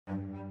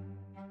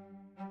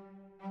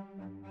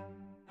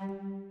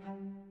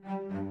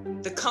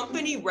The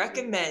company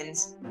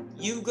recommends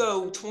you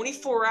go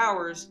 24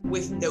 hours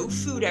with no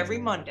food every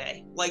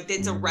Monday. Like,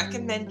 it's a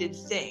recommended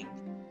thing.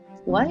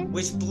 What?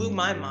 Which blew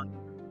my mind.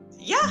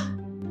 Yeah.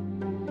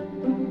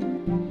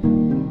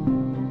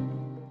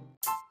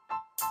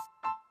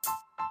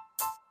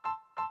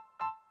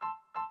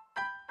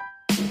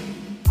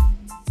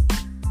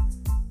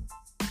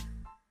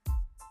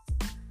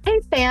 Hey,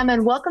 fam,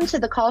 and welcome to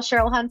the Call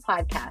Cheryl Hun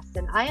podcast.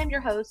 And I am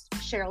your host,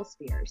 Cheryl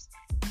Spears.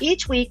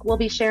 Each week, we'll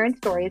be sharing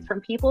stories from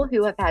people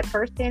who have had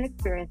firsthand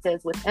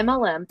experiences with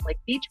MLMs like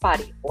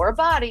Beachbody or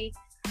Body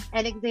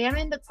and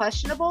examine the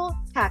questionable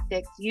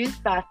tactics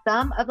used by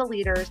some of the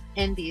leaders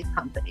in these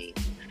companies.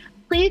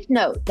 Please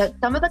note that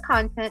some of the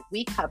content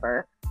we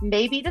cover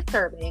may be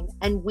disturbing,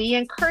 and we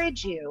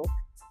encourage you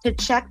to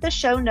check the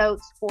show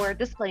notes for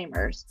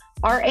disclaimers.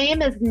 Our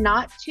aim is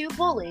not to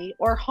bully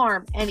or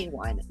harm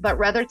anyone, but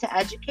rather to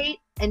educate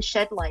and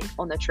shed light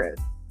on the truth.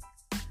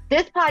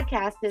 This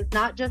podcast is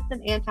not just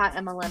an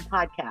anti-MLM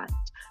podcast.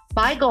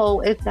 My goal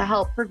is to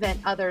help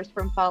prevent others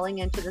from falling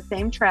into the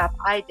same trap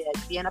I did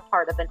being a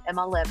part of an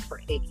MLM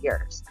for 8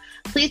 years.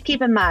 Please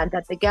keep in mind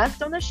that the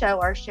guests on the show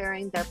are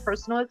sharing their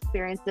personal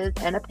experiences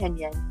and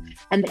opinions,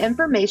 and the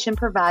information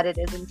provided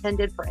is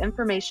intended for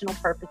informational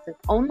purposes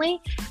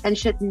only and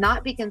should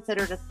not be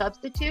considered a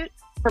substitute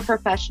for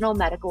professional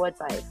medical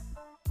advice.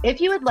 If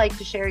you would like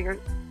to share your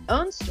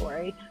own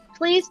story,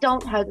 please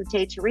don't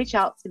hesitate to reach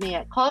out to me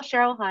at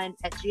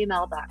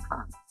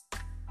callcherylhun@gmail.com.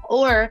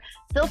 Or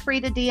feel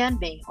free to DM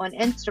me on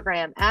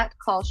Instagram at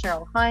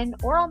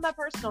callcherylhun or on my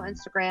personal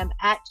Instagram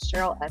at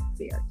Cheryl S.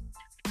 Spears.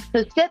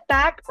 So sit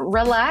back,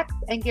 relax,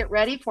 and get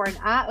ready for an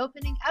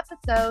eye-opening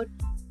episode.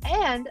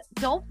 And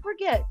don't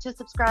forget to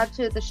subscribe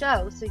to the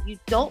show so you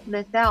don't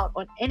miss out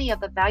on any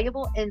of the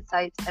valuable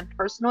insights and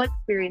personal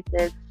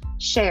experiences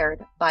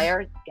shared by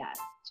our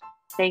guests.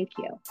 Thank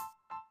you.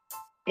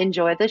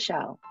 Enjoy the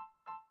show.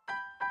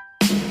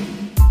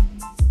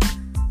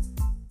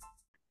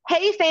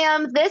 Hey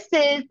fam, this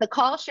is the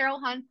Call Cheryl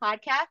Hun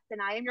podcast,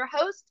 and I am your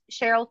host,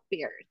 Cheryl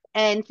Spears.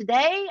 And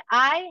today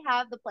I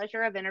have the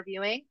pleasure of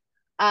interviewing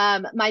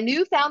my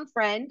newfound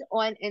friend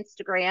on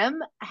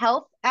Instagram,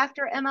 Health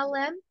After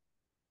MLM.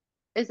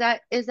 Is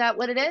that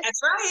what it is?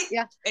 That's right.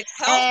 Yeah. It's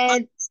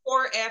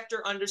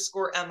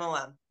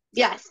health_after_MLM.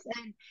 Yes.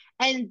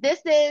 And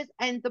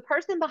the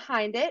person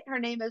behind it, her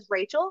name is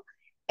Rachael.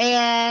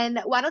 And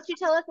why don't you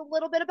tell us a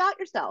little bit about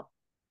yourself?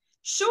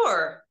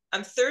 Sure.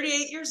 I'm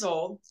 38 years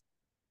old.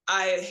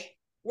 I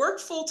work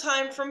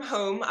full-time from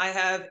home. I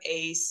have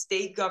a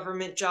state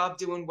government job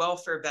doing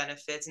welfare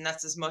benefits, and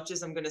that's as much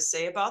as I'm going to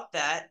say about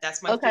that.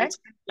 That's my full-time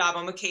job.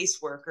 I'm a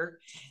caseworker.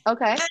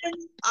 Okay. And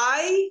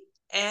I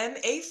am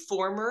a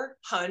former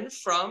Hun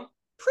from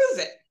Prove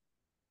It.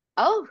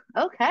 Oh,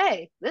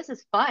 okay. This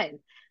is fun.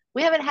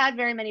 We haven't had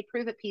very many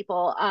Prove It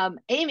people.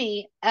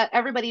 Amy,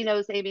 everybody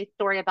knows Amy's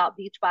story about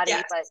Beachbody,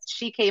 yes. But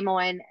she came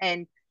on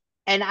and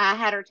I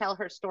had her tell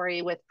her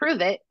story with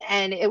Prove It,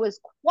 and it was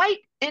quite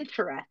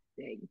interesting.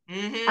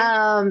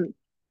 Mm-hmm.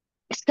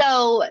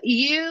 So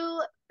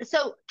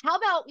how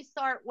about we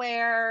start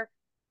how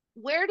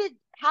did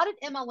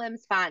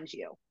MLMs find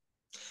you?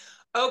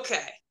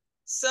 Okay.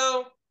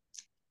 So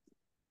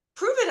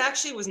Prove It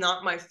actually was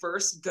not my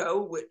first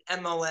go with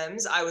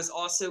MLMs. I was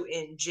also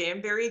in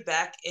Jamberry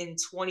back in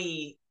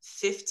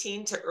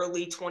 2015 to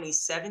early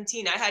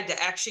 2017. I had to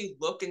actually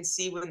look and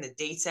see when the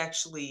dates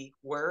actually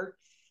were.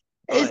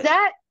 Is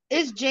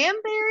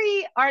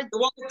Jamberry the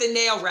one with the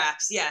nail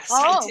wraps? Yes.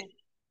 Oh,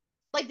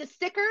 like the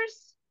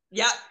stickers?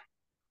 Yep.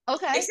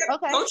 Okay.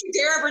 Except don't you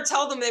dare ever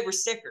tell them they were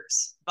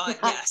stickers. But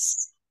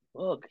yes.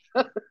 But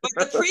the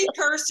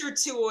precursor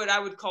to what I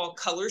would call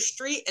Color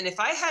Street, and if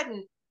I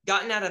hadn't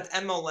gotten out of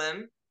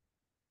MLM,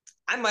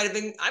 I might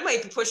be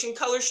pushing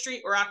Color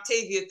Street or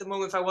Octavia at the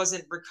moment if I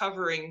wasn't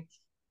recovering,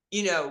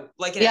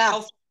 like in a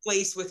healthy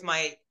place with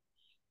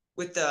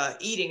the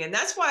eating. And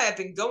that's why I've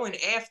been going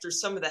after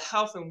some of the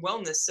health and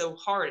wellness so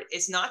hard.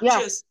 It's not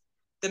just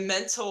the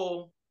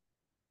mental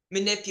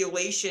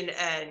manipulation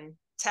and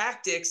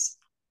tactics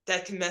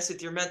that can mess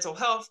with your mental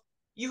health.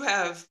 You're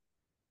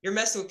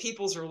messing with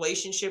people's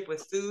relationship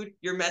with food.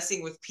 You're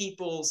messing with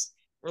people's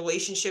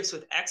relationships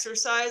with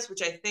exercise,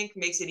 which I think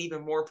makes it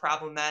even more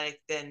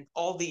problematic than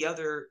all the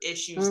other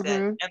issues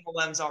that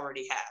MLMs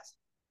already have.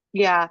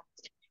 Yeah.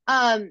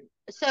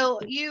 So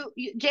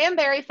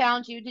Jamberry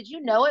found you. Did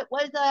you know it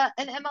was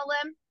an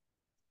MLM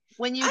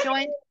when you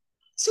joined?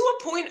 To a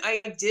point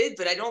I did,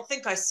 but I don't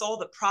think I saw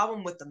the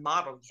problem with the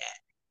model yet.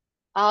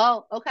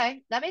 Oh,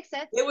 okay. That makes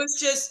sense. It was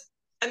just,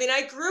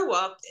 I grew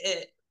up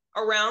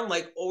around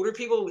like older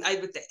people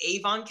with the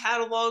Avon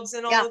catalogs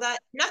and all of that.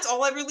 And that's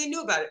all I really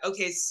knew about it.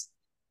 Okay,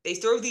 they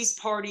throw these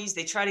parties,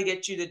 they try to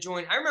get you to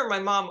join. I remember my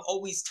mom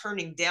always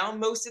turning down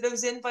most of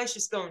those invites,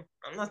 just going,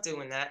 I'm not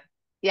doing that.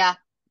 Yeah.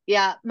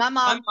 Yeah. My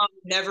mom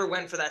never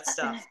went for that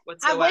stuff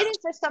whatsoever. I'm waiting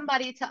for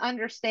somebody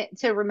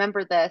to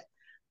remember this.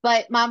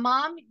 But my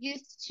mom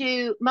has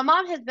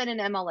been in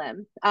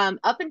MLM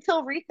up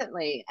until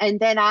recently. And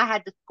then I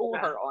had to school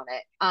her on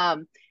it.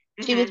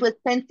 She was with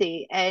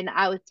Cincy, and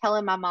I was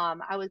telling my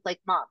mom, I was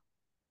like, Mom,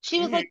 She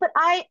was like, but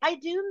I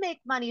do make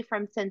money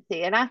from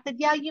Cincy. And I said,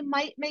 yeah, you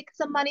might make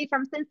some money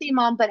from Cincy,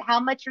 Mom, but how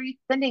much are you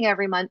spending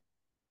every month?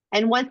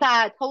 And once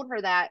I told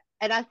her that,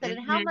 and I said,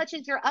 and how much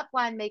is your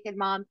upline making,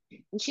 Mom?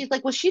 And she's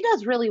like, well, she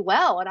does really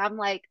well. And I'm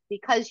like,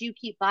 because you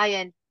keep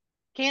buying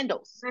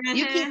candles,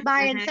 you keep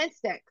buying scent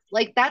sticks.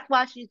 Like, that's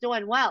why she's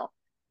doing well.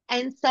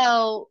 And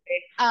so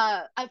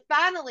I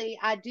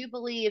do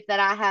believe that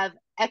I have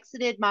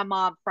exited my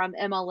mom from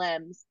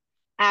MLMs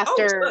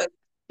after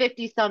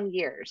 50 some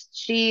years.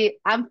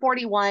 I'm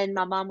 41.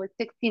 My mom was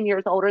 16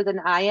 years older than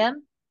I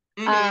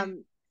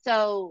am.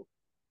 So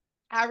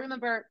I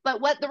remember,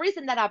 but the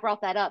reason that I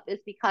brought that up is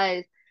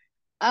because,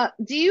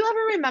 do you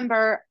ever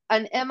remember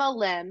an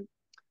MLM?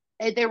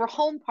 They were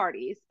home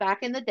parties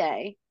back in the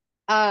day,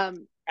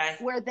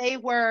 where they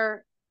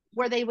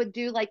would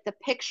do like the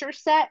picture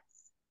sets,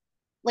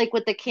 like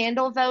with the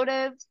candle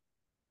votives.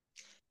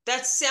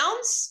 That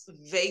sounds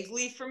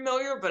vaguely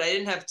familiar, but I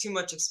didn't have too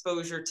much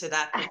exposure to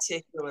that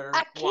particular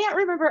I can't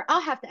remember.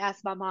 I'll have to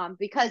ask my mom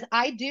because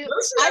I do.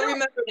 Mostly I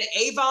remember the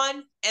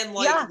Avon and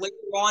later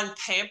on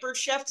Pampered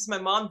Chef, because my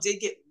mom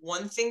did get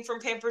one thing from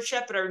Pampered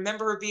Chef, but I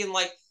remember her being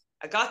like,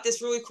 I got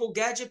this really cool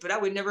gadget, but I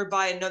would never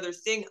buy another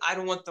thing. I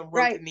don't want them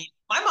roping me.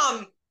 My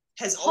mom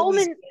has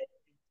always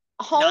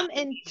home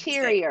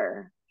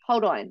interior.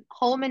 Hold on.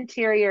 Home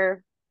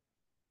interior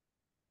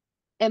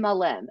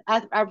MLM.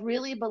 I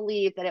really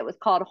believe that it was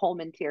called Home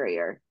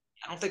Interior.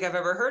 I don't think I've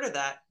ever heard of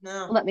that.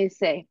 No. Let me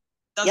see.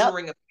 Doesn't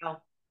ring a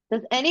bell.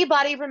 Does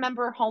anybody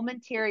remember Home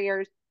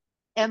Interior's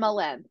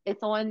MLM?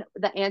 It's on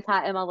the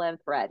anti-MLM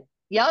thread.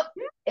 Yep.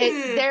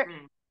 It's there.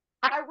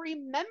 I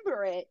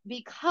remember it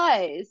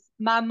because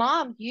my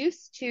mom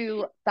used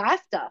to buy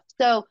stuff.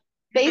 So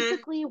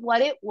basically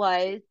what it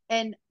was,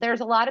 and there's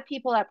a lot of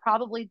people that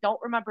probably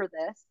don't remember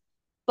this,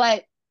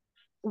 but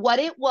what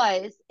it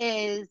was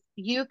is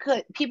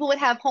people would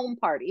have home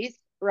parties,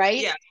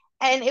 right? Yeah.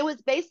 And it was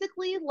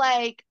basically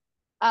like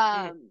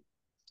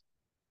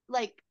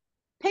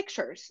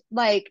pictures,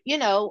 like,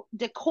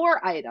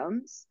 decor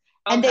items.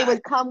 And they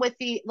would come with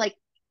the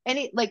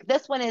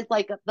this one is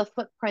like the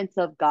footprints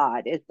of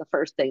God is the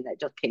first thing that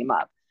just came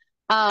up.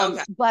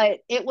 But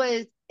it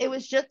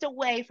was just a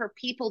way for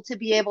people to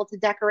be able to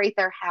decorate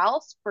their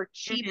house for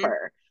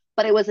cheaper,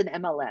 but it was an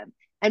MLM.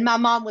 And my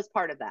mom was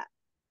part of that.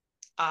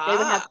 They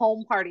would have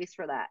home parties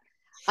for that.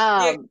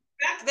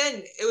 Back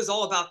then it was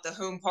all about the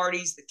home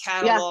parties, the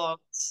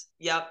catalogs.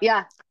 Yeah.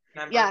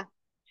 Yeah.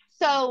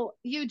 So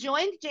you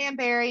joined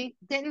Jamberry,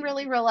 didn't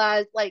really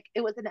realize like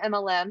it was an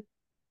MLM.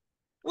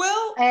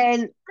 Well,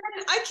 and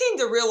I came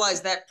to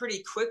realize that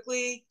pretty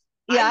quickly.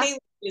 I mainly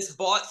just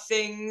bought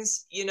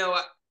things, and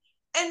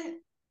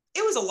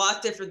it was a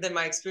lot different than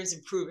my experience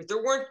in Prove It.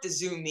 There weren't the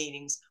Zoom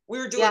meetings. We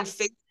were doing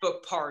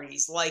Facebook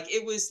parties. Like,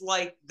 it was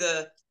like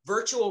the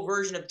virtual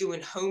version of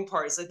doing home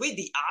parties. Like, we had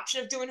the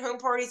option of doing home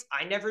parties.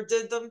 I never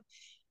did them.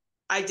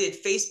 I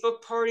did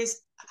Facebook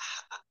parties.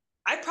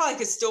 I probably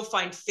could still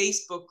find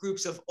Facebook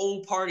groups of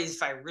old parties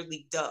if I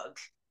really dug.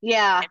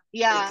 Yeah.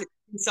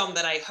 Some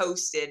that I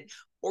hosted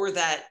or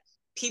that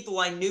people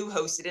I knew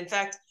hosted. In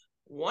fact,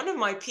 one of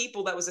my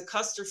people that was a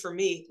customer for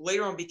me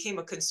later on became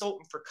a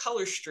consultant for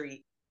Color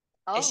Street.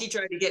 And she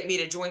tried to get me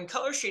to join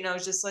Color Street. And I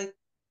was just like,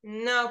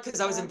 no, because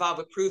I was involved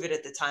with Prove It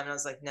at the time. And I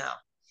was like, no.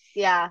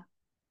 Yeah.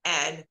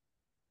 And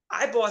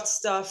I bought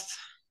stuff.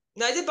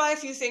 Now, I did buy a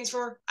few things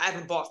from her. I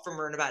haven't bought from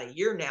her in about a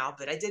year now,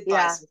 but I did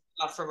buy some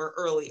stuff from her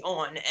early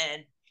on.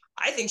 And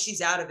I think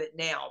she's out of it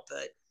now,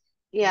 but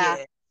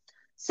yeah.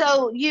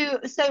 So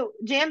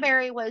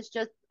Jamberry was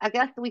just, I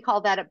guess we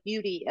call that a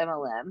beauty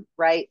MLM,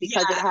 right?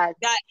 Because that's what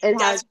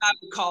I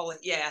would call it.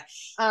 Yeah.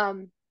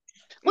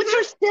 Which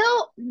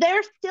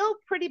they're still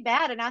pretty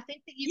bad. And I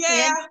think that you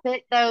can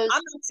fit those.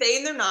 I'm not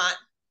saying they're not.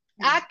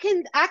 I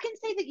can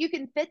say that you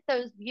can fit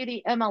those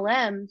beauty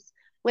MLMs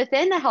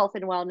within the health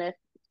and wellness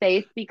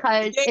space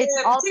because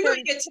it's also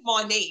particularly get to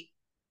Monate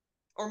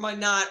or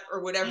Monat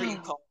or whatever you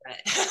call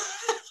that.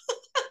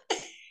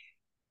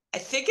 I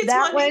think it's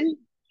that one.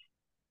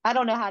 I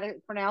don't know how to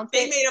pronounce it.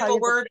 They made up a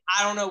word.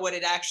 I don't know what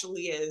it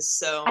actually is.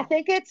 So I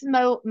think it's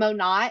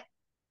Monat.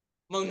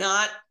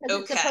 Monat.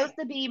 Okay. It's supposed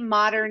to be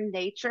modern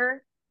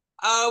nature.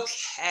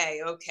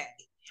 Okay.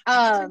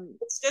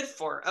 It's good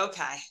for.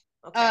 Okay.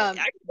 I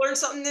learned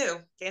something new.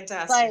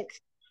 Fantastic.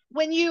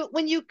 But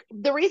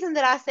the reason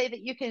that I say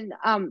that you can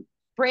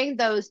bring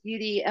those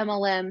beauty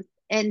MLMs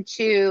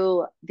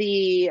into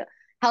the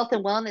health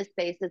and wellness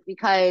space is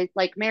because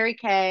like Mary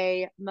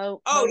Kay,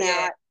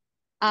 Monat,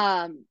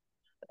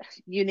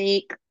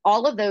 Unique,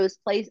 all of those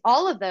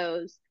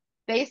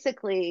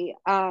basically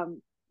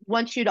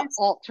want you to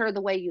alter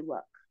the way you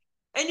look.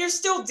 And you're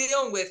still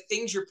dealing with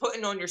things you're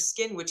putting on your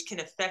skin, which can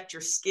affect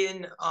your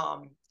skin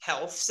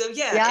health. So it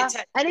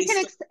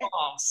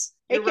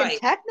can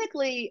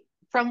technically,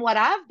 from what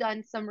I've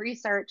done some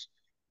research,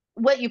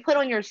 what you put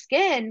on your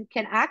skin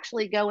can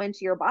actually go into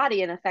your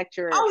body and affect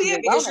your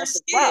because your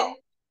skin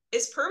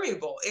is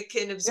permeable. It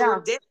can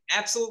absorb damage.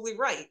 Absolutely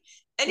right.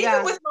 And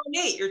even with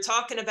Monate, you're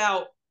talking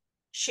about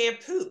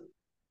shampoo.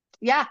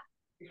 Yeah.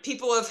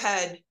 People have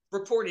had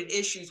reported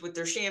issues with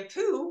their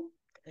shampoo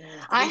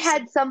I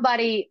had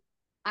somebody,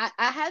 I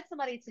had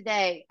somebody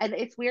today, and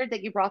it's weird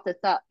that you brought this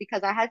up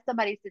because I had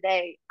somebody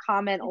today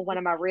comment on one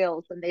of my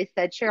reels and they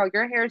said, Cheryl,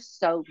 your hair is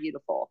so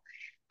beautiful.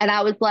 And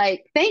I was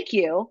like, thank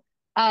you.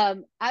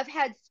 I've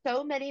had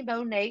so many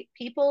Monat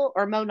people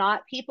or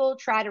Monat people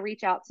try to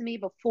reach out to me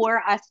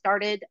before I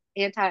started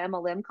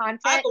anti-MLM I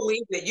content.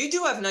 believe it. You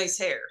do have nice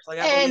hair. Like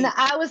I And believe.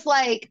 I was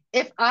like,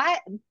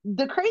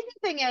 the crazy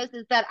thing is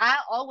that I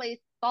always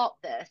thought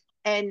this,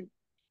 and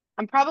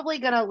I'm probably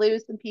going to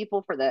lose some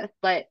people for this,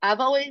 but I've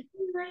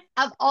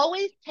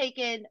always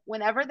taken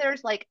whenever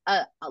there's like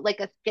a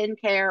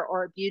skincare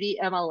or a beauty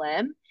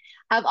MLM,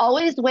 I've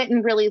always went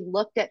and really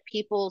looked at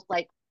people's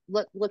like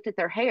looked at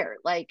their hair.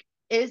 Like,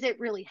 is it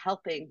really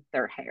helping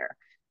their hair?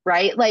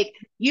 Right? Like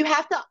you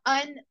have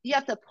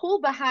to pull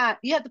back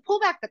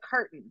the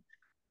curtain.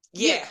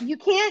 Yeah. You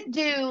can't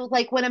do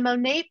like when a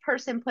Monet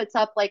person puts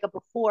up like a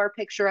before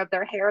picture of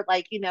their hair,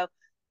 like,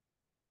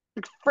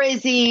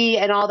 frizzy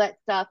and all that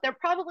stuff. They're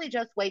probably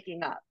just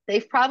waking up.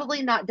 They've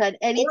probably not done Or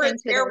anything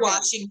it's to hair their hair,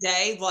 washing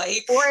day.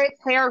 Like or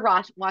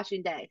it's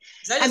washing day.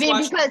 I I just mean,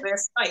 watched because it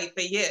last night,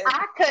 but yeah.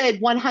 I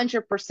could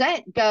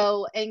 100%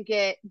 go and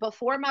get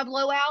before my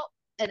blowout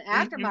and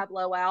after Mm-hmm. my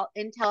blowout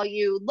and tell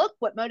you, look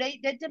what Monet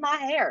did to my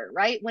hair,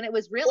 right? When it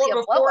was really Or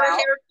a before a blowout.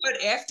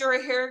 haircut, after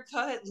a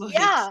haircut. Like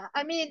Yeah.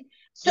 I mean,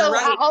 you're so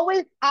right.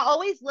 I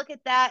always look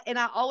at that and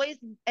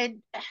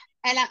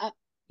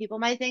people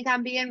might think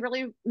I'm being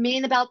really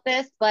mean about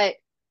this, but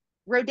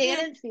Rodan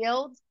Yeah. and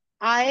Fields,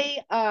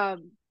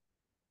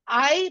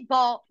 I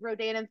bought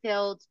Rodan and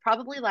Fields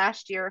probably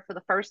last year for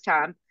the first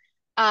time.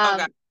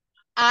 Okay. Um,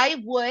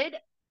 I would,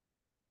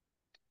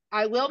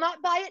 I will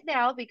not buy it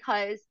now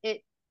because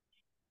it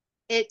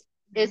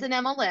is an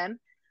MLM,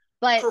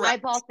 but I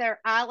Correct. bought their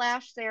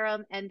eyelash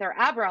serum and their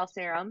eyebrow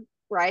serum,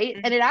 right?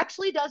 Mhm. And it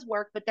actually does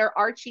work, but there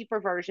are cheaper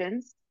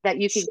versions that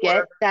you can Sure.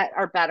 get that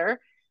are better,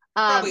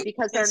 Probably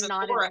because they're since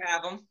not an Sephora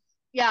have them.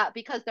 yeah,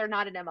 because they're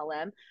not an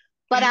MLM.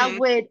 But I Mm-hmm.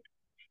 would,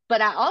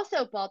 but I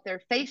also bought their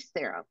face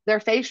serum, their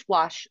face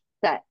wash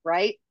set,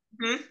 right?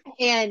 Mm-hmm.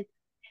 And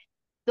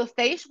the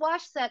face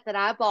wash set that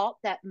I bought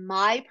that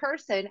my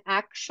person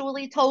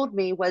actually told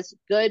me was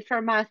good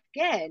for my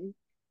skin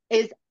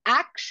is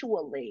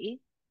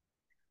actually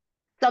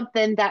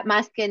something that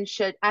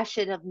I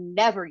should have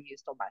never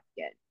used on my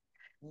skin.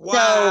 Wow.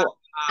 So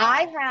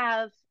I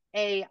have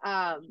a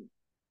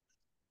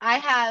I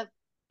have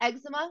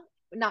eczema,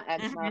 not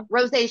eczema, Mm-hmm.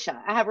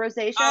 rosacea. I have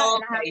rosacea Oh,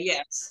 and okay.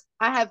 Yes.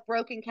 I have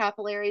broken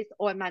capillaries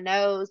on my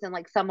nose and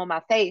like some on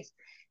my face.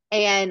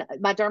 And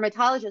my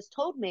dermatologist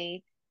told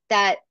me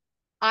that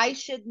I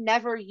should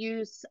never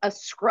use a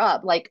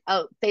scrub, like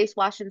a face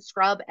wash and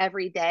scrub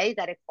every day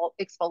that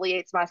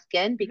exfoliates my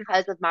skin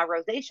because of my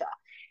rosacea.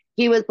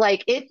 He was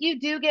like, if you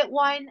do get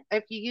one,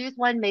 if you use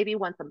one, maybe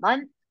once a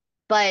month,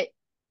 but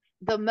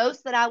the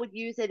most that I would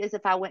use it is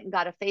if I went and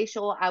got a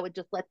facial, I would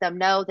just let them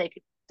know they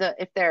could,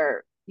 if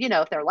they're,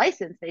 if they're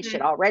licensed, they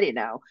should Mhm. already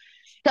know.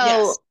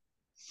 Yes. So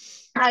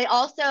I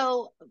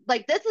also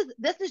like this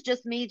is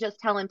just me just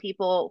telling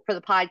people for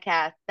the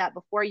podcast that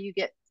before you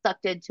get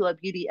sucked into a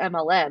beauty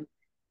MLM,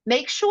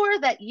 make sure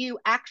that you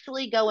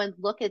actually go and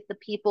look at the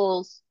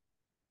people's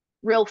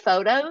real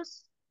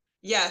photos,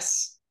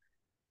 Yes.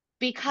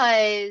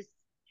 because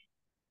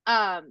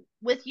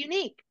with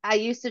Unique, they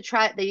used to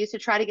try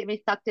to get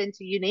me sucked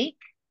into Unique,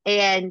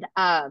 and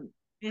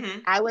Mm-hmm.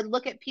 I would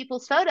look at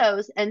people's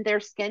photos and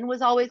their skin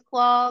was always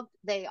clogged.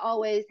 They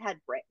always had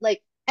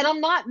and I'm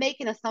not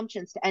making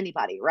assumptions to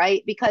anybody,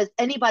 right? Because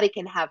anybody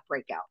can have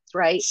breakouts,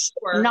 right?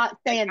 I'm Sure. not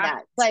saying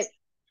that. But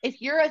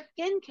if you're a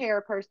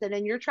skincare person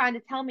and you're trying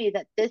to tell me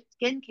that this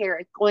skincare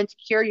is going to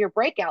cure your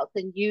breakouts,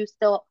 and you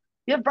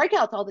have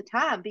breakouts all the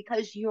time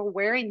because you're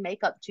wearing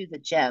makeup to the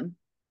gym,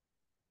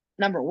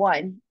 number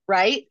one,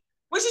 right?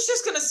 Which is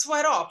just gonna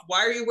sweat off.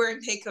 Why are you wearing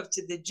makeup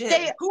to the gym?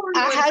 They Who are I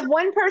you had impressing?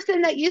 one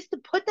person that used to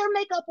put their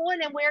makeup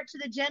on and wear it to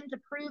the gym to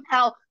prove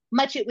how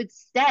much it would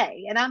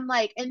stay. And I'm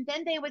like, and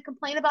then they would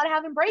complain about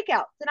having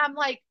breakouts. And I'm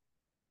like,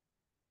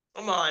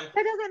 Come on. that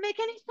doesn't make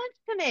any sense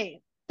to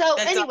me. So,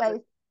 That doesn't.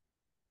 anyways,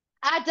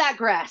 I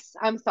digress.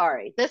 I'm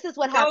sorry. This is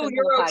what No, happens on the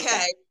you're podcast.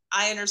 okay.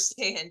 I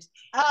understand.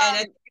 And I Um,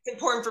 think it's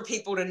important for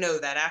people to know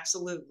that.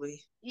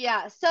 Absolutely.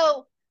 yeah.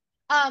 So,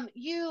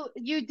 you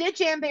did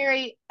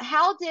Jamberry.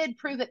 How did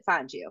Prove It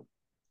find you?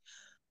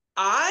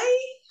 I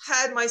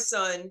had my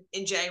son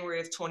in January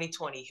of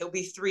 2020. He'll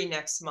be 3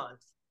 next month.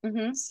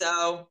 Mm-hmm.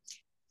 So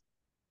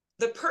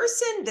the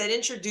person that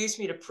introduced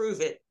me to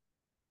Prove It,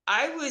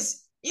 I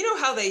was, you know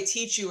how they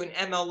teach you in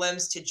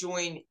MLMs to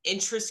join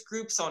interest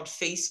groups on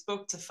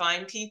Facebook to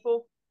find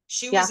people?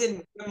 She was Yeah. in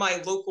one of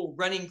my local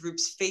running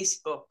groups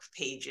Facebook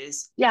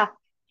pages. Yeah.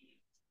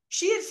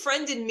 She had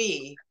friended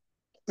me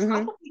Mm-hmm.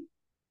 probably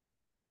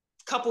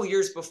a couple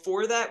years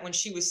before that when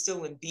she was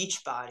still in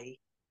Beachbody.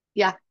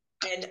 Yeah.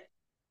 And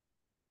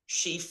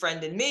she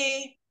friended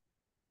me.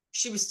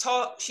 She used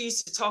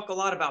to talk a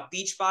lot about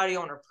Beachbody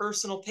on her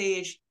personal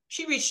page.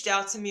 She reached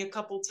out to me a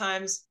couple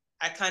times.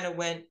 I kind of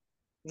went,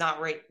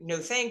 not right, no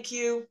thank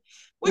you,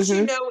 which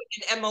Mm-hmm.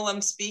 in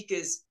MLM speak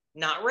is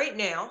not right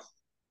now.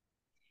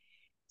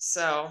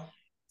 So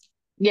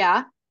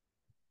yeah,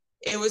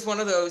 it was one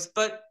of those,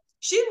 but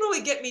she didn't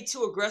really get me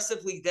too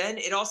aggressively then.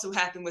 It also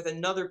happened with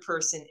another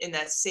person in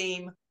that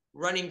same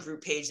running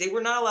group page. They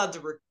were not allowed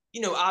to,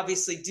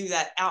 obviously do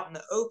that out in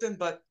the open,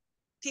 but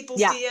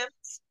people's yeah,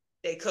 DMs,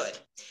 they could.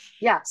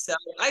 yeah. So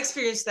I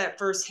experienced that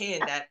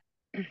firsthand, that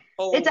It's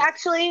whole.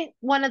 actually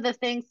one of the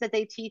things that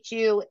they teach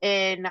you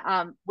in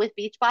with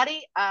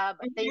Beachbody.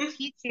 They Mhm.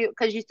 teach you,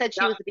 because you said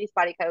she Yep. was a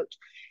Beachbody coach.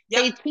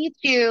 Yep. They teach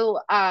you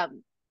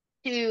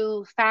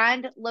to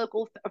find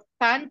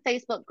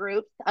Facebook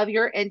groups of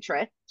your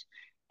interest,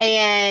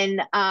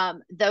 and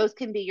those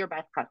can be your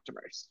best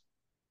customers.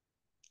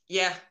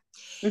 Yeah.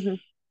 Mm-hmm.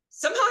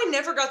 Somehow I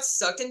never got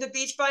sucked into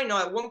Beachbody. No,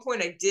 at one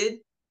point I did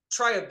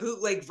try a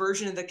bootleg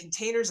version of the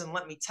containers, and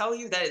let me tell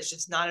you, that is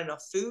just not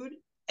enough food.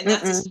 And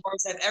that's as Mm-mm. far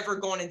as I've ever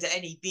gone into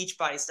any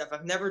Beachbody stuff.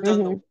 I've never done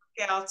Mm-hmm.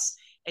 the workouts.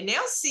 And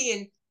now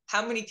seeing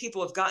how many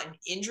people have gotten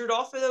injured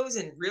off of those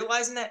and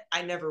realizing that,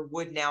 I never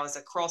would now as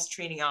a cross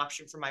training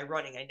option for my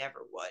running. I never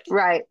would.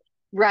 Right,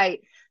 right.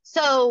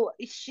 So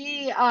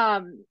she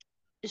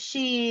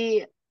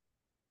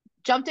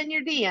jumped in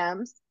your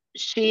DMs.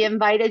 She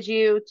invited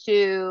you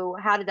to,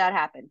 how did that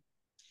happen?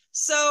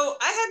 So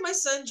I had my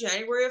son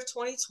January of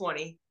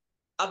 2020.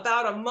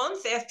 About a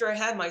month after I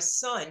had my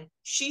son,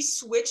 she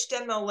switched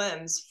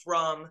MLMs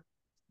from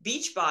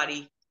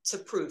Beachbody to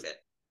Prove It.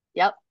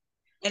 Yep.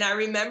 And I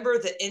remember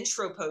the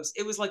intro post.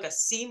 It was like a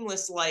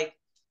seamless, like,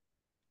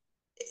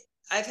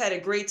 I've had a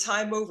great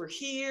time over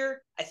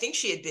here. I think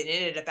she had been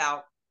in it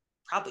about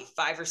probably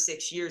 5 or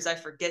 6 years. I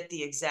forget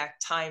the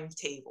exact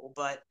timetable,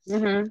 but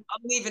Mm-hmm.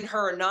 I'm leaving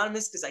her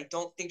anonymous because I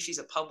don't think she's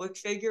a public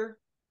figure.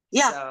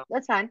 Yeah, So,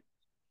 that's fine.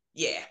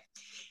 yeah.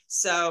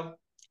 So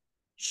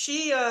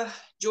she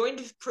joined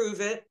to Prove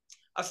It.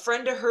 A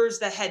friend of hers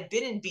that had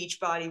been in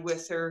Beachbody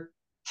with her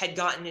had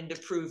gotten into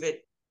Prove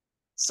It,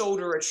 sold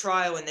her a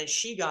trial, and then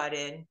she got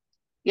in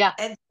Yeah.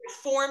 and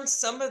formed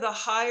some of the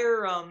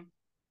higher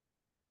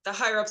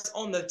ups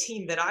on the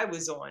team that I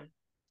was on.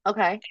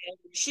 Okay. And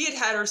she had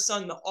had her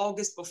son the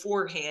August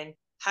beforehand,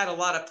 had a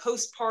lot of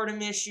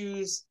postpartum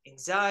issues,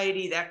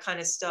 anxiety, that kind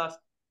of stuff.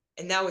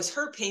 And that was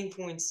her pain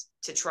points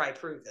to try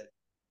Prove It.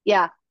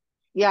 Yeah.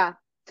 Yeah.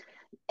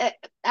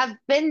 I've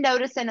been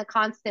noticing a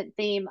constant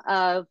theme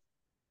of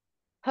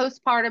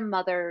postpartum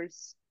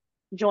mothers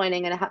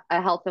joining a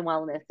health and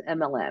wellness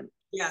MLM.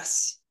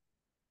 Yes.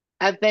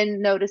 I've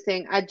been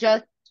noticing. I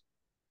just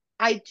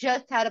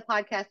had a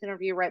podcast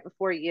interview right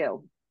before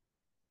you,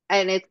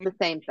 and it's the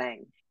same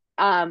thing.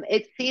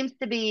 It seems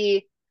to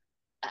be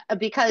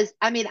because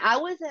I mean I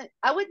wouldn't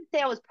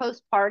say I was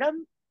postpartum.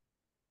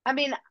 I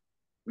mean,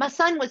 my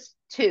son was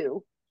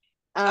 2,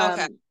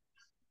 Okay.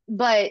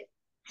 but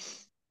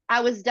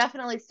I was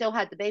definitely still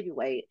had the baby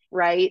weight,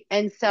 right?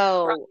 And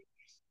Right. so,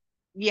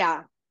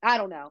 yeah, I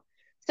don't know.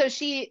 So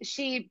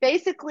she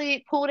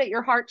basically pulled at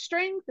your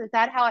heartstrings. Is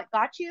that how it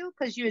got you?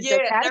 Because you had Yeah.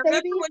 just And had I a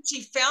remember baby? when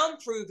she found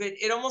Prove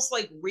It, it almost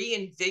like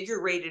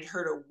reinvigorated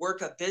her to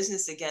work a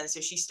business again. So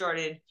she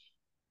started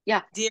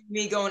Yeah, DM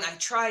me going, I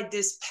tried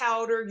this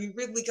powder. You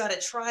really got to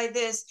try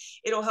this.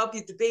 It'll help you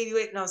with the baby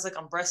weight. And I was like,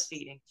 I'm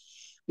breastfeeding.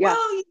 yeah,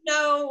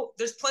 Well,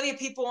 there's plenty of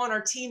people on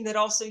our team that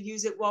also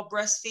use it while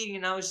breastfeeding.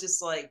 And I was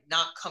just like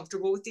not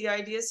comfortable with the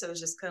idea. So I was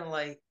just kind of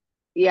like,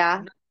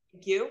 yeah, no,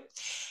 thank you.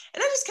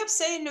 And I just kept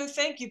saying no,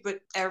 thank you. But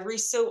every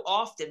so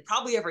often,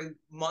 probably every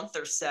month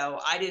or so,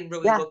 I didn't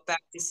really yeah, look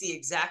back to see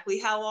exactly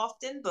how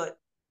often, but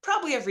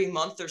probably every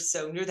month or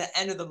so, near the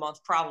end of the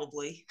month,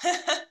 probably.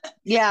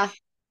 yeah,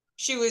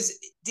 She was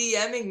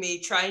DMing me,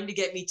 trying to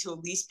get me to at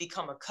least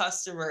become a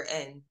customer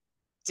and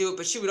do it.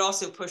 But she would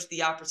also push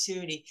the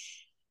opportunity.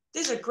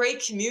 There's a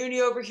great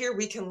community over here.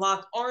 We can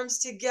lock arms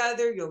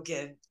together. You'll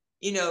get,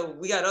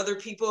 we got other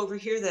people over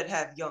here that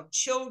have young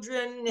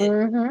children and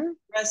mm-hmm,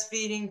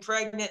 breastfeeding,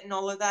 pregnant, and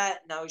all of that.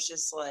 And I was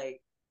just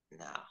like,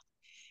 no.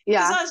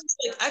 Because yeah, I was just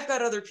like, I've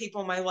got other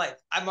people in my life.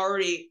 I'm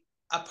already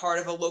a part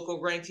of a local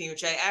running community,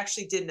 which I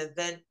actually did an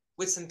event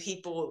with some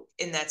people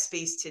in that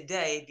space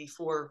today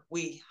before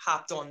we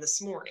hopped on this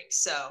morning.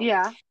 So,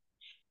 yeah.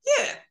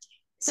 yeah.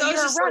 So So I was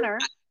you're a just like, runner.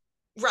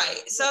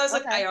 right. So I was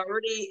like, Okay. I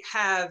already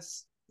have,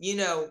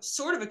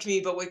 sort of a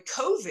community, but with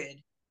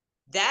COVID,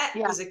 that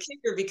Yeah, was a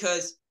kicker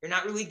because you're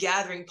not really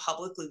gathering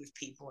publicly with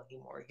people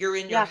anymore. You're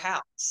in your yeah,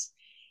 house.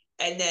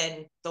 And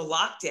then the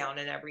lockdown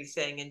and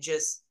everything, and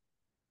just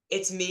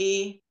it's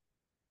me,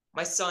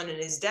 my son, and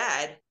his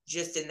dad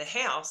just in the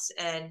house.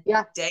 And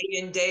yeah, day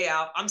in, day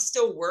out, I'm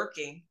still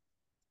working.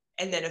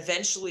 And then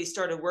eventually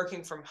started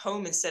working from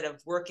home instead of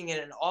working in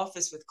an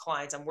office with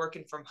clients. I'm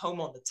working from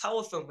home on the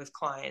telephone with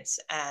clients.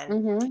 And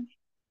mm-hmm,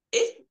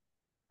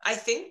 I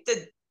think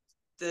that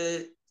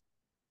the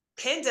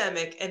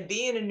pandemic and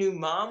being a new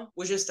mom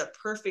was just a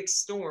perfect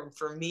storm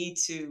for me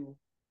to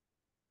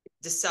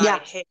yeah.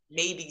 decide, hey,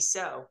 maybe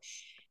so.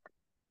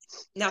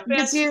 Now, Did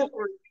fast you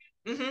forward.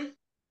 Mm-hmm.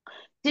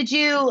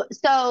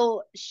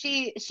 so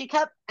she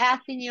kept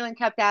asking you and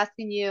kept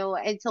asking you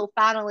until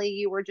finally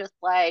you were just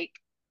like,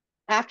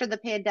 after the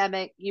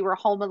pandemic, you were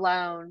home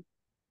alone.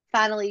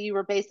 Finally, you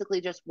were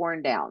basically just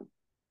worn down.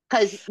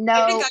 Because I think no,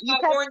 I you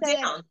got kept worn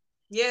saying, down.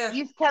 Yeah.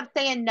 You kept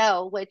saying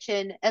no, which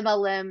in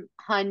MLM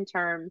Hun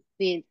terms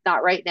means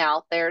not right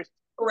now. There's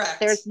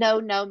Correct.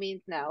 no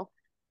means no.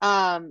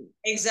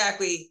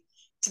 Exactly.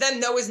 To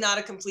them, no is not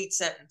a complete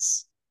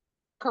sentence.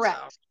 So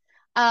Correct.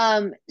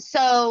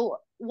 So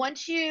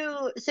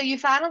you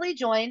finally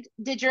joined.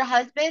 Did your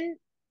husband,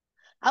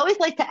 I always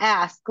like to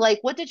ask, like,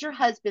 what did your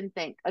husband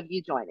think of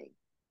you joining?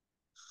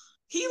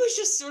 he was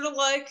just sort of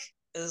like,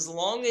 as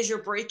long as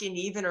you're breaking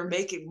even or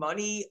making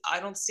money, I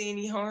don't see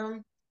any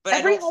harm. But I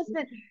Every don't.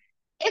 husband,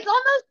 it's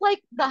almost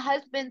like the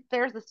husbands,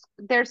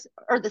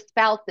 or the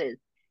spouses. It's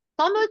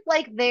almost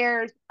like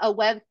there's a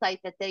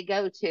website that they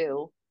go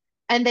to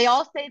and they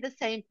all say the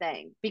same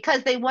thing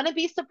because they want to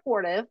be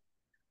supportive,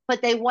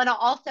 but they want to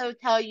also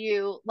tell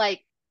you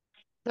like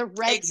the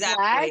red Exactly.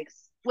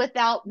 flags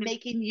without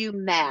making you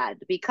mad.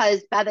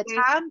 Because by the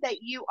Mhm. time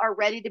that you are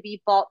ready to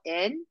be bought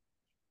in,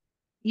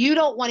 you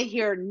don't want to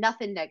hear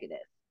nothing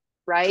negative,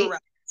 right?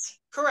 Correct.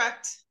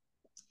 Correct.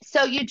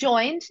 So you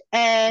joined,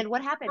 and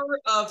what happened? November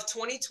of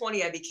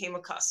 2020, I became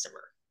a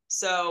customer.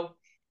 So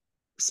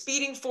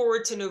speeding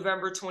forward to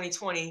November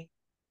 2020,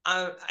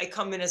 I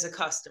come in as a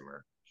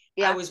customer.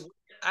 I Yeah, was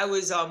I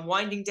was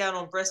winding down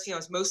on breastfeeding. I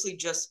was mostly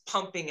just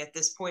pumping at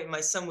this point.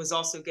 My son was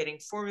also getting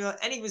formula,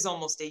 and he was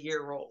almost a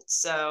year old.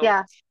 So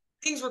yeah.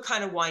 things were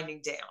kind of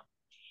winding down.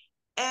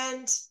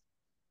 And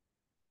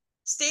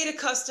stayed a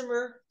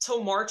customer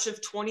till March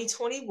of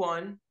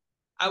 2021.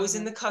 I was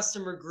in Mm-hmm. the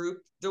customer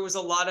group. There was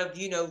a lot of,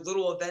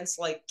 little events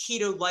like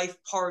keto life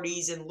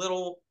parties and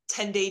little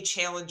 10-day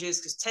challenges,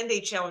 because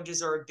 10-day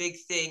challenges are a big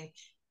thing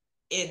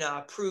in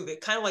Prove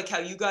It. Kind of like how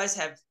you guys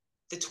have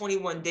the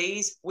 21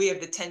 days, we have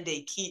the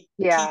 10-day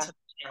Yeah. keto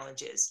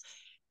challenges.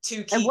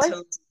 Two And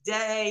ketones a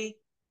day.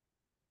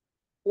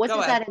 what Go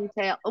does ahead. that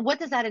entail? What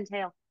does that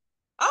entail?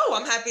 Oh,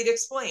 I'm happy to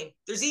explain.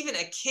 There's even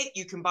a kit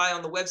you can buy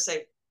on the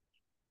website,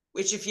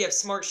 which if you have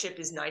Smart Ship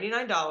is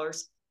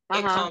 $99.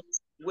 It Uh-huh. comes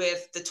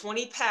with the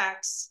 20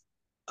 packs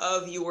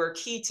of your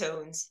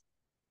ketones.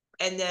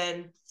 And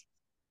then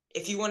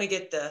if you want to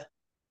get the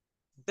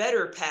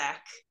better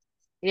pack,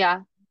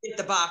 Yeah. get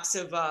the box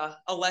of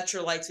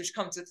electrolytes, which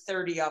comes with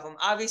 30 of them.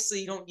 Obviously,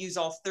 you don't use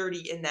all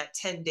 30 in that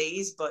 10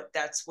 days, but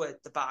that's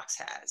what the box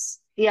has.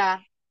 Yeah.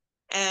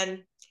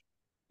 And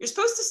you're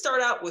supposed to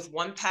start out with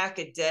one pack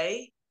a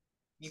day.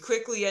 You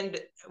quickly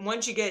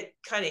once you get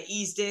kind of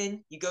eased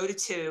in, you go to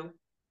two.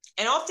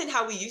 And often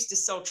how we used to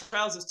sell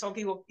trials was telling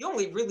people you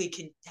only really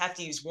can have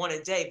to use one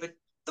a day. But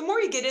the more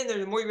you get in there,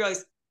 the more you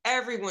realize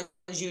everyone's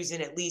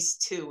using at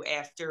least two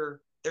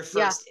after their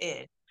Yeah. first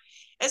in.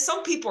 And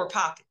some people are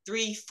popping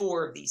 3,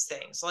 4 of these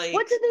things. What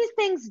Like, do these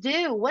things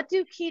do? What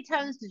do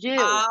ketones do?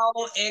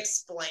 I'll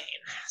explain.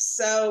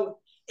 So,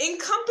 in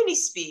company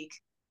speak,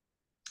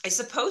 it's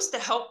supposed to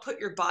help put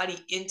your body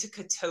into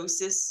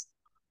ketosis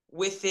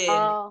within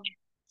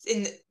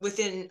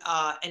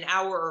Oh, an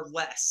hour or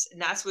less, and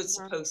that's what it's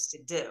uh-huh. supposed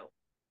to do.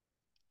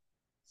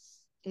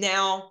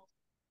 Now,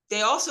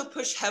 they also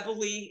push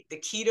heavily the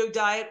keto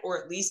diet,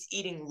 or at least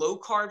eating low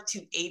carb,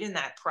 to aid in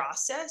that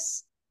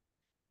process,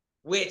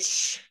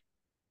 which,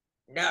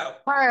 no,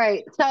 All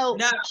right. So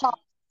no.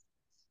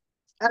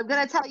 I'm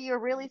going to tell you a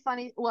really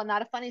funny, well,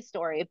 not a funny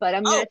story, but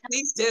I'm going Oh, to tell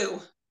please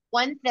do.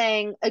 one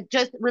thing.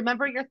 Just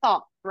remember your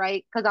thoughts,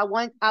 right? Because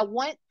I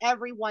want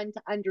everyone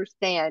to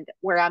understand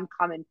where I'm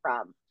coming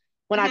from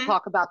when I Mm-hmm.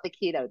 talk about the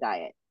keto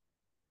diet.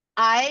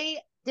 I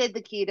did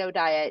the keto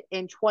diet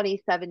in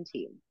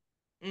 2017.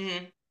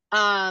 Mm-hmm.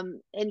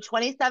 In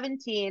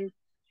 2017,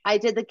 I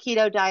did the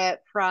keto diet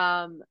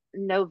from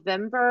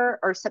November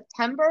or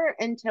September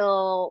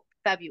until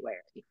February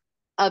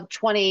of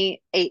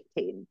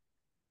 2018.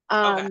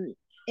 Okay.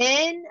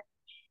 In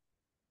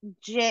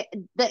the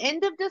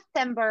end of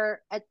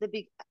December, at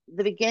the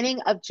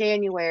beginning of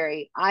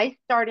January, I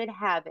started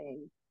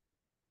having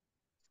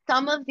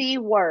some of the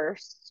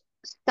worst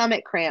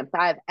stomach cramps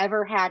I've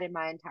ever had in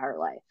my entire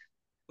life.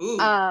 Ooh.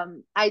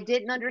 I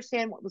didn't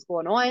understand what was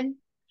going on.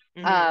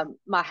 Mm-hmm.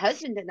 My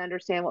husband didn't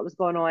understand what was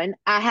going on.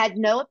 I had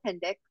no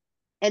appendix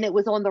and it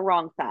was on the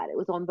wrong side. It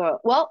was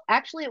well,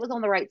 actually, it was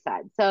on the right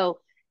side. So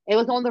it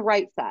was on the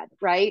right side,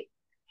 right?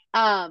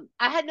 I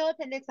had no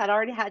appendix. I'd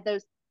already had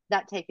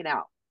that taken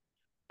out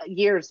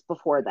years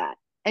before that.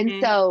 And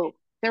Mm-hmm. so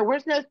there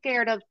was no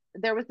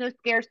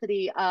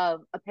scarcity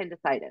of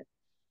appendicitis.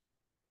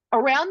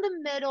 Around the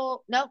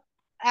middle, nope,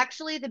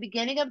 actually the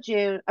beginning of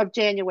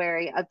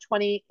January of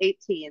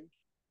 2018,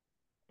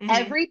 Mm-hmm.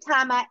 every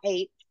time I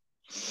ate,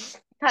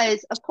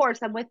 because of course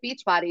I'm with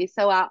Beachbody,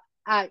 so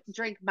I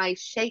drink my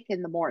shake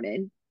in the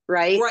morning,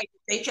 right? Right.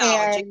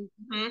 Ecology. And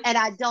Mm-hmm. and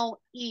I don't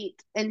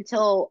eat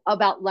until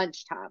about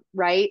lunchtime,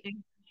 right? Mm-hmm.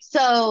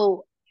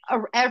 So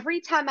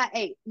every time I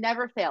ate,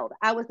 never failed.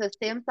 I was a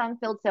Samsung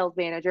field sales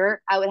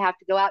manager. I would have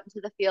to go out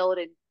into the field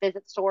and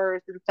visit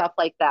stores and stuff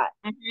like that.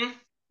 Mm-hmm.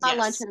 My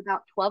lunch Yes. at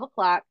about 12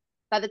 o'clock.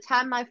 By the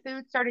time my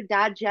food started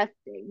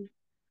digesting,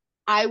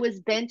 I was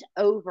bent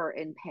Oh. over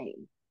in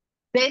pain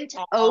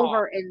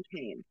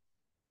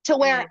to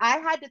where Mm. I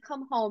had to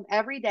come home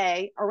every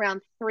day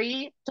around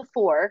 3 to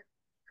 4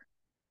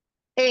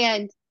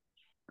 and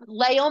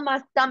lay on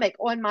my stomach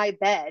on my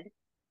bed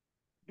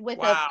with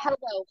a Wow.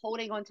 pillow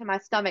holding onto my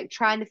stomach,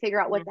 trying to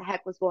figure out what the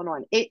heck was going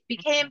on. It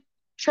became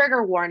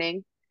trigger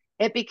warning.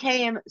 It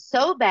became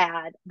so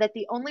bad that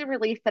the only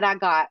relief that I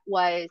got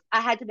was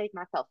I had to make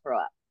myself throw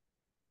up.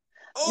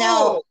 Now,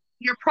 Oh,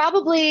 you're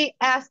probably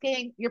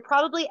asking,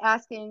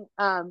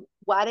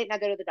 why didn't I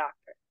go to the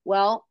doctor?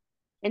 Well,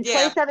 in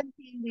yeah.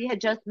 2017, we had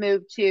just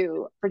moved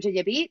to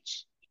Virginia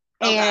Beach,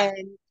 Okay.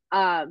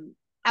 and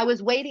I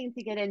was waiting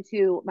to get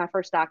into my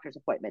first doctor's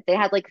appointment. They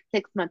had like a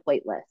 6-month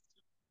wait list.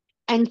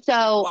 And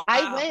so Wow.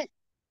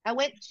 I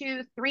went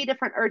to 3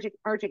 different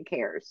urgent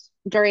cares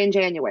during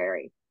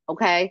January.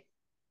 Okay.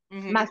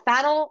 My Mm-hmm.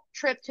 final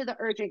trip to the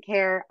urgent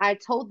care, I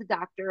told the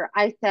doctor,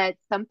 I said,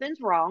 something's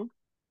wrong.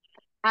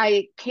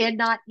 I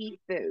cannot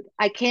eat food.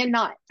 I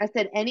cannot. I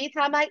said,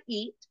 anytime I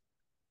eat,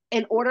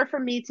 in order for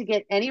me to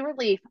get any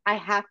relief, I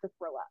have to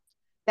throw up.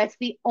 That's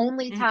the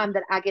only Mm-hmm. time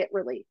that I get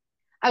relief.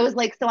 I was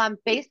like, so I'm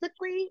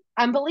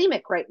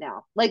bulimic right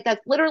now. Like,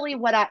 that's literally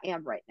what I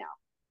am right now.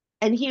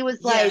 And he was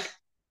Yeah. like,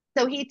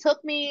 so he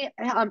took me,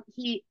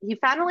 he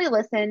finally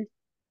listened.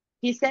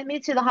 He sent me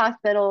to the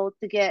hospital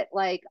to get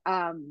like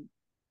an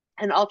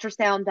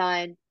ultrasound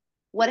done.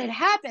 What had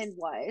happened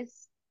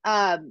was,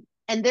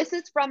 and this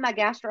is from my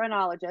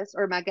gastroenterologist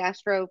or my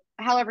gastro,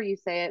 however you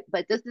say it,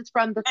 but this is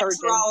from the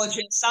surgeon.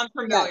 Enterologist. I'm Yes.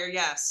 familiar.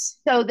 Yes.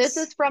 So this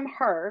is from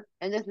her,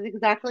 and this is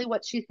exactly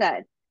what she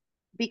said.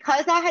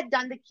 Because I had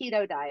done the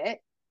keto diet,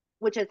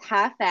 which is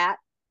high fat,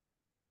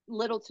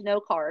 little to no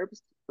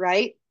carbs,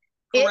 right?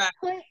 It Correct.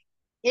 put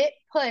it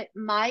put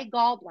my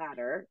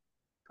gallbladder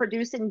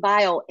producing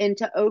bile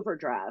into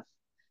overdrive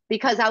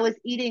because I was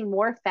eating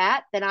more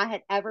fat than I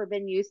had ever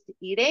been used to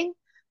eating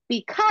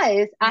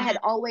because I had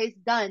Mm-hmm. always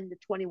done the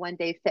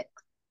 21-day fix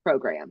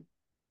program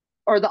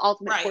or the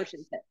ultimate Right.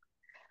 portion fix.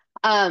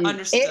 It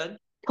Understood.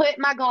 put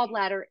my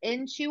gallbladder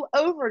into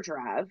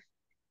overdrive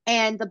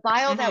and the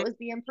bile that Mm-hmm. was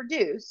being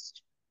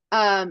produced,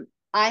 I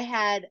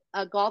had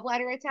a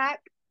gallbladder attack,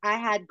 I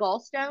had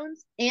gallstones,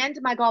 and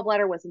my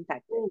gallbladder was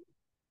infected.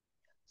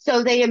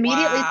 So they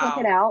immediately took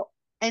it Wow. out.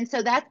 And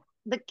so that's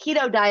the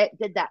keto diet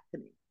did that to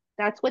me.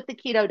 That's what the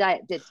keto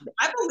diet did to me.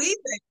 I believe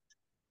it.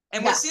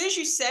 And Yeah. as soon as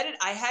you said it,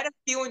 I had a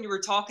feeling you were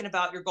talking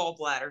about your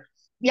gallbladder,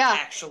 Yeah.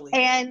 actually.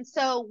 And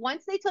so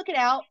once they took it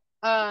out,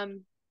 I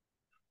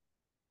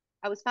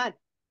was fine.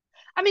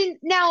 I mean,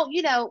 now,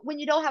 when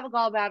you don't have a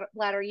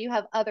gallbladder, you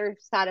have other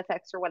side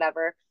effects or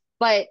whatever,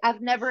 but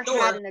I've never had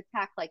Sure. an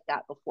attack like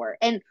that before.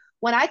 And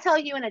when I tell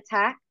you an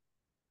attack,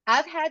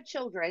 I've had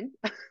children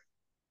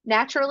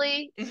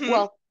naturally, Mm-hmm.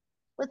 well,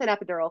 with an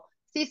epidural,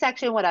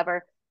 C-section,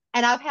 whatever,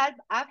 and I've had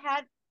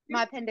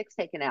my appendix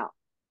taken out.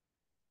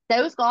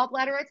 Those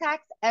gallbladder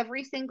attacks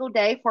every single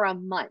day for a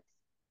month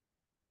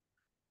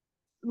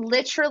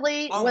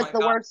literally Oh my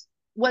God.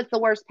 was the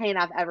worst pain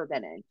I've ever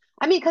been in.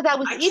 I mean, because I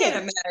was I can't eating.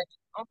 imagine.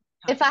 Oh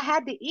my If God. I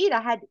had to eat,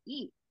 I had to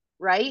eat,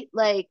 right?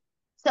 Like,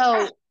 Yeah.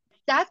 so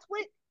that's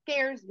what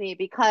scares me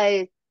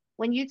because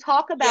when you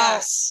talk about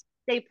Yes.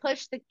 they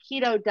push the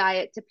keto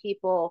diet to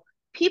people,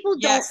 people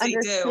don't Yes, they do.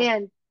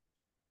 understand.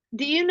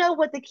 Do you know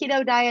what the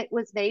keto diet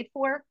was made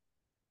for?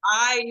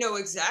 I know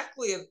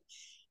exactly.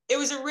 It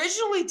was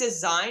originally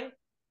designed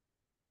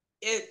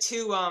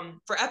to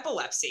for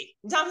epilepsy.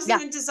 That was Yeah,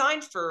 even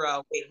designed for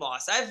weight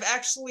loss. I've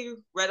actually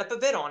read up a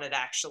bit on it.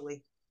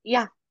 Actually,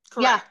 yeah,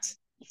 yeah. correct.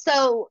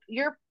 So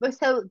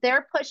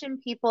they're pushing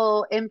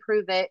people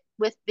improve it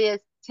with this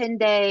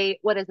 10-day,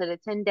 what is it,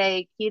 a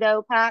 10-day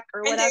keto pack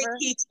or 10-day whatever?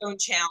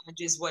 ketone challenge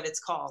is what it's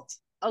called.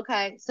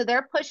 Okay, so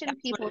they're pushing That's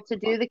what people it's to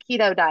called. do the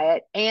keto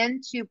diet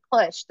and to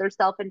push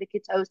themselves into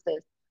ketosis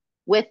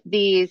with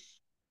these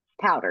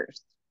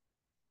powders.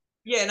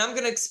 Yeah, and I'm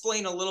going to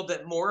explain a little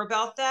bit more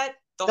about that.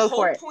 The Go for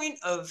whole it. point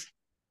of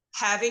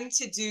having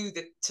to do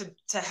the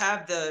to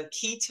have the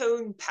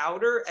ketone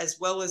powder as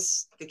well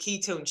as the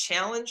ketone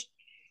challenge,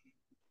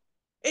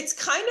 it's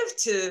kind of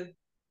to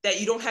that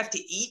you don't have to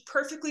eat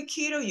perfectly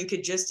keto. You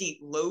could just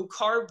eat low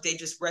carb. They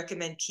just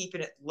recommend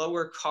keeping it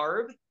lower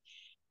carb.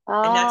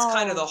 And that's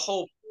kind of the Oh,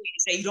 whole point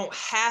is that you don't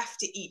have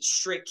to eat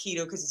strict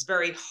keto because it's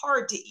very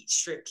hard to eat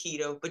strict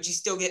keto, but you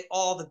still get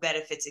all the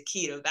benefits of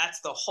keto.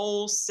 That's the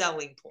whole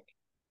selling point.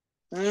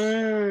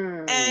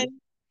 And mm,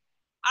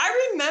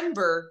 I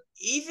remember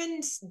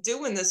even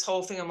doing this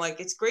whole thing. I'm like,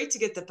 it's great to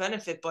get the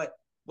benefit, but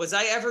was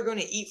I ever going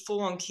to eat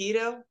full on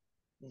keto?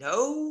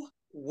 No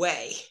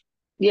way.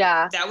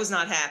 yeah, That was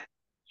not happening.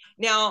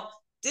 Now,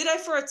 did I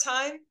for a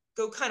time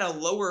go kind of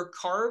lower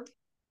carb?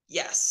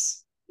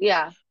 Yes.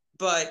 yeah,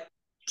 But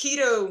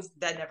keto,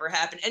 that never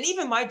happened. And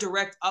even my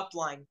direct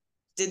upline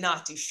did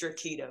not do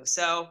strict keto.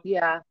 So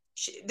yeah.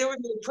 there was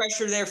no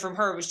pressure there from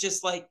her. It was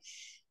just like,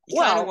 you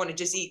kind of Well, want to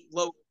just eat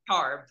low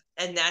carb.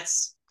 And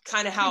that's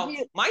kind of did how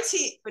you? my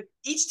team, but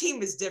each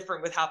team is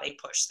different with how they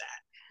push that.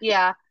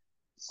 Yeah.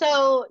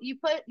 So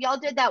y'all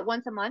did that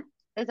once a month?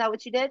 Is that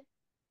what you did?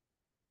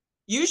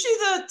 Usually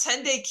the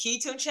 10-day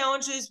ketone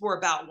challenges were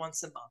about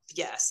once a month,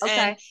 yes. And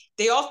Okay.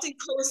 they often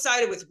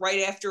coincided with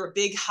right after a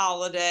big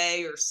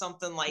holiday or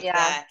something like Yeah.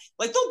 that.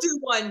 Like they'll do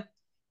one,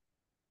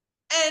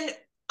 and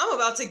I'm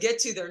about to get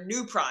to their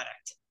new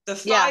product,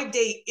 the Yeah.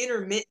 5-day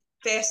intermittent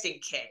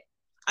fasting kit.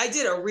 I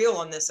did a reel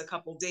on this a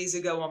couple days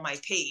ago on my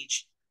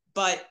page,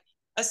 but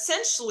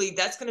essentially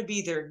that's going to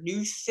be their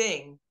new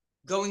thing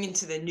going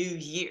into the new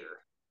year.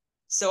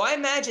 So I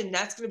imagine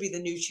that's going to be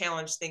the new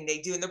challenge thing they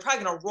do. And they're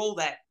probably going to roll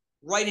that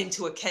right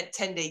into a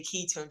 10-day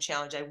ketone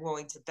challenge. I'm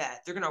willing to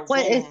bet they're going to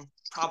What roll is them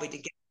probably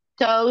together.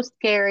 so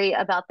scary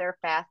about their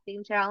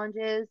fasting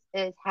challenges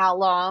is how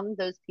long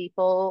those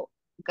people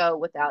go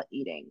without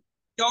eating.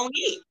 Don't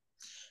eat.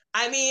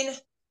 I mean,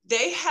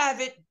 they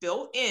have it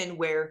built in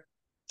where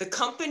the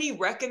company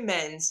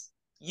recommends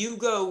you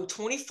go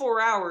 24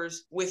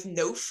 hours with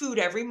no food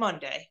every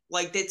Monday.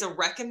 Like it's a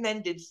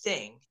recommended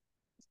thing.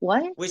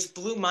 What? Which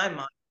blew my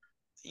mind.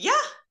 Yeah.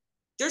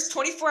 There's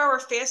 24-hour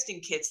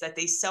fasting kits that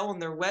they sell on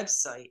their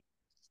website.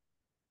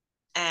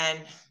 And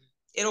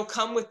it'll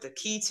come with the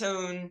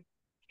ketone,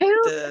 Who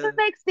the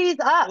makes these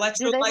up?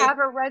 Do they electrolyte,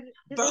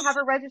 have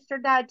a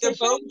registered the dietitian?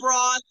 bone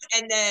broth,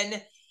 and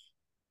then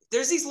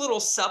there's these little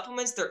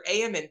supplements. They're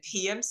AM and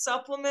PM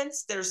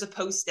supplements that are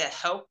supposed to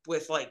help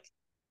with like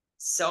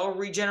cell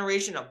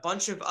regeneration, a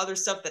bunch of other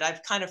stuff that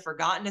I've kind of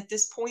forgotten at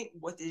this point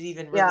what it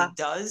even really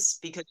does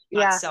because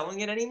I'm not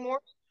selling it anymore.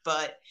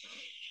 But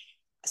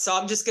so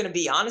I'm just going to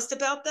be honest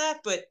about that.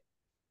 But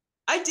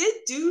I did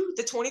do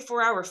the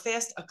 24-hour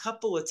fast a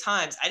couple of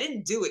times. I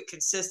didn't do it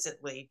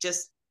consistently,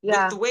 just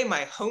with the way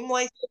my home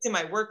life is and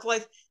my work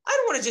life. I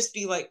don't want to just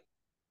be like,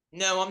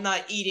 no, I'm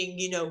not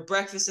eating,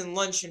 breakfast and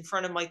lunch in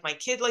front of like my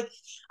kid. Like,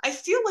 I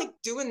feel like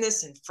doing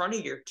this in front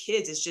of your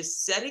kids is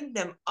just setting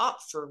them up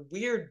for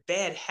weird,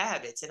 bad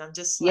habits. And I'm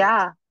just like,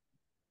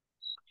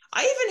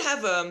 I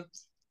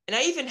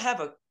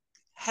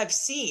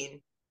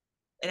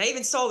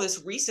even saw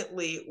this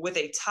recently with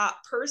a top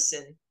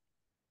person.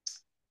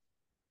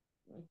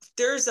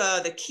 There's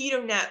the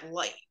Keto Nat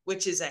Light,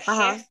 which is a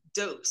half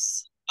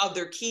dose of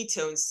their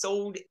ketones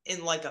sold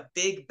in like a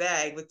big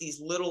bag with these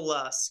little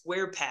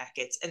square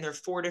packets, and there are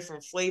 4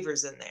 different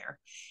flavors in there.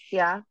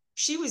 Yeah.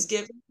 She was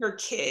giving her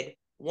kid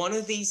one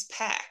of these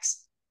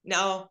packs.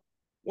 Now,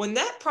 when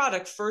that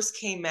product first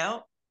came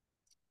out,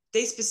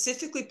 they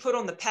specifically put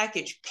on the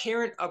package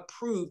parent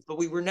approved, but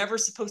we were never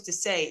supposed to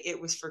say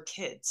it was for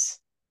kids.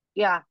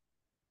 Yeah.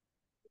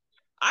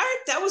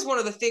 That was one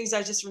of the things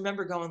I just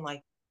remember going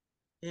like,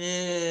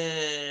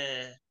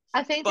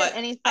 I think that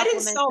any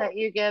supplements that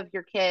you give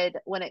your kid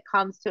when it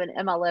comes to an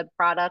MLM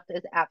product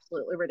is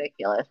absolutely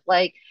ridiculous.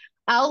 Like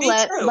I'll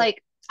get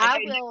like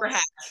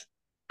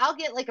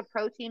a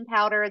protein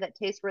powder that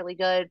tastes really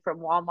good from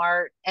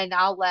Walmart, and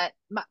I'll let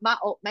my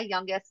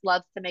youngest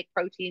loves to make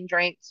protein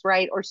drinks,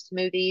 right? Or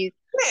smoothies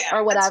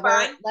or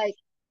whatever. Like,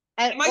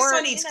 and my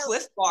son eats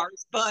Cliff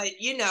Bars, but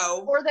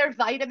or their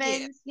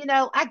vitamins,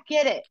 I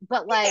get it.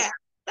 But like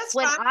that's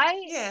when fine.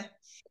 I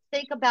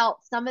think about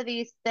some of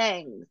these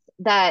things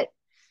that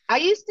I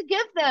used to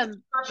give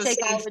them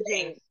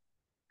Shakeology,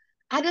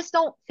 I just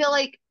don't feel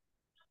like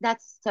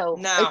that's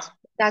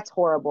that's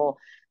horrible.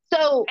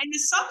 So, and the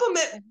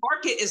supplement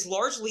market is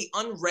largely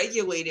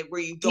unregulated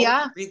where you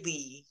don't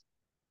really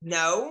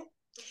know.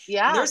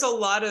 Yeah. There's a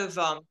lot of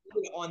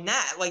on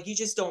that. Like you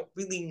just don't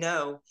really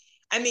know.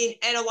 I mean,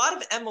 and a lot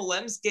of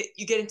MLMs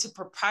you get into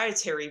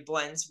proprietary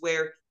blends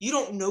where you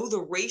don't know the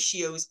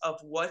ratios of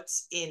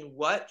what's in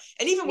what.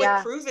 And even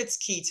with Prove It's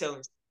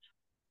ketones,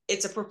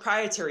 it's a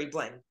proprietary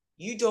blend.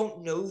 You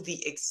don't know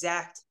the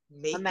exact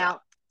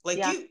makeup. Like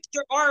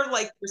there are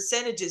like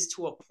percentages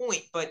to a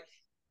point, but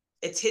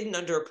it's hidden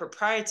under a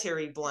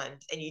proprietary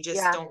blend and you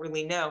just don't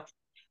really know.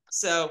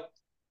 So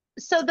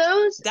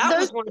that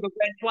was one of the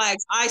red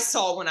flags I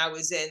saw when I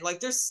was in.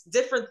 Like there's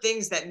different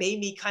things that made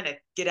me kind of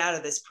get out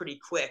of this pretty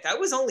quick. I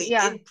was only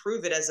in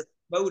Prove It as a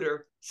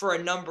promoter for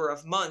a number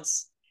of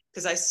months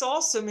because I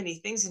saw so many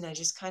things and I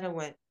just kind of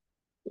went,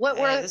 what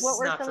were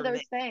some of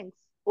those things?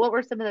 What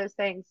were some of those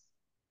things?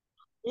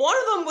 One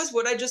of them was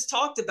what I just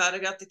talked about. I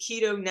got the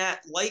Keto Nat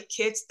Light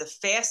kits. The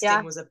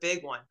fasting was a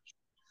big one.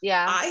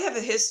 Yeah. I have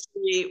a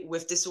history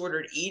with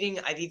disordered eating.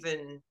 I've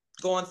even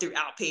gone through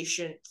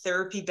outpatient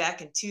therapy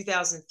back in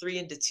 2003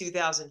 into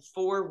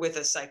 2004 with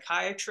a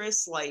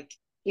psychiatrist. Like,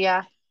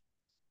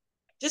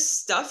 just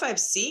stuff I've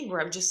seen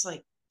where I'm just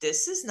like,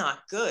 this is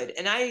not good.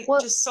 And I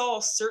just saw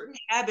certain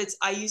habits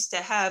I used to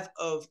have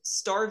of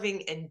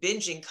starving and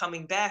binging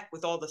coming back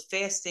with all the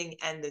fasting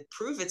and the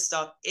Prove It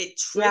stuff. It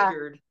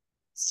triggered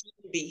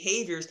certain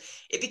behaviors.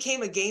 It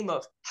became a game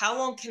of how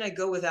long can I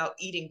go without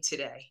eating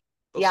today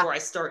before I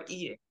start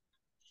eating?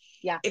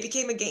 Yeah. It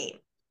became a game,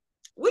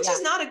 which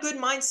is not a good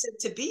mindset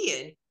to be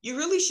in. You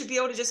really should be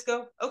able to just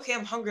go, okay,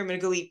 I'm hungry. I'm going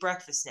to go eat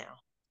breakfast now.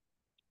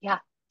 Yeah.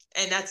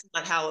 And that's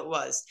not how it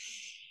was.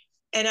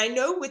 And I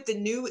know with the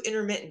new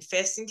intermittent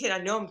fasting kit, I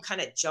know I'm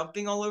kind of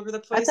jumping all over the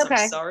place. That's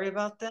okay. I'm sorry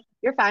about that.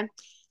 You're fine.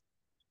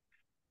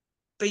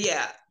 But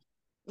yeah,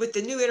 with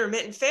the new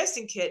intermittent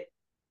fasting kit,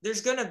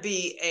 there's going to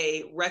be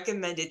a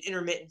recommended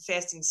intermittent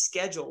fasting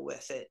schedule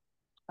with it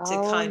to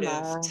kind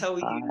of tell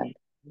you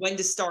when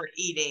to start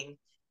eating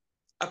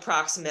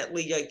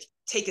approximately, like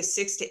take a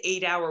 6 to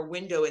 8 hour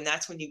window. And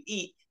that's when you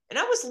eat. And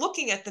I was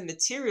looking at the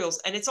materials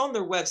and it's on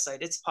their website.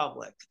 It's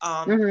public.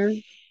 Under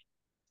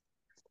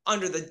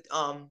the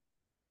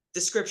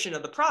description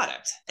of the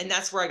product. And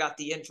that's where I got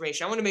the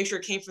information. I want to make sure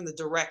it came from the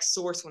direct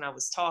source when I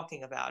was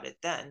talking about it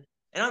then.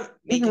 And I'm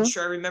making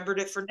sure I remembered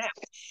it for now.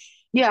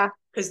 Yeah.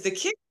 Because the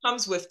kit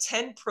comes with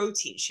 10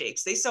 protein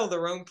shakes. They sell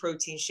their own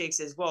protein shakes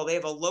as well. They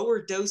have a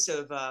lower dose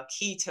of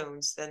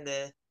ketones than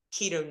the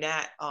Keto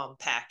Nat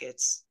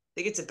packets. I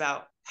think it's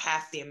about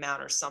half the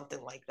amount or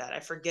something like that. I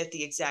forget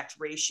the exact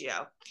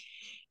ratio.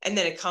 And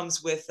then it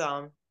comes with,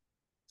 a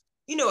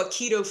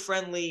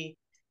keto-friendly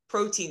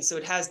protein. So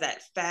it has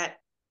that fat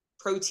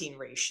protein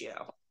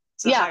ratio.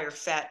 It's a higher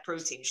fat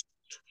protein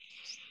shake.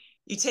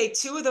 You take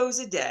 2 of those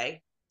a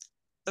day.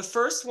 The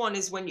first one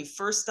is when you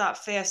first stop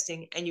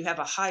fasting and you have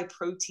a high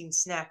protein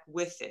snack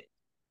with it.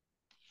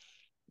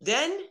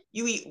 Then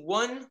you eat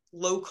 1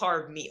 low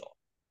carb meal.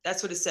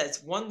 That's what it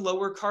says. 1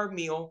 lower carb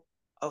meal,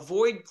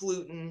 avoid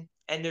gluten.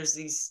 And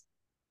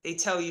they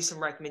tell you some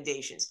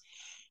recommendations.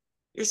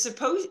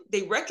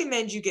 They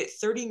recommend you get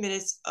 30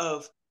 minutes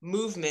of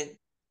movement,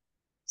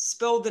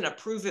 spelled in a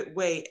prove it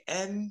way,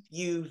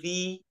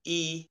 MUVEMENT.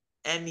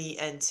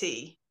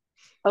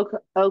 Okay.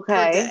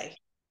 Per day.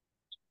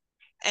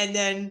 And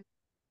then,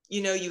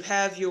 you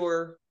have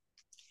your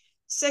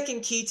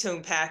second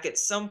ketone pack at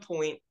some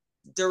point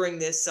during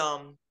this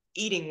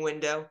eating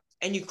window,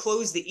 and you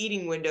close the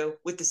eating window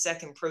with the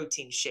second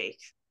protein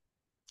shake.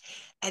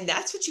 And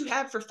that's what you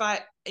have for 5,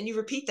 and you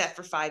repeat that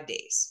for 5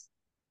 days.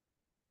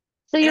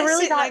 So you're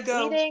really not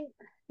eating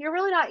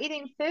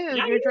food.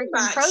 You're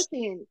drinking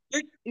protein.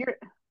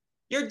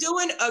 You're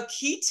doing a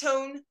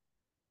ketone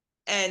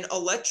and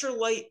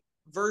electrolyte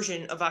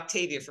version of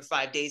Octavia for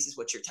 5 days is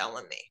what you're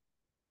telling me.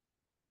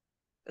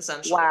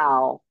 Essentially.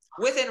 Wow.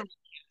 With intermittent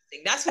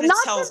fasting. That's what it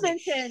tells me. I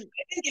think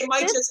it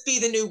might just be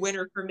the new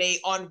winner for me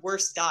on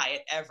worst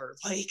diet ever.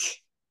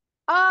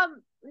 Not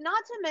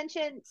to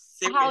mention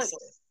how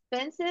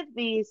expensive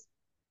these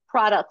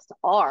products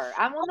are.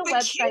 I'm on the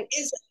website.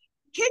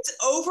 Kit's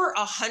over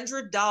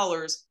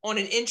 $100 on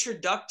an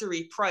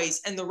introductory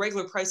price, and the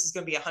regular price is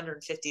going to be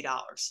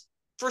 $150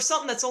 for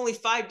something that's only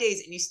 5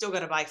 days, and you still got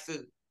to buy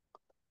food.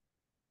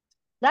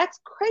 That's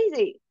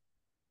crazy.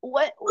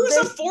 Who's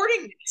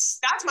affording this?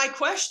 That's my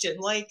question.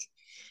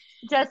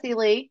 Jessie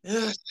Lee.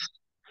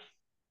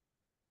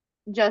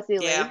 Jessie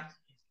Lee. Yeah.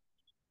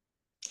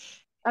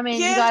 I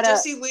mean, you gotta.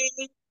 Jessie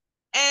Lee,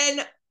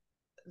 and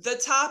the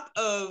top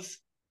of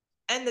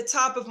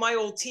my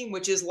old team,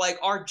 which is like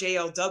our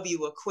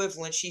JLW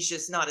equivalent. She's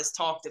just not as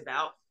talked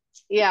about.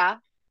 Yeah.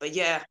 But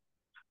yeah,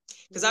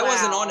 because I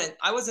wasn't on it.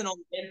 I wasn't on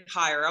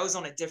Empire. I was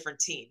on a different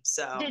team.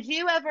 So did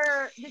you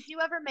ever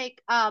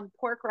make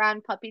pork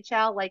rind puppy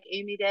chow like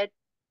Amy did?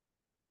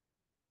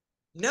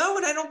 No,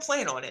 and I don't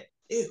plan on it.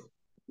 Ew.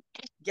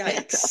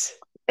 Yikes.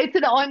 It's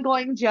an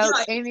ongoing joke.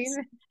 Yikes.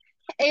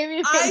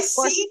 Amy I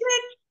seen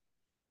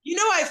it.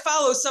 I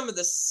follow some of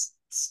the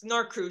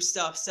Snark Crew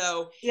stuff.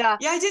 So yeah,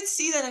 I did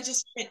see that. I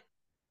just went,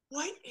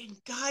 what in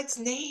God's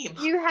name?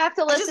 You have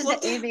to listen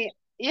to Amy.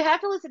 You have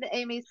to listen to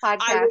Amy's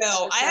podcast. I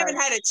will. I haven't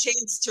had a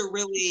chance to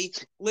really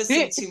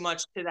listen too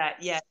much to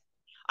that yet.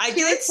 I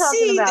did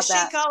see the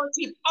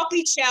Shakeology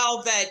puppy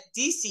chow that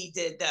DC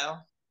did, though.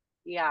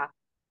 Yeah.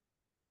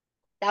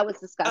 That was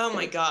disgusting. Oh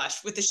my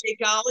gosh. With the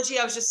Shakeology,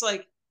 I was just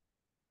like,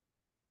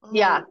 oh.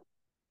 Yeah.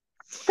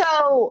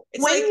 So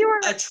it's when you were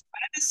a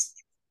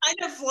travesty,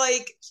 kind of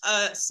like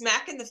a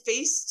smack in the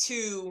face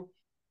to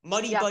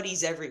Muddy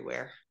Buddies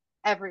everywhere.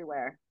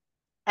 Everywhere.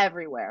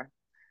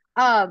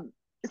 So I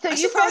you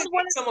should probably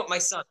make some with my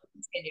son.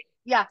 Continue.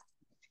 Yeah.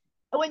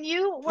 When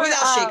you were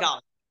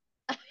without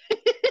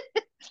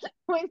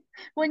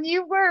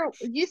Shakeology.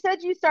 You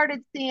said you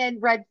started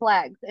seeing red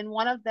flags, and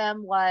one of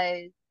them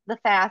was the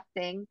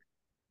fasting.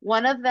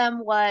 One of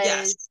them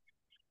was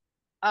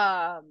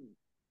the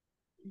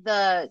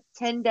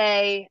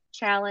 10-day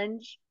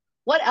challenge.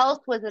 What else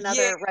was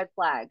another red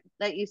flag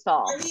that you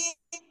saw? I mean,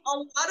 a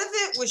lot of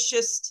it was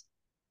just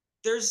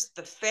there's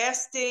the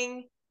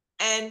fasting,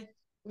 and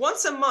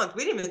once a month.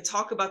 We didn't even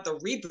talk about the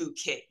reboot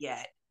kit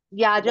yet.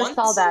 Yeah, I just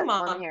saw that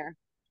on here.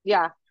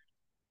 Yeah.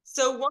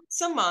 So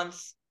once a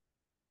month,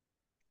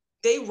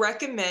 they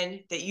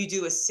recommend that you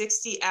do a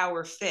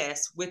 60-hour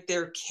fast with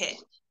their kit.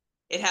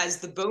 It has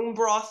the bone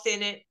broth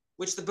in it,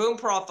 which the bone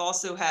broth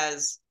also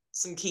has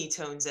some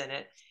ketones in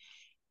it.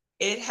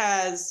 It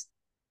has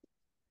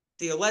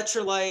the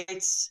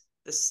electrolytes,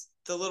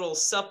 the little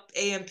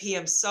AM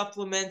PM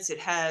supplements.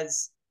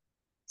 It's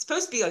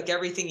supposed to be like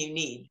everything you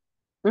need.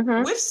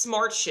 Mm-hmm. With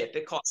Smart Ship,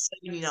 it costs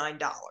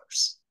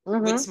 $79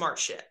 with Smart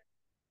Ship.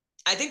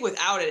 I think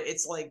without it,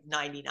 it's like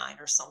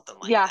 $99 or something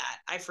like that.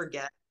 I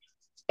forget.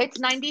 It's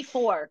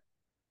 $94.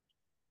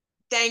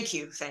 Thank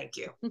you.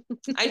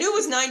 I knew it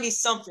was 90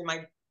 something.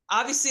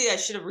 Obviously, I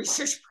should have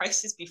researched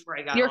prices before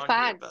I got on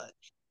fine. here. But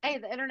hey,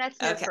 the internet's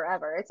here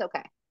forever. It's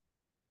okay.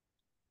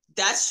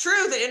 That's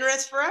true. The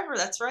internet's forever.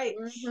 That's right.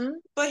 Mm-hmm.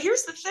 But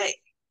here's the thing.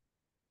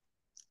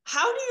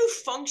 How do you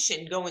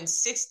function going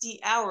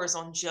 60 hours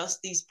on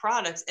just these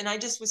products? And I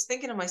just was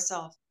thinking to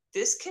myself,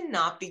 this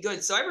cannot be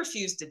good. So I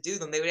refused to do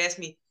them. They would ask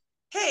me,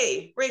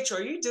 hey, Rachel,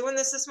 are you doing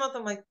this month?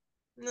 I'm like,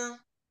 no,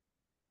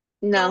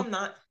 I'm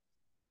not.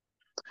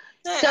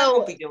 I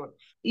won't be doing it.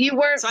 You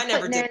weren't So I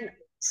never did.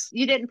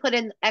 you didn't put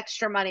in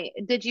extra money.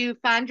 Did you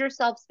find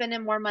yourself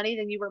spending more money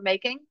than you were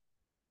making?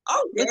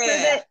 Oh, With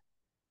yeah. it?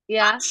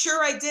 Yeah. I'm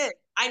sure I did.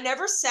 I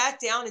never sat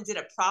down and did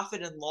a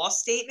profit and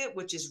loss statement,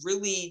 which is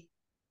really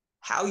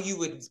how you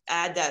would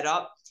add that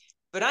up.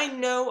 But I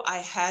know I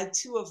had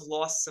to have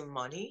lost some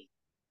money.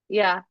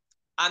 Yeah.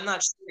 I'm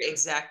not sure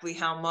exactly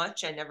how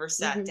much. I never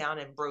sat Mm-hmm. down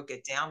and broke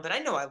it down, but I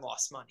know I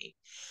lost money.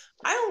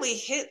 I only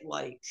hit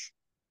like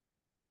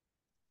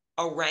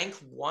a rank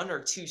 1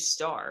 or 2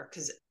 star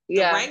because the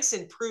Yeah. ranks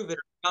in Prove It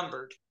are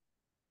numbered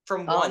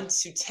from Oh, 1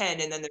 to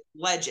 10, and then there's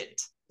Legend.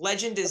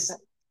 Legend okay. is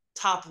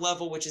top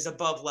level, which is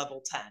above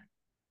level 10.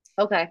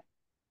 Okay.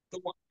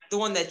 The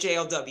one that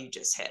JLW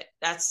just hit.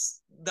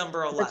 That's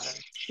number But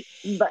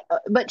 11.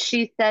 but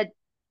she said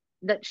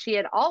that she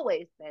had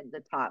always been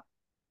the top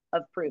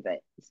of Prove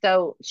It.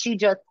 So she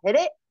just hit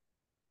it.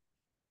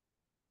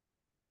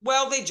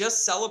 Well, they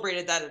just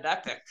celebrated that at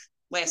Epic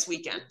last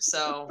weekend.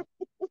 So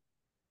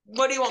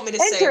what do you want me to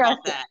say about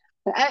Interesting.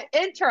 that?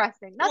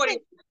 Interesting. What do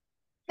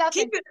Nothing.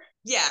 you keep Nothing. it?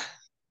 Yeah.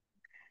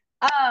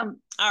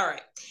 Um. All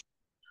right.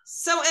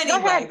 So Go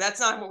anyway, ahead. that's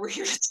not what we're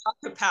here to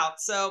talk about.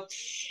 So,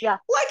 Yeah.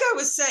 like I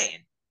was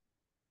saying,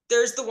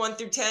 there's the 1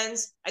 through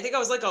 10s. I think I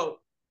was like a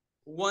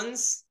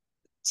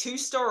 2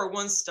 star or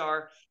 1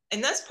 star,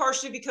 and that's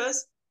partially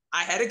because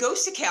I had a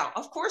ghost account.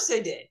 Of course, I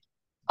did.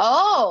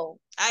 Oh,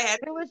 I had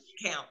who was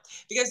a account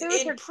because who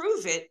was in your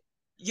Prove It,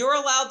 you're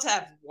allowed to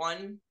have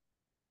one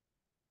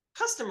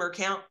customer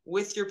account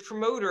with your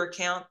promoter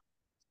account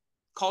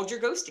called your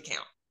ghost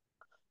account.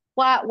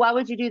 why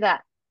would you do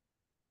that?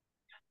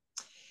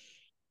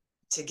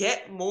 To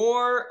get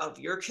more of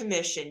your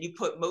commission, you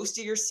put most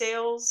of your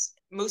sales,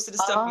 most of the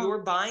stuff Oh.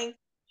 you're buying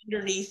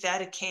underneath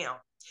that account,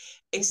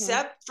 Mm-hmm.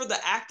 except for the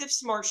active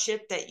smart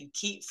ship that you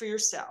keep for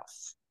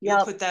yourself. You'll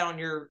Yep. put that on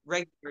your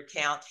regular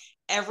account.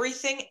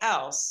 Everything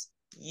else,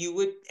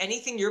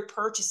 anything you're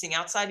purchasing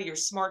outside of your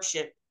smart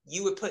ship,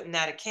 you would put in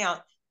that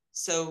account.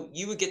 So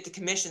you would get the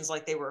commissions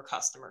like they were a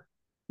customer.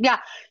 Yeah.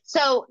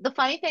 So the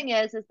funny thing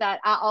is that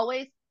I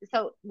always,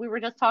 so we were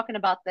just talking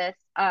about this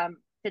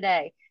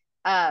today,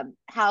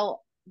 how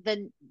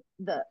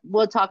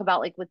we'll talk about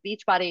like with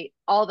Beachbody,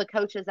 all the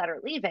coaches that are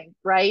leaving,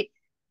 right?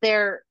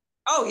 They're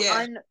Oh,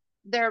 yeah.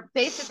 they're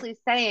basically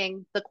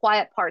saying the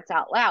quiet parts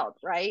out loud,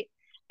 right?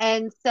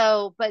 And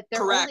so, but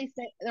Correct.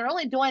 they're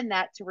only doing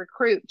that to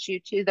recruit you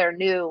to their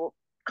new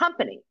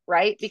company,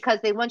 right? Because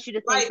they want you to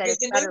think Right. that Because it's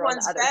the new better on the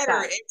one's other better.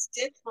 side. It's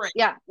different.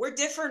 Yeah. We're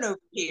different over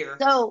here.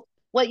 So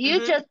what you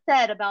Mm-hmm. just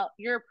said about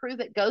your Prove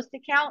It Ghost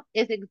account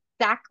is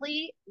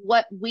exactly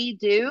what we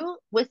do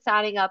with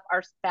signing up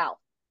our spouse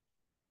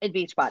in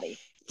Beachbody.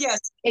 Yes.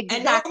 And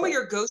normally Exactly.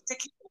 your ghost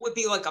account would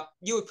be like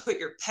you would put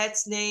your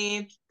pet's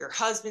name, your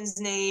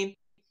husband's name,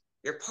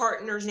 your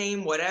partner's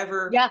name,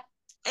 whatever. Yeah.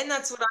 And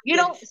that's what I You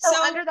did. don't, so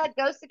So under that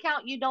ghost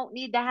account, you don't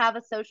need to have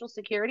a social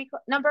security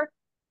number.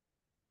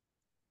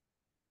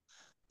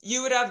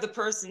 you would have the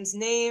person's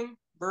name,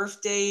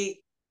 birthday,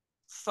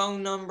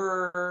 phone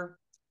number.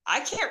 I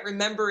can't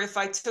remember if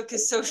I took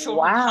his social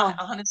or not,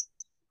 Wow. honestly.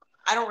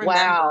 I don't Wow.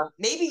 remember.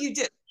 Maybe you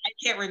did. I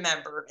can't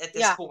remember at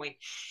this Yeah. point.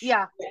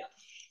 Yeah.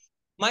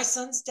 My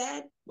son's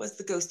dad was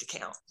the ghost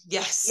account.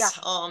 Yeah. Yes.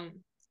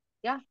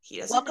 Yeah. He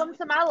doesn't know. Welcome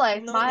to my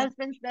life. No, My no.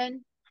 husband's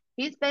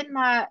he's been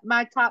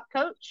my top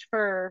coach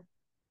for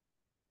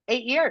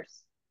 8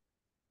 years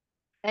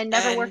and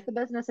never And worked the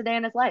business a day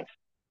in his life.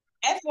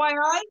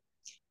 FYI,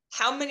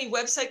 how many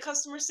website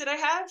customers did I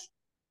have?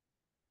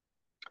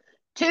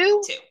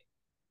 2. 2.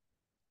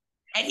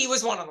 And he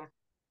was one of them.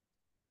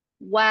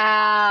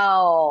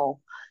 Wow.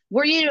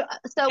 Were you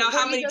Now, were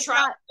how you many just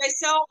trials not did I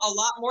sell? A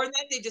lot more than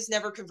that. They just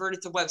never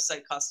converted to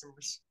website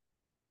customers.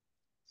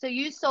 so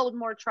you sold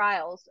more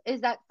trials?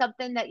 Is that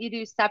something that you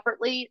do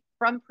separately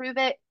from Prove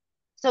It?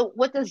 So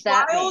what does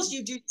that Trials mean?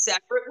 you do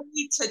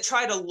separately to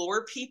try to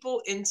lure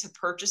people into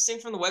purchasing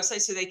from the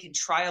website so they can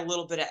try a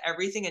little bit of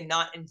everything and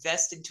not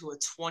invest into a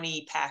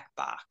 20-pack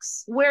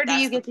box. Where do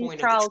That's you the get these point of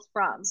the trials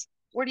from? trials.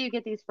 Where do you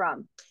get these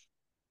from?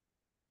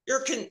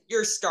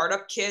 Your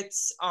startup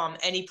kits,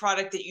 any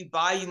product that you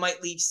buy, you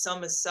might leave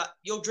some aside.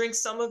 You'll drink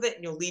some of it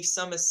and you'll leave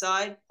some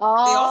aside. They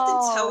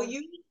often tell Oh, you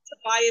to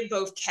buy in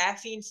both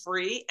caffeine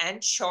free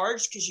and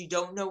charged because you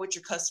don't know what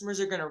your customers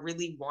are going to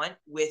really want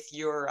with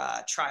your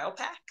trial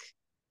pack.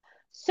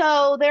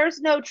 so there's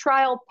no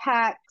trial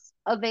packs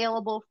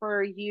available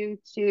for you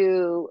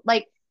to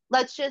like,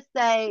 let's just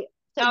say,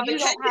 so Now, the you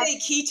 10 don't have, day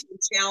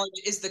ketone challenge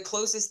is the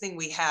closest thing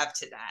we have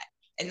to that.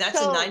 And that's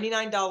a so,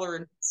 $99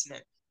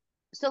 investment.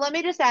 so let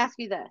me just ask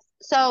you this.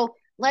 So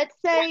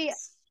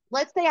Yes.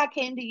 let's say I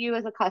came to you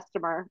as a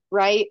customer,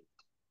 right?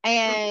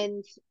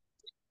 And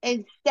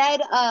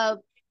instead of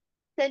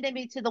sending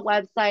me to the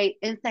website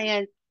and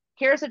saying,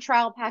 here's a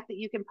trial pack that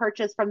you can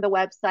purchase from the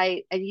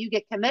website and you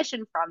get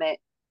commission from it,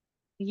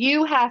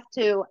 you have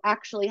to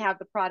actually have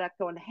the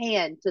product on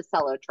hand to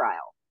sell a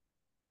trial.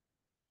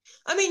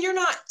 I mean, you're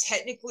not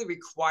technically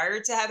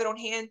required to have it on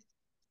hand,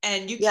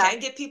 and you Yeah. can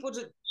get people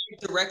to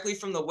directly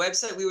from the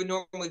website. We would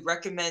normally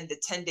recommend the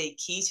 10-day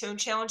ketone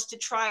challenge to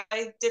try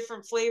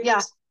different Yeah.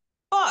 flavors.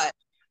 But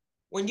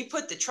when you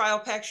put the trial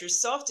packs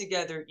yourself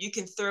together, you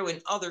can throw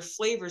in other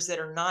flavors that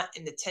are not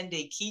in the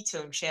 10-day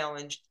ketone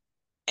challenge,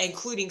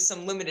 including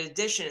some limited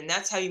edition. And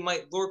that's how you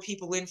might lure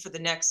people in for the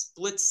next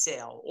Blitz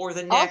sale or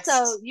the next.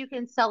 Also, you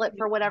can sell it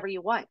for whatever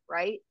you want,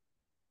 right?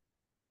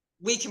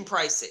 We can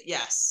price it.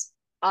 Yes.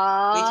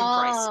 Oh. We can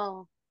price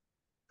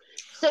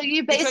it. So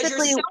you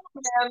basically.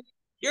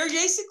 You're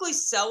basically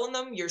selling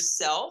them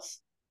yourself.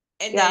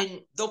 And then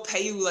they'll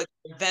pay you like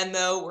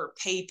Venmo or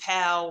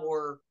PayPal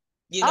or,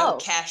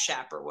 Cash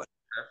App or whatever.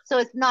 So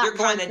it's not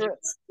going through.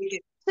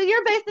 So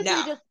you're basically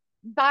just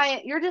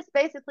buying. You're just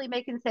basically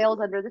making sales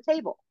under the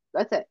table.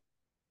 That's it.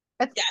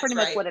 That's pretty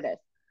much what it is.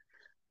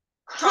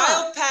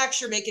 Trial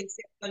packs, you're making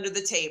sales under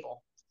the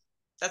table.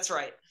 That's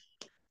right.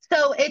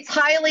 So it's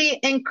highly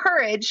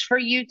encouraged for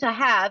you to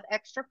have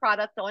extra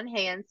product on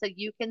hand so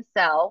you can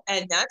sell.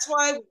 And that's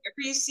why whenever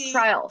you see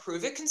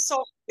Prove It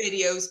Consultant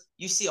videos,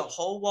 you see a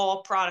whole wall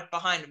of product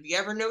behind them. You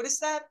ever notice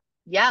that?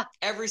 Yeah.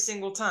 Every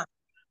single time.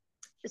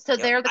 So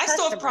they're the customer. I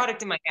still have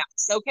product in my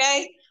house,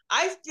 okay?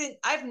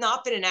 I've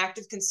not been an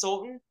active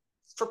consultant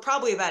for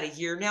probably about a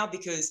year now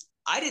because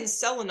I didn't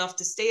sell enough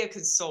to stay a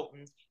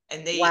consultant.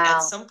 And they,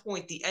 at some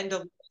point, the end of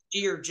last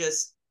year,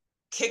 just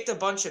kicked a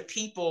bunch of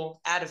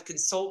people out of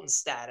consultant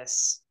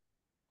status.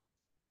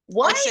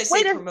 What? Or should I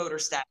say promoter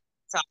status?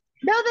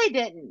 No, they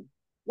didn't.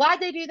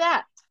 Why'd they do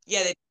that?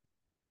 Yeah,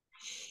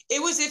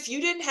 it was if you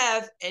didn't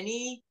have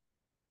any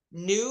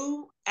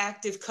new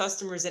active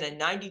customers in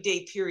a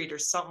 90-day period or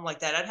something like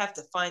that. I'd have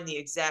to find the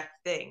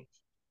exact thing.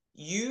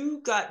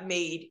 You got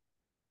made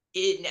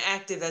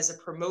inactive as a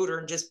promoter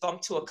and just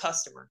bumped to a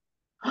customer.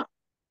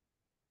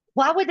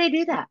 Why would they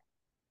do that?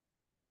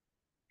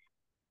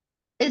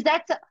 Is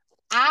that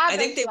I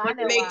think they want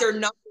to make their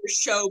numbers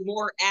show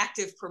more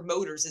active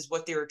promoters is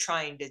what they were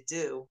trying to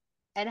do.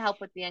 And help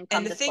with the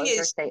income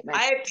disclosure statement.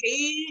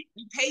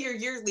 You pay your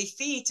yearly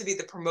fee to be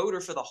the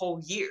promoter for the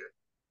whole year.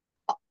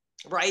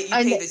 Right? You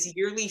pay this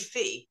yearly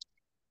fee.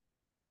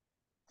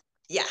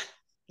 Yeah.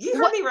 You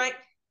heard me right.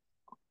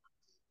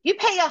 You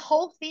pay a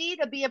whole fee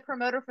to be a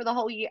promoter for the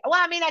whole year. Well,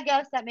 I mean, I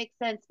guess that makes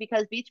sense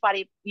because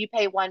Beachbody, you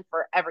pay one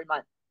for every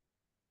month.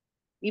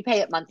 You pay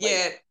it monthly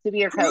to be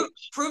your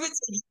coach. Prove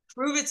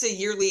it's a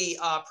yearly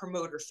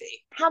promoter fee.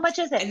 How much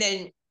is it? And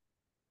then I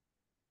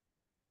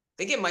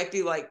think it might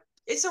be like,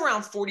 it's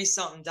around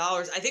 $40-something.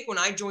 I think when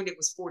I joined it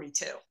was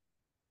 42.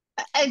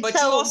 And but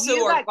so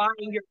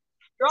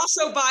you're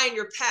also buying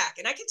your pack.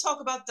 And I can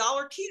talk about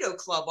Dollar Keto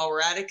Club while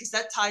we're at it, because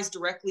that ties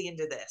directly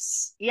into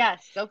this.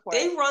 Yes, go for it.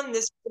 They run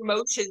this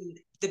promotion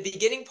the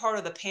beginning part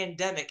of the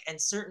pandemic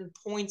and certain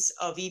points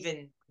of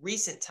even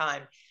recent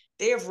time.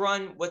 They have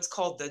run what's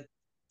called the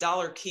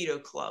Dollar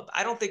Keto Club.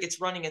 I don't think it's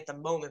running at the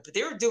moment, but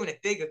they were doing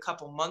it big a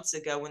couple months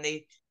ago when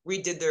they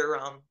redid their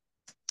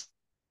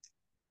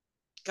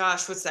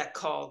what's that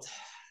called?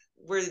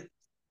 Where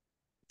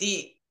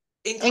the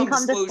income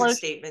disclosure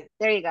statement.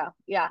 There you go.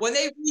 Yeah. When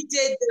they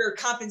redid their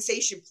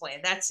compensation plan,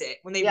 that's it.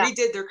 When they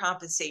redid their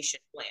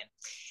compensation plan,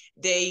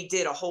 they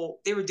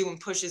were doing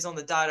pushes on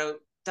the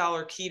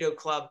Dollar Keto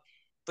Club,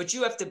 but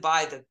you have to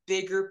buy the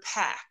bigger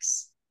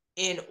packs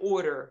in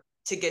order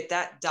to get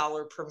that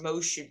dollar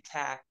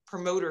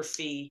promoter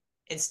fee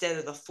instead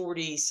of the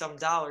 $40-some.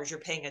 You're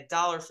paying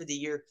 $1 for the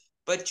year,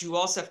 but you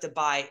also have to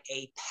buy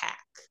a pack.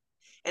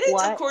 And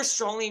it's, of course,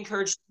 strongly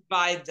encouraged to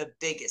buy the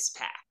biggest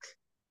pack.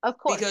 Of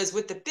course. Because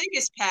with the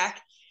biggest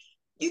pack,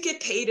 you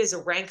get paid as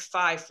a rank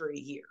 5 for a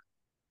year.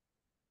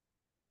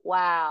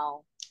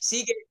 Wow. So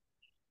you get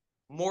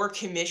more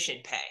commission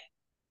pay.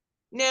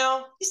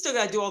 Now, you still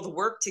got to do all the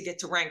work to get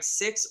to rank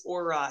 6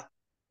 or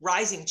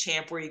Rising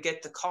Champ, where you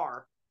get the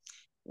car,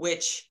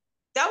 which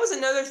that was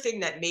another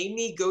thing that made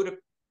me go to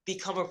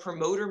become a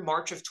promoter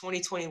March of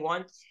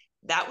 2021.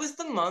 That was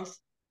the month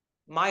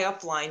my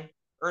upline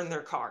earned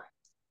their car.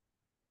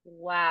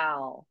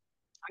 Wow.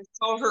 I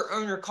saw her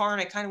earn her car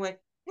and I kind of went,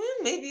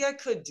 maybe I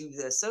could do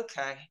this.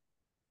 Okay.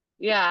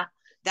 Yeah.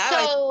 That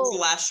was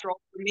the last straw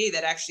for me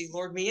that actually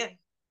lured me in.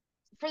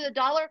 For the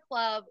Dollar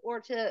Club, or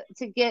to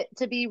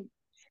be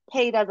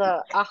paid as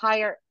a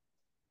higher,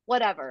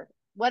 whatever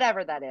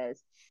that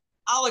is.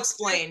 I'll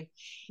explain.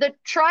 The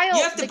trial.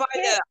 You have to buy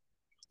kit.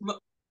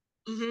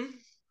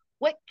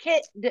 What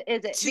kit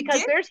is it?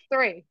 Because there's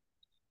 3.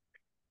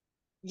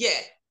 Yeah,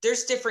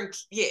 there's different.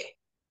 Yeah.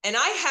 And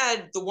I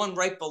had the one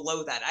right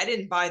below that. I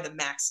didn't buy the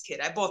max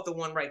kit. I bought the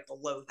one right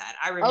below that.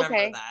 I remember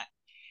that.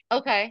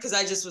 Okay. Because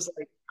I just was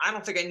like, I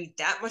don't think I need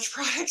that much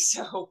product.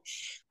 So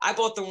I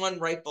bought the one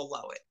right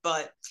below it.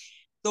 But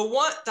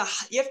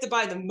you have to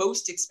buy the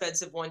most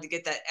expensive one to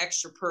get that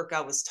extra perk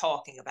I was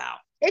talking about.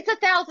 It's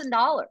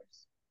 $1,000.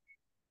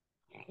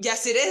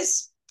 Yes, it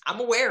is. I'm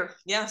aware.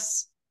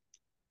 Yes.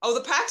 Oh,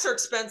 the packs are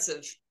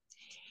expensive.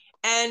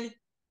 And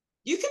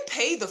you can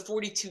pay the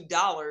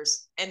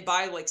 $42 and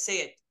buy, like,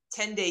 say, a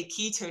 10-day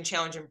ketone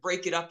challenge and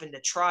break it up into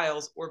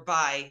trials, or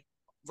buy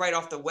right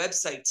off the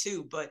website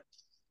too. But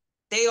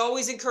they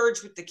always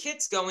encourage with the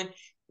kits going,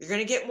 you're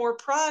going to get more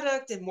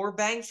product and more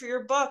bang for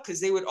your buck,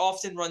 because they would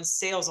often run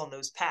sales on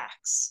those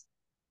packs.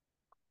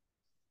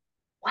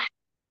 What?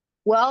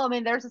 Well, I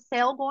mean, there's a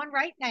sale going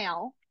right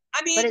now,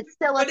 I but mean, it's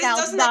still a but it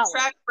thousand doesn't that dollars.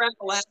 track for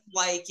MLM?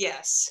 Like,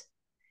 yes.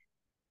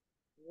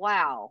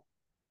 Wow.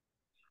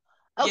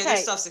 Yeah, their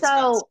Okay, stuff's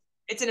expensive. so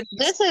It's an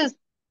this is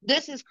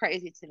this is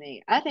crazy to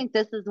me. I think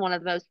this is one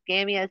of the most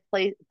scammiest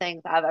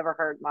things I've ever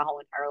heard in my whole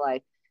entire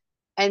life.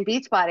 And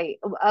Beachbody,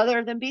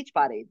 other than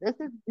Beachbody, this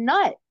is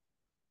nuts.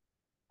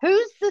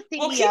 Who's the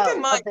well, keep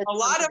in CEO mind, of this a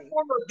lot of company?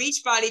 former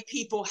Beachbody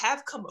people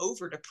have come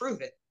over to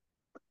prove it.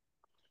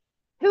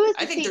 Who is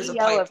I the think there's a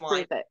CEO of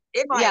pipeline, Prove It?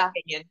 in my Yeah.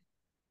 opinion.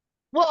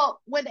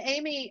 Well, when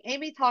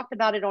Amy talked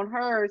about it on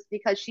hers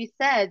because she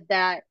said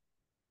that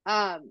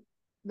um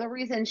the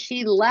reason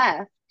she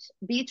left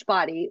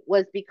Beachbody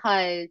was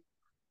because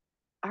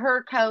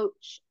her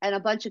coach and a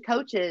bunch of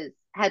coaches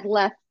had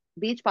left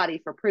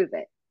Beachbody for Prove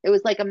It. It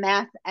was like a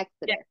mass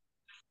Yeah. exodus.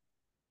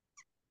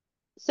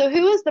 So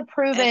who is the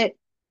Prove And It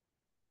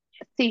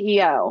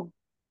CEO?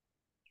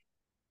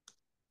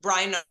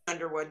 Brian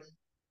Underwood.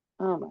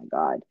 Oh my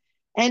God.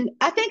 And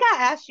I think I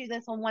asked you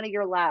this on one of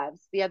your lives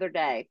the other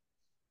day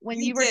when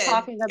You you were did.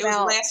 talking It was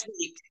about last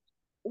week.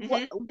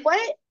 what Hmm.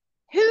 what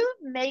who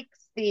makes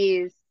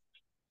these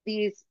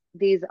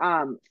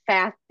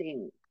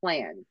fasting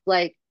plans?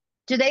 Like,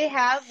 do they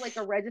have like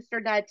a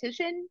registered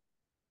dietitian?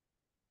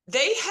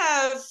 They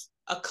have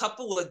a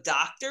couple of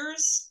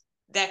doctors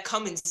that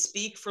come and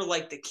speak for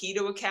like the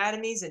keto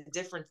academies and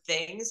different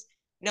things.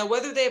 Now,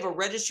 whether they have a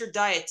registered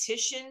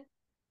dietitian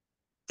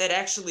that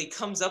actually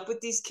comes up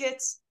with these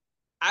kits,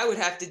 I would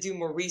have to do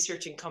more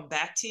research and come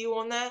back to you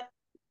on that.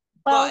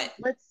 Well, But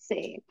let's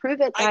see.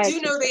 Prove It I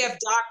do know they dietitian. have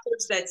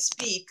doctors that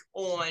speak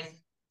on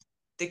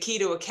the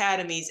keto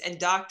academies and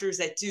doctors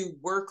that do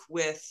work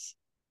with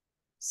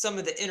some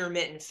of the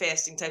intermittent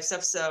fasting type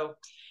stuff. So,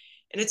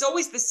 and it's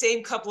always the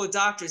same couple of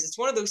doctors. It's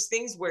one of those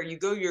things where you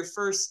go to your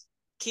first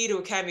keto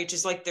academy, which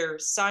is like their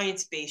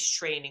science-based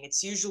training.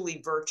 It's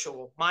usually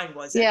virtual. Mine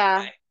was Yeah.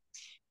 anyway.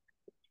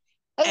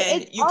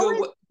 And It's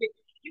always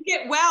you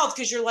get wowed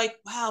because you're like,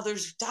 wow,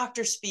 there's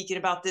doctors speaking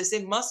about this.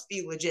 It must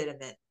be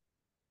legitimate.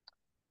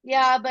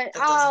 yeah, but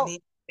That doesn't mean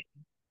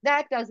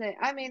that doesn't,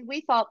 I mean,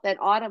 we thought that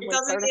Autumn it was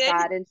doesn't mean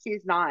certified anything. and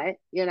she's not,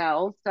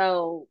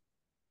 so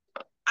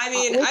I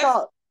mean, we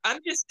thought, I'm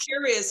just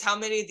curious how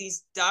many of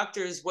these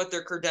doctors, what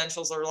their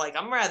credentials are like.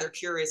 I'm rather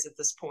curious at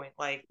this point.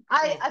 Like,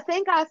 I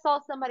think I saw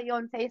somebody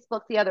on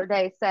Facebook the other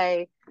day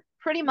say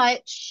pretty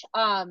much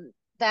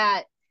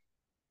that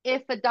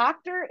if a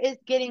doctor is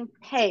getting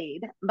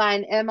paid by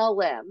an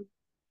MLM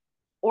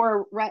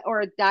or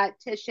a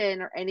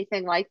dietitian or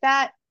anything like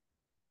that,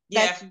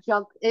 yeah, that's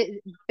junk.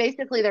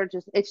 Basically,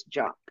 it's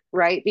junk,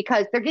 right?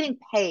 Because they're getting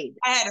paid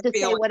I had a to say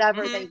feeling.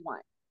 whatever Mm-hmm. they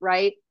want,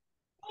 right?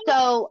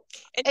 So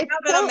And it's now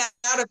that I'm so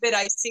out of it,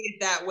 I see it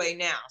that way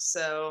now.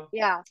 So,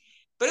 yeah.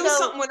 but it was So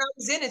something when I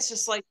was in, it's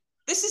just like,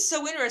 this is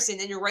so interesting.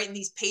 And you're writing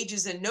these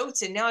pages and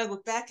notes. And now I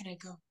look back and I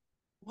go,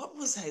 what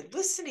was I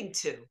listening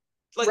to?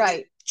 Like the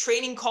right,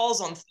 training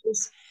calls on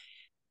Thursday.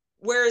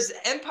 Whereas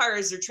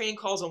Empire's their training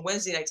calls on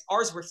Wednesday nights,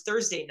 ours were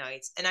Thursday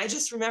nights. And I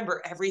just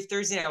remember every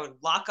Thursday night I would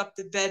lock up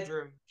the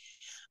bedroom.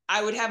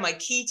 I would have my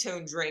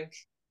ketone drink,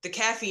 the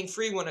caffeine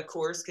free one, of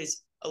course,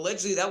 because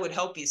allegedly that would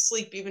help you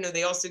sleep, even though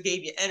they also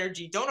gave you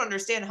energy. Don't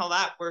understand how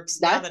that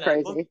works now that's that I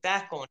look crazy.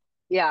 back on it.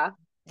 Yeah,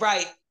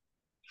 Right.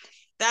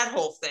 That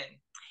whole thing.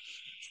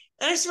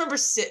 And I just remember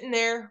sitting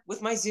there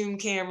with my Zoom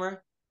camera,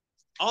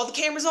 all the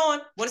cameras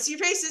on, want to see your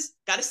faces,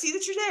 got to see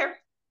that you're there.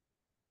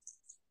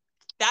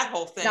 That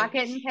whole not thing.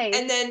 getting paid.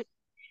 And then,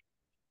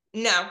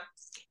 no.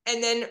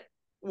 And then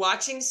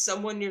watching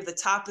someone near the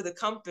top of the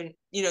company,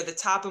 the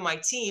top of my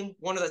team,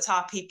 one of the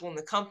top people in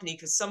the company,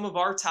 because some of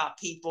our top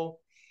people,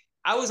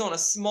 I was on a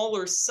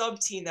smaller sub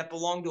team that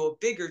belonged to a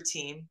bigger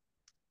team.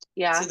 So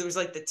Yeah, there was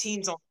like the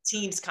teams on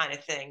teams kind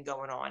of thing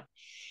going on.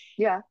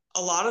 yeah.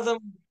 A lot of them.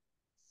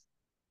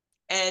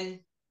 And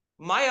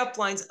my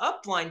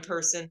upline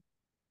person,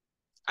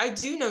 I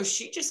do know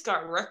she just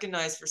got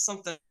recognized for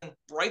something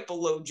right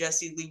below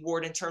Jessie Lee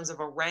Ward in terms of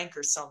a rank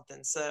or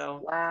something.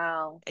 So,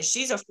 Wow. and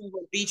she's a former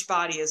beach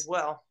body as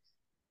well.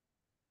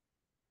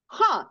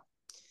 Huh.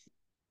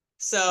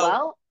 So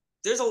Well,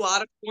 there's a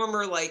lot of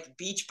former like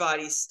beach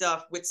body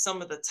stuff with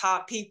some of the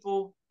top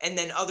people and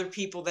then other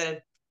people that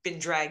have been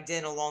dragged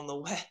in along the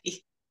way.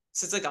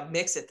 So it's like a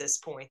mix at this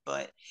point,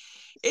 but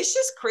it's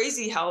just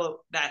crazy how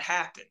that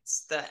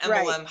happens. The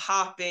right. MLM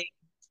hopping,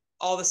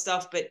 all the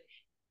stuff, but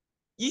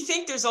you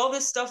think there's all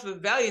this stuff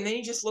of value, and then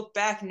you just look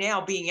back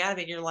now being out of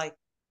it, and you're like,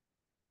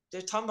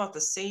 they're talking about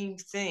the same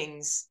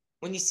things.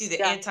 When you see the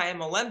Yeah.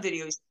 anti-MLM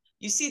videos,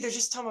 you see they're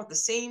just talking about the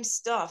same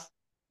stuff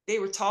they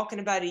were talking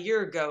about a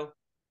year ago.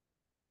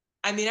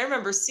 I mean, I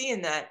remember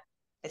seeing that.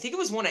 I think it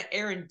was one of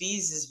Aaron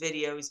B's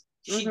videos.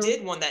 She Mm-hmm.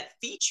 did one that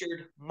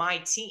featured my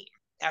team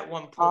at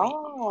one point.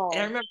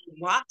 And I Oh, remember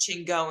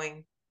watching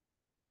going,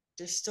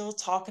 they're still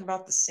talking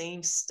about the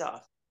same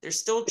stuff. They're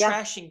still yeah.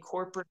 trashing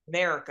corporate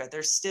America.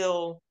 They're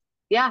still,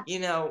 Yeah. you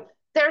know,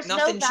 There's no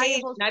nothing changed.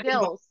 valuable And I've been,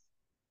 skills.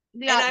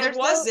 and Yeah, I there's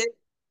no wasn't.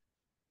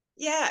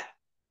 Yeah.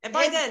 And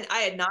by and then I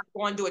had not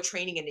gone to a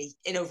training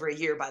in over a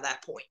year by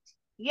that point.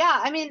 yeah,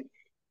 I mean,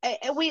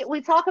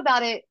 we talk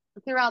about it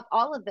throughout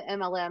all of the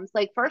MLMs.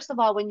 Like, first of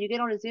all, when you get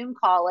on a Zoom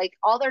call, like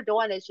all they're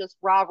doing is just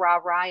rah, rah,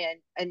 rah,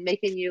 and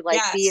making you like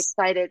be Yes.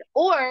 excited,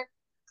 or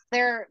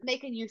they're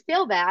making you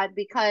feel bad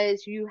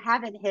because you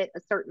haven't hit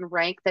a certain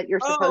rank that you're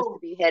supposed to Oh,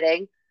 be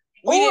hitting.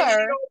 we didn't hit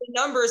Or all the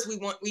numbers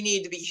we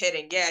need to be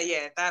hitting.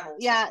 Yeah, that whole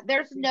thing. yeah,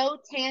 there's no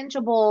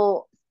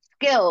tangible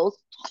skills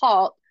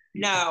taught.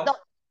 No. So,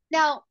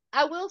 now,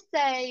 I will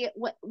say,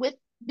 with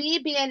me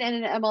being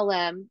in an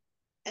MLM,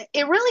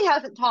 it really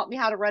hasn't taught me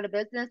how to run a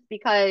business,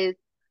 because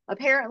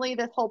apparently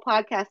this whole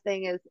podcast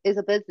thing is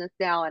a business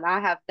now, and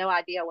I have no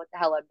idea what the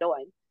hell I'm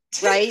doing,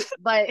 right?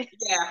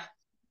 Yeah.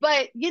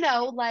 But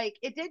like,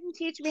 it didn't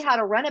teach me how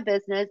to run a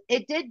business.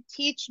 It did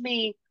teach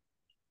me,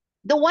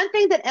 the one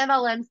thing that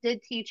MLMs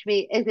did teach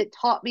me is it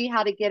taught me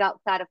how to get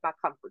outside of my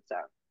comfort zone,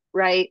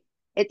 right?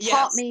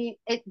 Yes.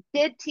 It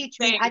did teach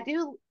me.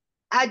 Same.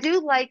 I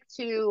do like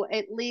to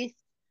at least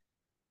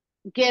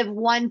give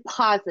one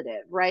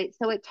positive, right?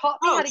 So it taught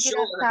me Oh, how to get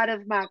sure. outside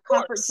of my Of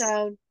comfort course.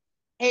 zone.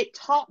 It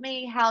taught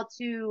me how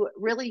to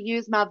really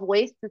use my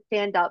voice to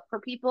stand up for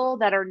people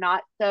that are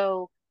not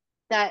so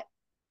that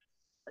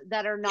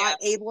that are not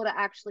Yes. able to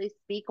actually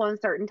speak on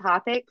certain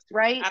topics,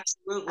 right?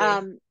 Absolutely.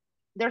 Um,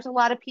 there's a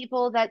lot of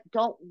people that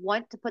don't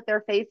want to put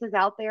their faces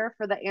out there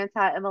for the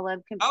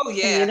anti-MLM Oh,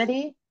 yeah.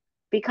 community,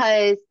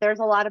 because there's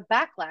a lot of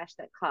backlash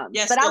that comes.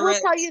 Yes, But I there will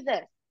tell is. you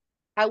this.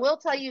 I will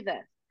tell you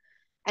this.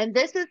 And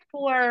this is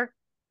for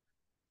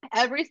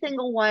every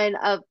single one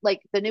of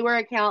like the newer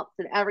accounts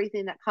and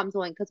everything that comes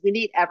on, because we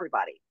need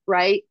everybody,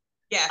 right?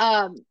 Yeah.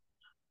 Um,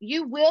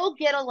 you will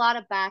get a lot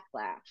of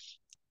backlash.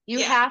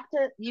 Yeah.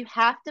 You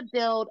have to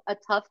build a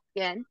tough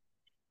skin.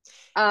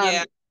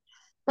 Yeah. Um,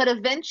 but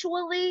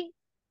eventually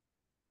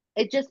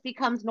it just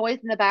becomes noise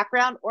in the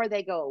background, or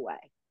they go away,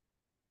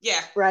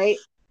 Yeah. right?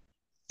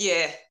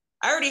 Yeah.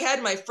 I already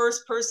had my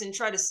first person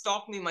try to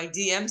stalk me in my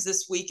DMs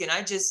this week, and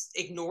I just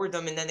ignored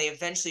them, and then they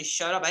eventually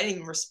shut up. I didn't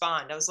even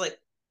respond. I was like,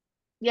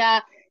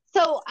 Yeah.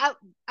 So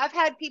I've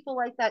had people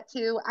like that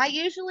too. I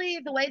usually,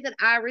 the way that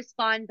I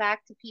respond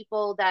back to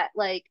people that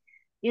like,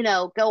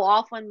 go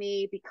off on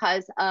me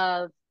because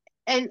of,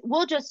 and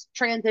we'll just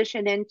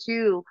transition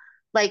into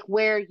like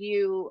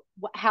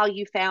how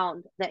you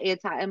found the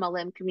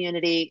anti-MLM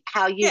community,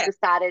 how you yeah,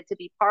 decided to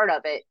be part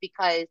of it,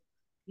 because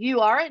you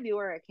are a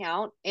newer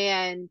account,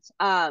 and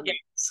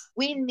yes,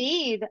 we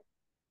need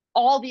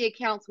all the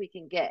accounts we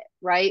can get,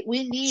 right?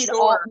 We need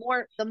sure.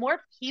 the more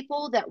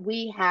people that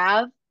we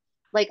have.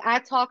 Like, I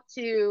talked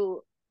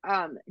to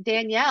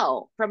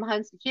Danielle from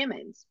Hunts to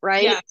Humans,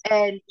 right? Yes,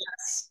 And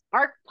yes.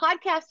 our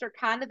podcasts are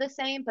kind of the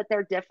same, but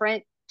they're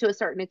different to a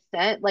certain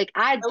extent. Like,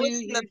 I I do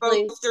listen to both.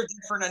 usually, They're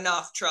different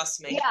enough.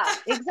 Trust me. yeah,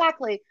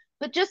 exactly.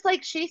 But just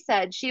like she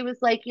said, she was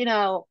like,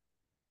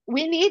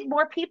 we need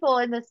more people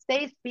in the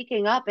space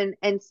speaking up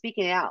and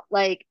speaking out.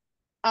 Like,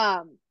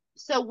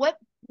 so what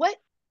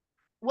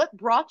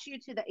brought you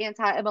to the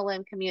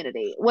anti-MLM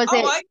community? Was Oh,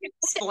 it I can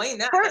explain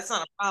that. first? That's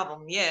not a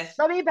problem. Yeah.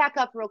 Let me back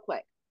up real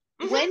quick.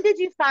 When Hmm. did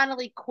you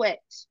finally quit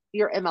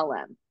your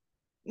MLM?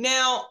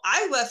 Now,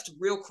 I left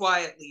real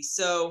quietly.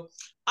 So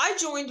I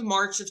joined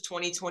March of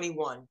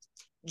 2021.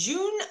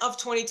 June of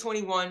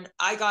 2021,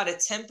 I got a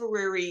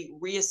temporary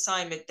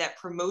reassignment that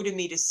promoted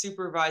me to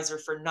supervisor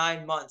for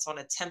 9 months on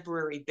a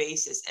temporary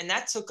basis. And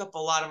that took up a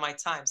lot of my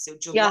time. So Yeah,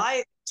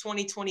 July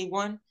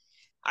 2021,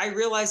 I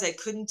realized I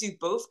couldn't do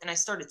both. And I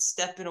started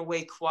stepping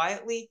away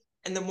quietly.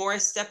 And the more I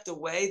stepped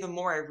away, the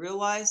more I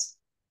realized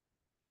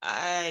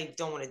I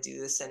don't want to do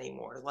this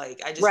anymore.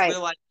 Like, I just right.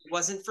 realized it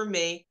wasn't for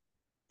me.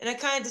 And I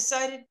kind of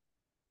decided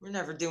we're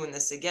never doing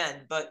this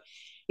again. But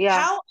Yeah,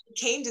 how I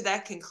came to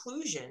that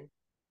conclusion,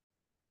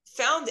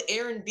 found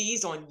Erin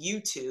B's on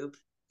YouTube,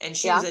 and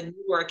she was yeah, a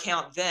newer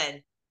account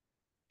then.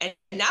 And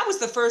that was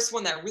the first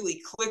one that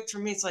really clicked for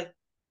me. It's like,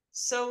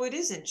 so it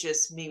isn't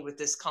just me with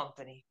this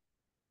company.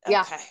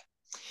 yeah, Okay.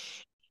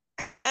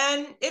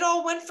 And it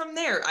all went from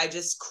there. I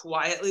just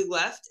quietly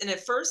left. And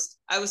at first,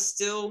 I was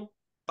still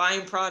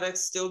buying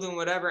products, still doing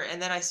whatever.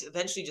 And then I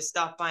eventually just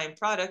stopped buying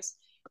products,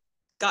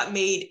 got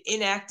made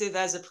inactive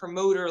as a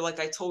promoter, like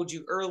I told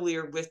you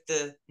earlier, with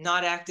the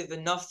not active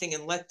enough thing,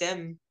 and let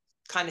them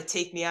kind of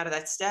take me out of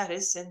that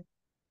status. And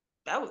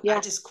I yeah.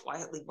 just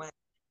quietly went.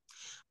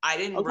 I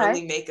didn't Okay.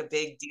 really make a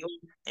big deal,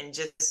 and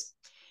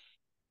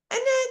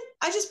then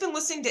I just been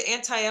listening to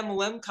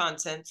anti-MLM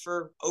content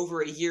for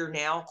over a year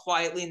now,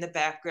 quietly in the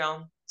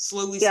background.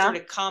 Slowly Yeah,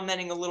 started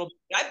commenting a little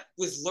bit. I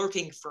was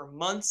lurking for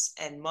months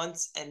and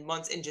months and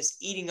months and just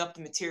eating up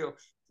the material.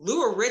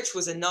 Lure Rich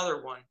was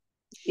another one.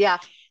 yeah.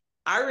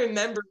 I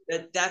remember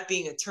that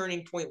being a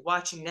turning point,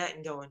 watching that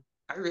and going,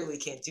 I really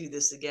can't do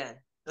this again.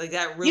 Like,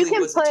 that You really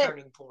can was a put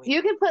turning point.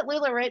 you can put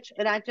Lila Rich,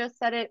 and I just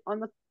said it on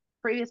the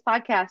previous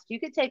podcast. You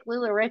could take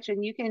Lila Rich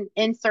and you can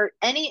insert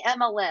any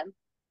MLM,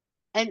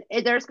 and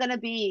there's going to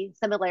be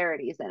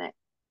similarities in it.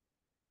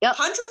 Yep.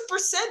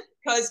 100%,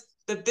 because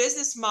the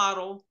business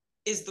model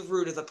is the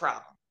root of the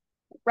problem.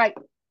 Right.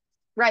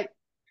 Right.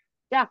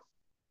 Yeah.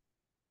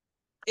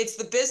 It's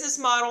the business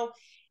model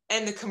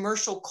and the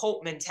commercial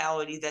cult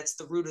mentality that's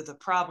the root of the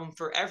problem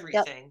for Yep.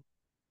 everything.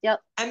 Yep.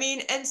 I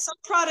mean, and some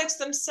products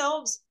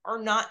themselves are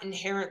not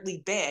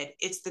inherently bad.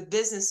 It's the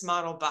business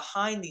model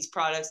behind these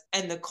products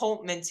and the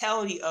cult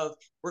mentality of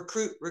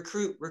recruit,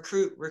 recruit,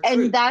 recruit, And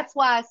recruit. that's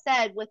why I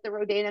said with the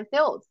Rodan and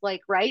Fields,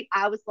 like, right?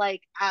 I was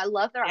like, I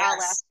love their eyelash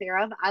Yes.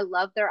 serum. I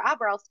love their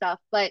eyebrow stuff,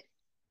 but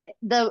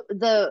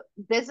the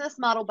business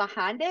model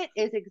behind it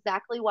is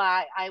exactly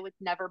why I would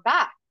never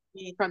buy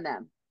from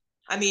them.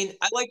 I mean,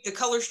 I like the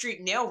Color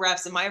Street nail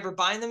wraps. Am I ever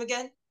buying them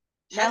again?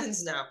 No.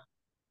 Heavens no.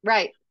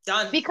 Right.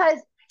 Done. Because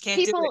Can't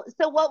do people, it.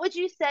 so what would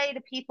you say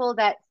to people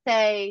that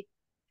say,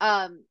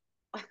 um,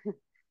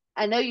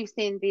 I know you've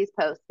seen these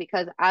posts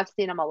because I've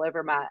seen them all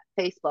over my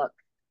Facebook.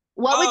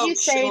 What would Oh, you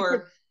say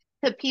sure.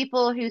 to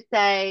people who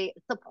say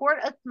support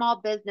a small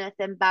business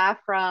and buy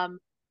from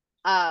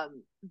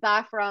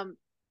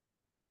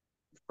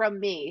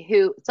me,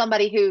 who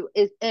somebody who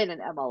is in an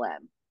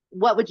MLM?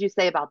 What would you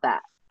say about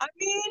that? I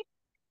mean,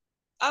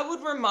 I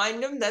would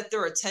remind them that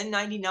they're a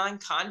 1099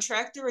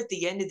 contractor at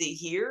the end of the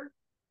year,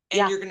 and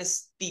Yeah. you're going to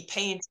be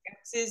paying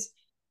taxes,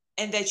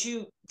 and that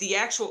the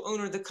actual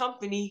owner of the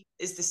company,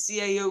 is the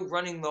CAO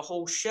running the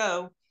whole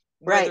show,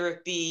 Right. whether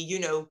it be,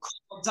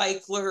 Carl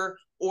Deichler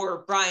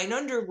or Brian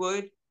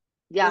Underwood,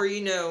 Yeah. or,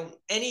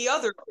 any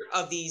other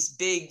of these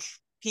big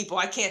people.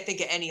 I can't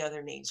think of any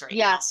other names right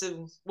Yeah. now.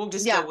 So we'll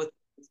just Yeah. go with,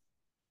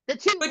 The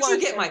two but you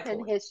worst get my in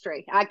point.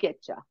 history. I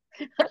get you.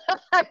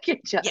 I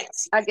get you.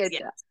 Yes, I yes, get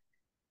yes. you.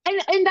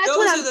 And that's what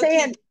Those I'm are the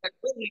saying. people that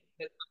really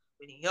the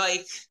company. Like,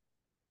 let's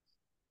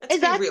And be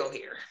that's, real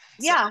here.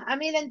 So, yeah, I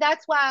mean, and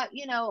that's why,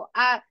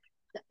 I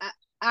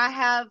I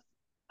have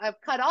I've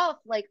cut off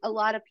like a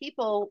lot of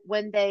people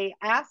when they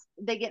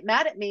get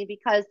mad at me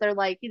because they're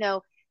like,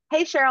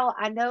 hey Cheryl,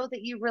 I know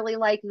that you really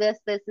like this,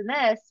 this, and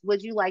this.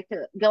 Would you like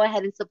to go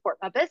ahead and support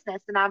my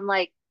business? And I'm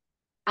like,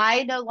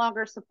 I no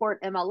longer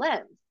support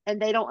MLMs, and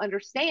they don't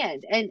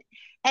understand.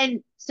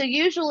 And so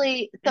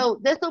usually, so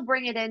this will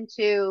bring it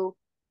into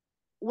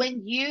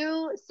when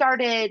you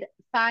started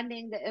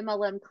finding the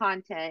MLM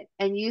content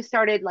and you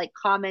started like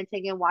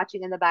commenting and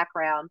watching in the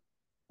background,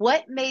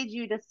 what made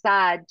you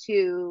decide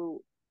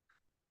to,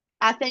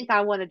 I think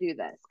I want to do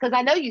this? Because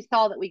I know you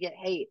saw that we get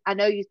hate. I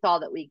know you saw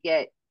that we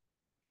get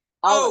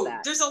all of oh,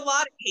 that. there's a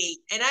lot of hate,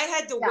 and I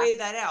had to Yeah. weigh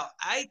that out.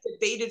 I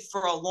debated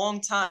for a long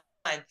time,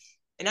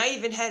 and I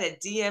even had a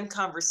DM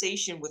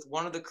conversation with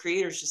one of the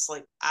creators, just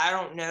like, I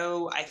don't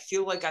know. I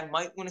feel like I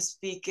might want to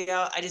speak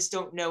out. I just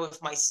don't know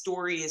if my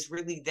story is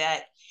really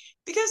that,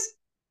 because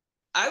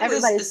I was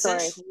Everybody's story.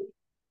 essentially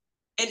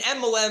an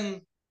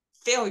MLM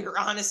failure,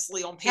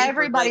 honestly, on paper. Like,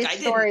 Everybody's I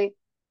didn't. story.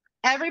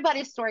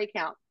 Everybody's story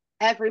count.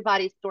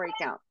 Everybody's story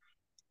count.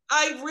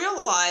 I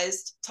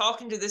realized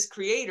talking to this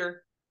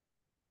creator,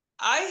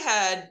 I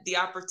had the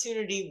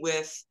opportunity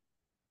with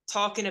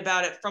talking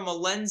about it from a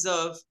lens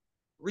of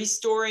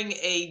restoring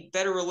a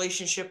better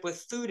relationship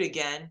with food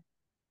again,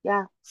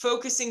 Yeah.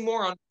 focusing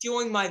more on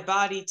fueling my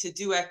body to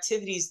do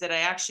activities that I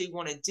actually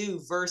want to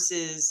do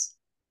versus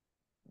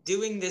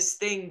doing this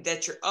thing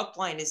that your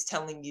upline is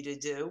telling you to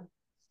do,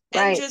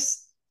 and Right.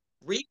 just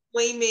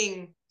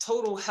reclaiming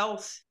total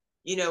health,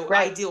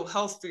 Right. ideal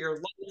health for your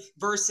life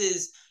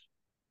versus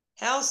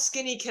how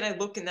skinny can I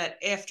look in that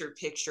after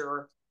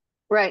picture,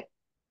 Right.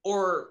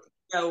 or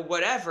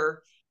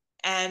whatever.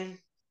 And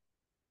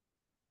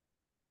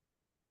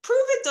Prove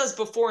It does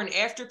before and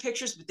after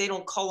pictures, but they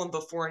don't call them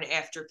before and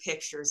after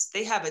pictures.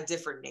 They have a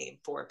different name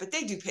for it, but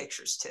they do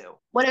pictures too.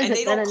 What is And it?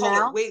 they Then don't and call it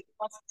now? weight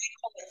loss, they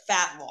call it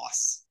fat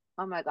loss.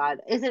 Oh my God.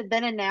 Is it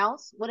then and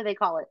nows? What do they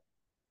call it?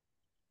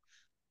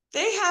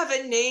 They have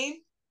a name.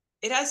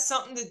 It has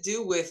something to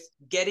do with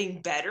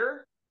getting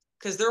better,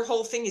 because their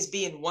whole thing is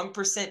being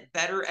 1%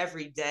 better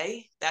every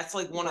day. That's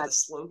like one of the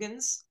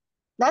slogans.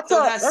 So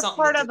it has That's something to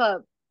part do. of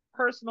a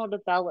personal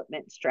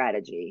development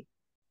strategy.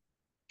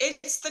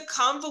 It's the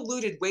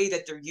convoluted way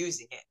that they're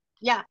using it.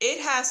 Yeah.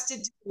 It has to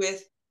do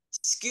with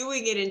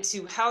skewing it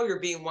into how you're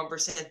being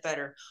 1%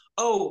 better.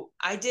 Oh,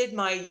 I did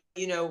my,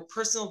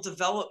 personal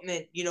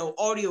development,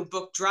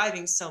 audiobook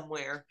driving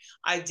somewhere.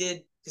 I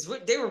did,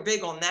 because they were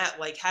big on that,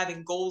 like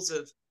having goals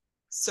of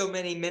so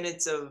many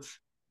minutes of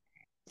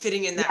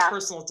fitting in that Yeah.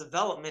 personal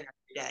development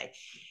every day.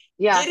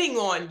 Yeah. Getting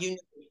on,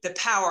 the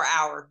power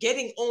hour,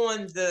 getting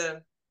on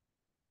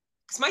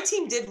because my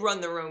team did run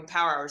their own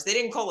power hours. They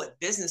didn't call it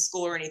business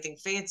school or anything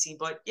fancy,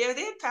 but yeah,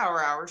 they had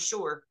power hours,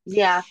 sure.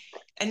 Yeah.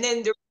 And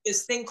then there was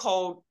this thing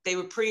called, they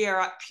would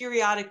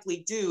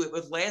periodically do, it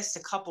would last a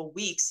couple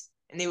weeks,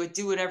 and they would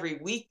do it every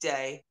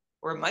weekday,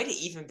 or it might have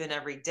even been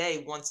every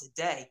day, once a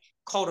day,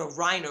 called a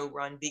rhino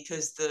run,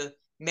 because the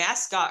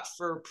mascot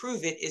for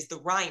Prove It is the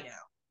rhino.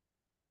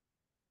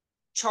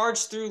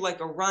 Charge through like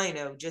a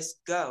rhino,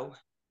 just go.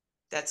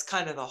 That's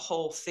kind of the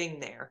whole thing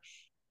there.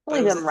 But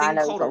it Leave was a them thing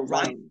rhinos called a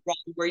rhino alone. run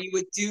where you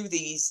would do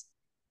these,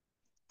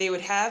 they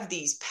would have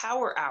these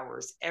power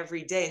hours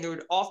every day, and there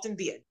would often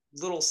be a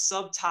little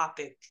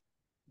subtopic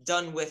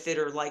done with it,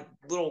 or like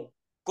little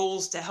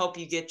goals to help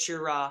you get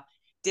your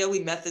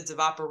daily methods of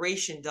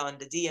operation done,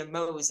 the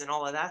DMOs and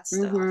all of that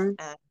stuff. Mm-hmm.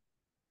 And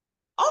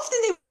often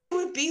they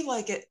would be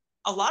like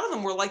a lot of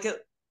them were like at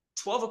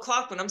 12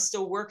 o'clock when I'm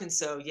still working.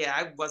 So yeah,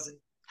 I wasn't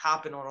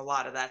hopping on a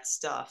lot of that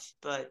stuff.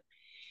 But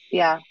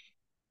yeah.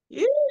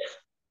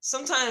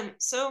 Sometimes,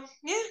 so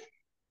yeah.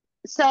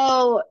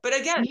 So, but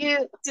again,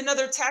 it's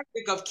another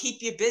tactic of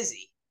keep you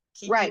busy.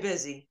 Keep you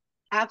busy.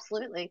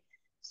 Absolutely.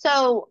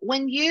 So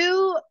when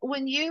you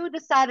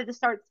decided to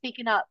start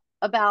speaking up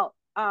about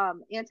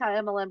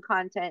anti-MLM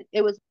content,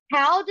 it was,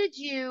 how did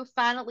you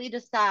finally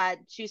decide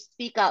to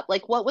speak up?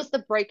 Like, what was the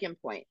breaking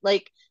point?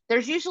 Like,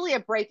 there's usually a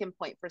breaking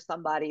point for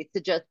somebody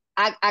to just,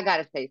 I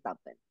gotta say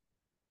something.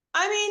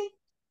 I mean,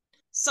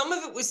 some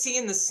of it was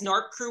seeing the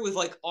Snark crew with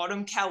like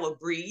Autumn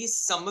Calabrese.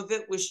 Some of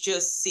it was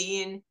just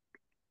seeing,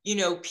 you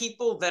know,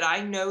 people that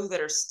I know that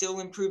are still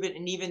improving,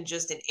 and even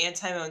just an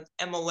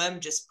anti-MLM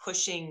just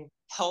pushing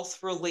health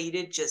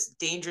related, just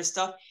dangerous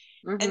stuff.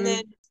 Mm-hmm. And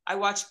then I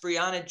watched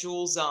Brianna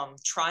Jules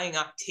trying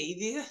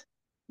Octavia,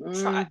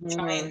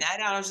 trying that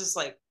out. I was just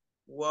like,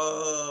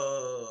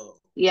 whoa.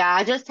 Yeah,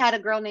 I just had a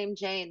girl named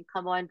Jane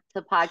come on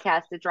the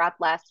podcast that dropped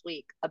last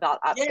week about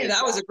Octavia. Yeah,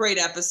 that was a great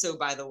episode,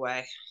 by the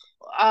way.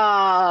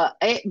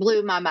 It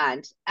blew my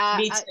mind.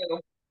 Me too.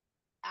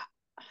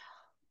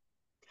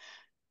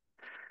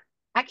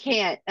 I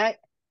can't.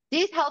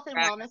 These health and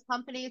wellness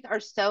companies are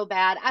so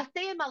bad. I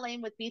stay in my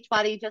lane with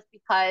Beachbody just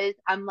because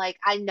I'm like,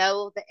 I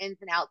know the ins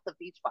and outs of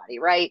Beachbody,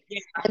 right? Yeah.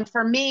 And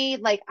for me,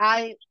 like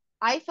I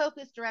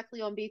focus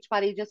directly on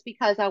Beachbody just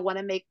because I want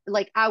to make,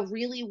 like, I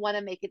really want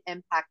to make an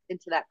impact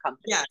into that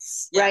company.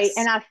 Yes. Right. Yes.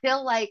 And I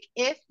feel like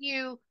if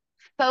you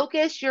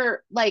focus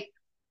your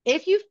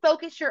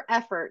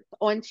efforts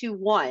onto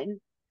one,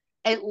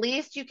 at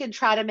least you can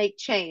try to make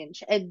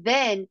change. And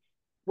then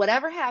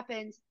whatever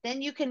happens,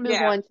 then you can move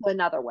on to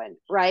another one.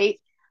 Right.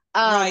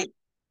 Right.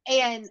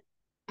 And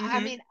I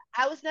mean,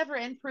 I was never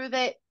in Prove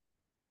It,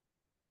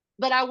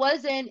 but I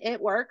was in It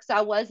Works.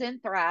 I was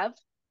in Thrive.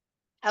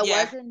 I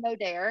was in No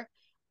Dare.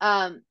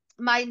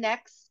 My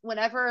next,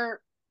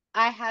 whenever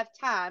I have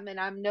time and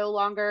I'm no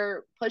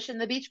longer pushing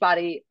the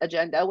Beachbody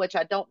agenda, which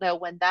I don't know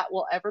when that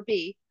will ever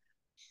be.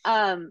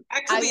 That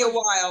could be a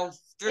while.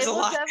 There's a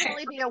lot. It will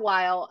definitely be a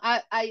while.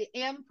 I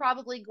am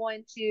probably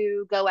going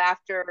to go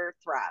after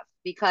Thrive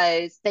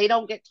because they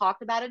don't get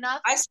talked about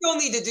enough. I still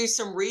need to do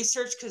some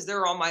research because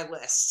they're on my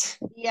list.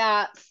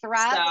 Yeah,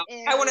 Thrive. So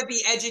I want to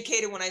be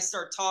educated when I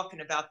start talking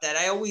about that.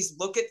 I always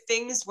look at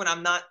things when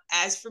I'm not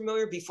as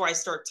familiar before I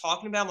start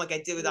talking about them, like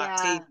I did with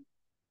Octavia.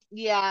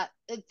 Yeah,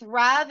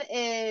 Thrive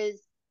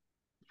is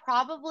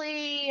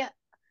probably,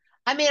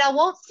 I mean, I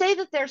won't say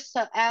that they're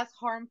as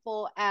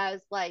harmful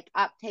as like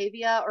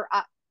Octavia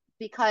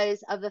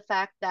because of the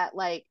fact that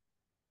like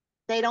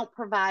they don't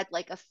provide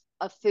like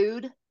a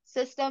food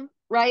system,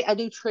 right? A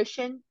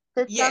nutrition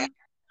system.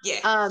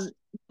 Yeah.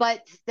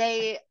 But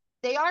they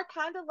are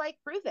kind of like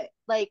Prove It.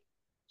 Like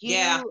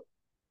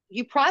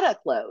you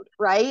product load,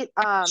 right?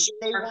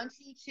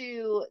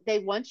 Sure. They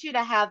want you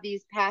to have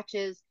these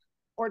patches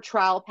or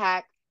trial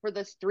packs for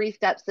this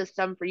 3-step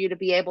system for you to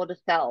be able to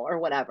sell or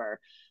whatever.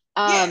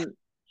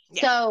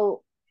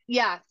 So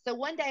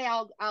one day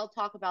I'll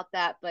talk about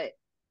that, but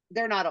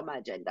they're not on my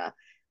agenda.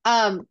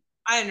 I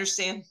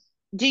understand.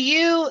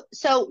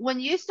 So when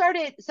you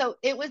started, so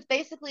it was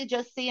basically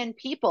just seeing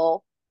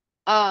people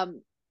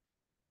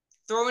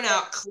throwing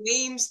out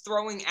claims,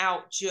 throwing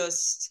out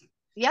just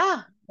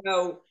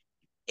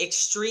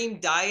extreme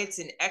diets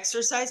and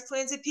exercise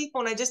plans at people.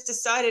 And I just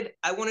decided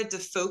I wanted to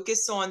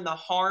focus on the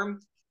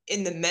harm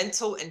in the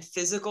mental and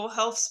physical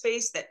health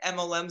space that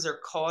MLMs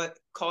are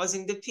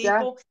causing to people.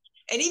 Yeah.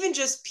 And even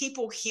just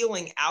people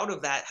healing out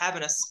of that,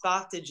 having a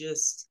spot to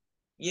just,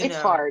 it's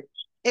hard.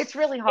 It's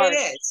really hard. It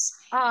is.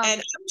 And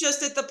I'm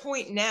just at the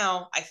point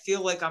now, I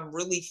feel like I'm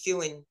really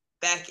feeling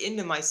back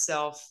into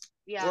myself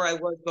where I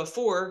was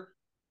before.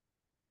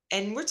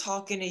 And we're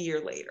talking a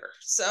year later.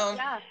 So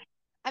yeah.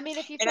 I mean,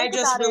 if you think I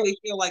just really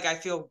feel like I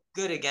feel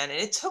good again. And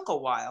it took a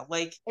while.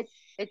 Like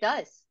it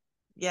does.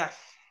 Yeah.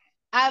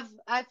 I've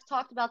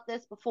talked about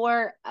this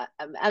before.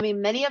 I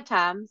mean, many of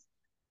times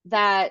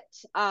that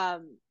I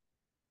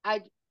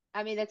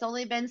mean, it's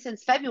only been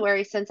since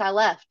February since I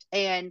left,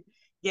 and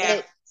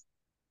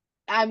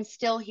I'm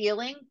still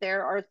healing.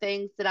 There are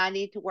things that I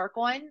need to work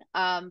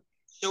on.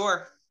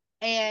 Sure.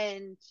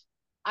 And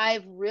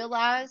I've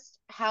realized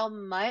how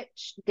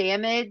much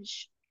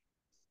damage,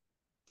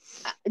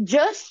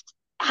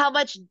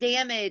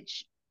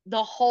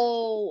 the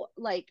whole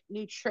like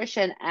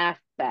nutrition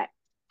aspect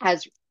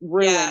has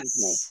ruined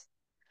me.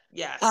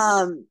 Yes.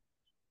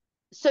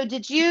 So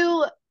did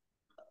you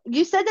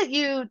said that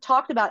you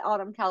talked about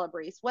Autumn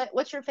Calabrese.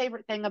 What's your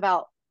favorite thing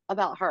about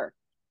her?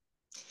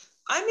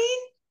 I mean,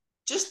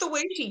 just the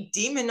way she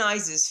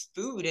demonizes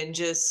food and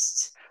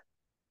just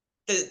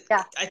the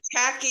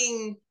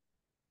attacking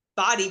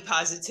body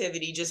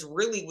positivity just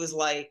really was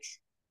like,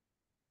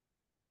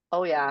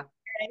 oh yeah.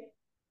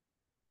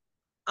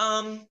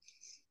 And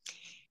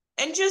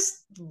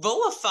just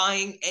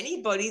vilifying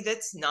anybody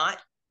that's not,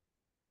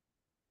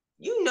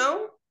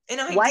 an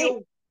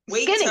ideal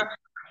way skinny. to.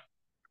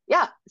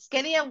 Yeah,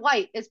 skinny and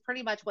white is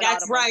pretty much what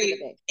That's Autumn right. Wants you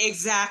to be.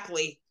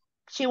 Exactly.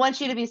 She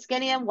wants you to be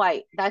skinny and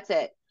white. That's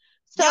it.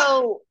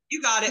 So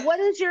you got it. what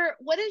is your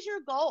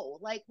goal?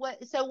 Like what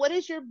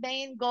is your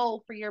main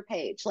goal for your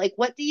page? Like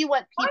what do you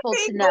want people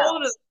to know? My main goal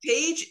of the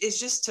page is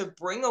just to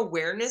bring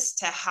awareness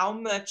to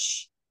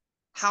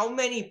how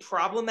many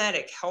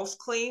problematic health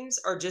claims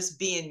are just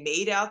being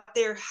made out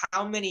there,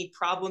 how many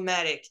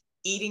problematic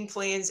eating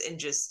plans and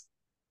just,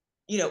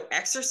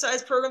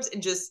 exercise programs,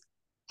 and just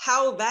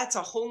how that's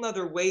a whole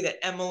nother way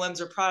that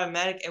MLMs are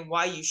problematic and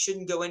why you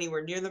shouldn't go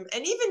anywhere near them.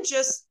 And even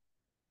just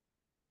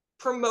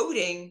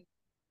promoting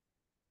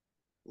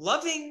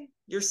loving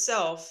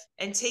yourself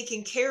and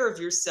taking care of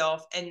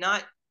yourself and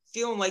not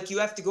feeling like you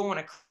have to go on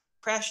a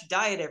crash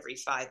diet every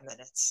 5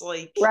 minutes.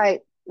 Like,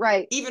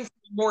 right. Even from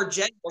a more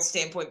general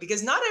standpoint,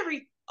 because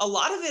a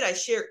lot of it I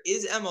share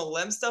is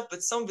MLM stuff,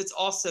 but some of it's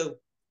also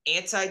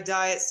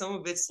anti-diet. Some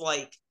of it's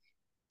like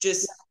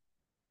just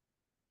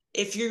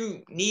if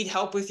you need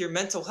help with your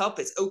mental health,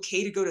 it's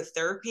okay to go to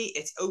therapy.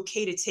 It's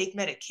okay to take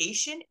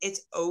medication.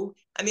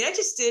 I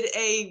just did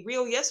a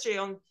reel yesterday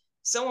on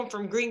someone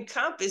from Green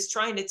Compass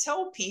trying to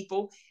tell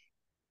people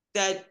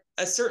that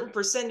a certain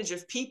percentage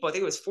of people, I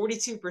think it was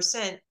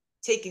 42%,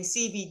 taking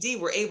CBD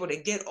were able to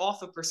get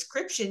off of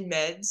prescription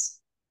meds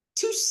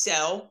to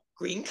sell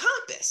Green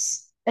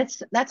Compass.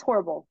 That's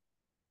horrible.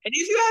 And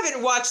if you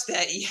haven't watched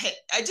that yet,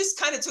 I just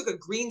kind of took a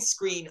green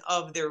screen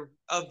of their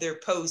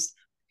post.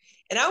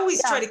 And I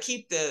always try to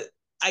keep the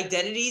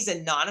identities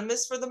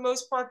anonymous for the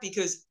most part,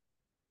 because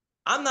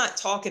I'm not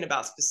talking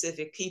about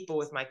specific people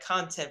with my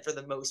content for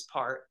the most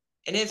part.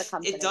 And if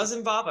it does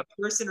involve a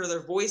person or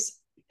their voice,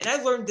 and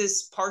I learned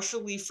this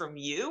partially from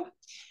you,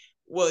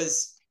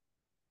 was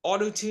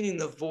auto-tuning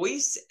the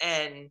voice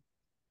and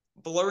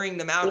blurring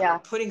them out or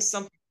putting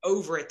something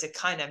over it to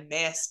kind of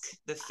mask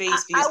the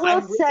face. Because I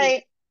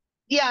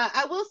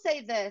will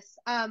say this.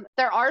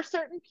 There are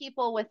certain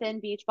people within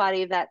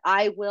Beachbody that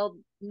I will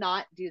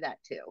not do that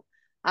to.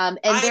 And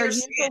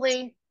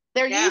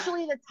they're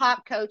usually the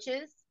top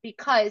coaches,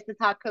 because the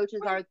top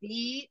coaches are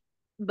the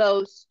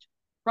most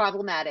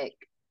problematic.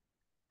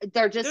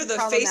 They're just the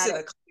face of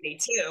the company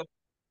too.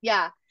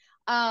 Yeah.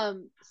 They're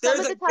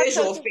the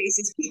visual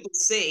faces people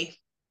see.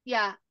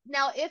 Yeah.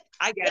 Now, if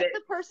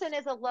the person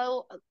is a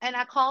low, and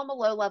I call them a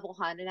low level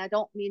hunt, and I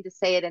don't mean to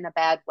say it in a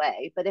bad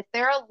way, but if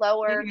they're a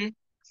lower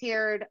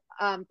tiered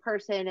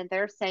person and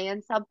they're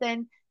saying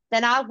something,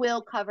 then I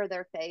will cover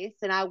their face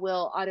and I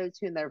will auto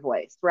tune their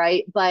voice.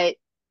 Right. But,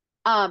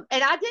 and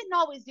I didn't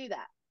always do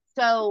that.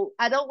 So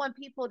I don't want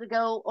people to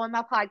go on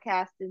my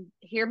podcast and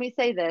hear me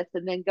say this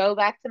and then go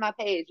back to my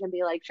page and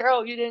be like,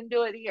 Cheryl, you didn't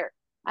do it here.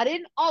 I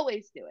didn't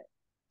always do it.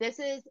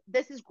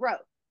 This is growth,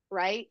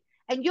 right?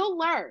 And you'll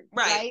learn,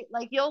 right?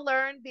 Like you'll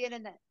learn being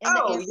in the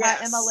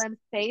anti-MLM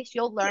space.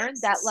 You'll learn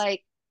that,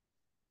 like,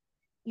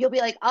 you'll be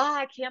like, oh,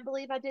 I can't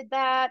believe I did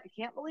that. I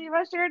can't believe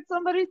I shared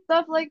somebody's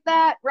stuff like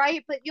that,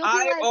 right? But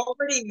I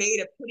already made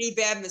a pretty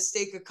bad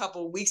mistake a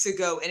couple of weeks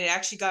ago, and it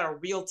actually got a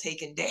reel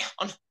taken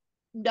down.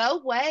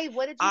 No way.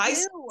 What did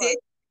you do?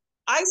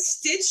 I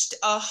stitched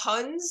a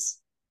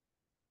Huns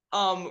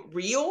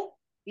reel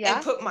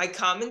and put my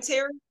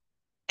commentary,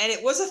 and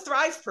it was a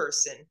Thrive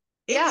person.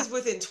 It was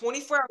within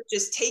 24 hours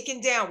just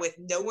taken down with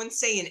no one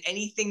saying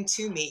anything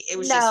to me. It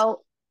was just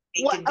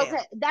taken down.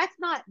 Okay, that's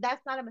not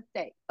a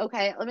mistake.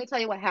 Okay, let me tell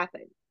you what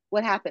happened.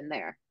 What happened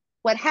there?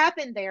 What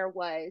happened there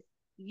was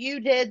you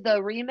did the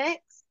remix,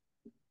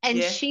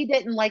 and she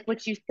didn't like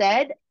what you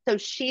said, so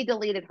she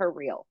deleted her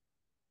reel.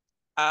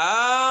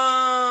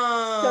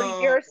 Oh.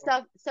 So your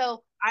stuff.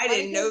 So I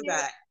didn't know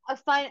that.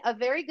 A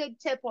very good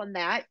tip on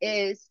that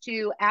is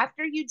to,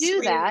 after you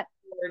do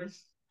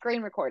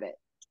screen record it.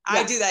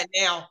 I do that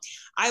now.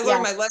 I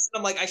learned my lesson.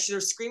 I'm like, I should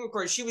have screen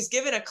recorded. She was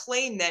given a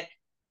claim that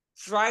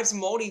Thrive's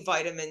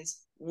multivitamins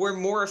were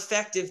more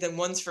effective than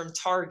ones from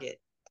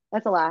Target.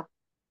 That's a lie.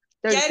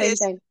 They're the same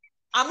thing.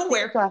 I'm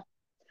aware.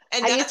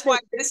 And that's why I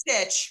did a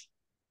stitch.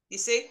 You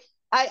see?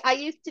 I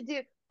used to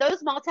do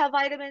those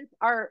multivitamins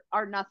are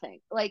nothing.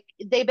 Like,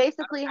 they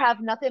basically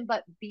have nothing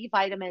but B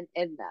vitamin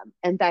in them,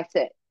 and that's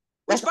it.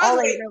 Which, by the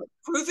way,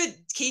 proven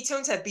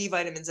ketones have B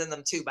vitamins in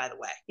them too, by the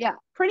way. Yeah,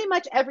 pretty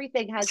much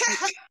everything has.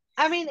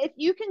 I mean, if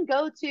you can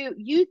go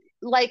to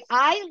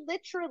I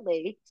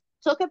literally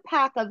took a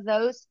pack of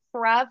those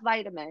Thrive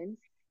vitamins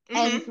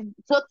and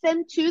took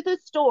them to the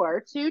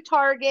store, to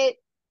Target,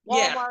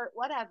 Walmart,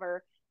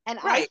 whatever. And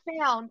I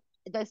found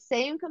the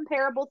same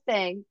comparable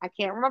thing. I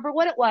can't remember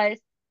what it was,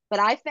 but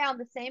I found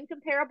the same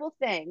comparable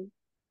thing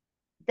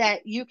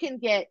that you can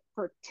get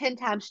for 10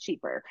 times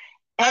cheaper.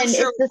 And I'm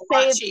sure it's the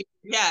same. Cheaper.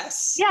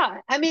 Yes. Yeah.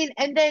 I mean,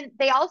 and then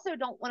they also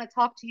don't want to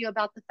talk to you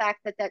about the fact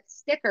that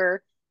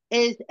sticker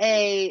is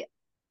a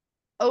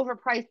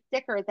overpriced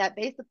sticker that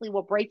basically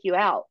will break you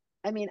out.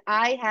 I mean,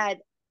 I had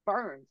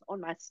burns on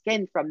my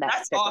skin from that.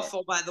 That's sticker.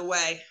 Awful, by the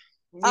way.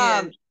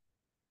 Yeah.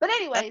 But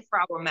anyways, that's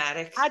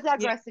problematic. I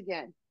digress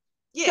again.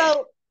 Yeah.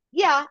 So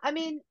I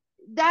mean,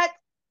 that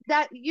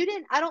you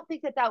didn't. I don't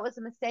think that was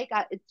a mistake.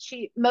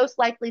 She most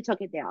likely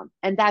took it down,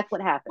 and that's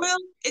what happened. Well,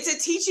 it's a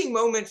teaching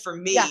moment for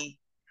me,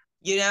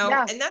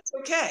 and that's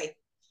okay.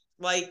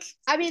 Like,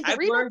 I mean, I've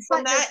learned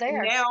from that.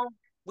 Now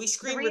We The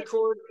screen green,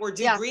 record or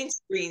do yeah, green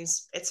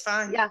screens. It's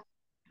fine. yeah.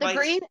 The Like,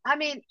 green, I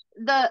mean,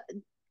 the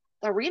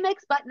remix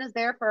button is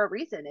there for a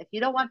reason. If you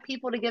don't want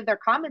people to give their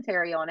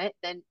commentary on it,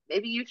 then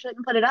maybe you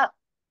shouldn't put it up.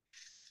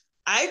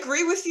 I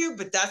agree with you,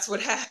 but that's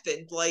what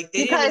happened. Like,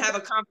 they didn't even Because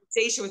have a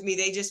conversation with me.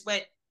 They just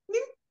went,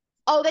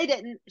 oh, they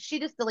didn't. She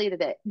just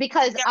deleted it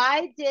because yeah.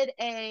 I did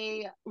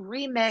a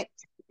remix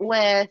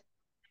with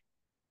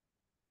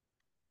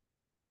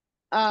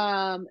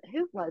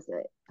who was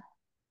it?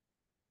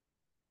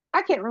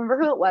 I can't remember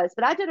who it was,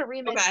 but I did a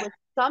remix Okay. with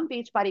some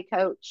Beachbody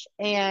coach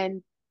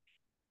and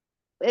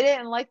they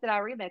didn't like that I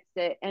remixed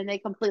it and they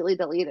completely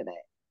deleted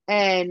it.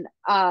 And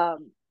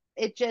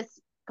it just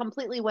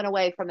completely went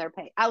away from their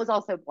page. I was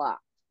also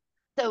blocked.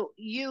 So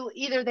you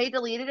either they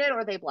deleted it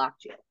or they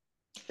blocked you.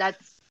 That's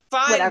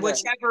Fine, whatever.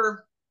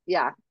 whichever.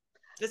 Yeah.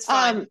 That's Um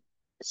fine. Whatever.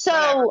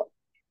 so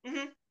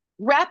Mm-hmm.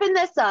 wrapping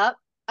this up,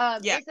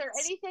 Yeah. is there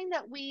anything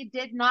that we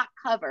did not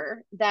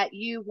cover that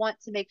you want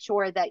to make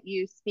sure that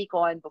you speak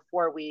on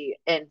before we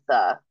end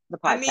the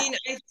I podcast? mean,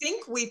 I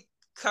think we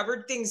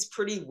covered things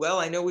pretty well.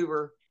 I know we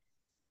were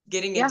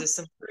getting Yeah. into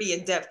some pretty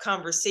in-depth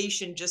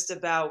conversation just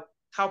about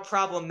how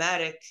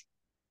problematic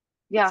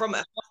Yeah. from a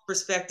health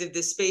perspective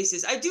this space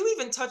is. I do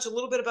even touch a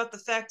little bit about the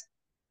fact,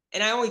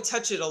 and I only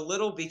touch it a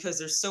little because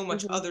there's so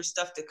much Mm-hmm. other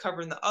stuff to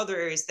cover in the other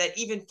areas, that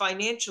even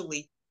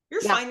financially,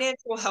 your Yeah.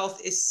 financial health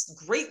is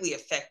greatly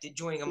affected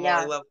joining a Yeah.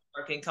 multi-level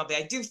marketing company.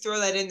 I do throw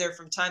that in there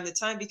from time to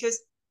time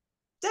because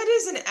that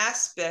is an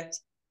aspect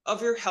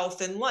of your health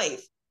and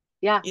life.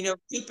 Yeah. You know,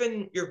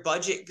 keeping your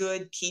budget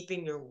good,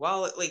 keeping your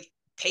wallet, like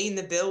paying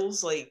the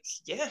bills, like,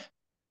 yeah,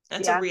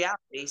 that's a Yeah.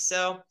 reality.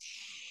 So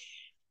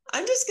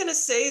I'm just going to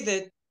say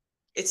that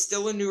it's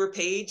still a newer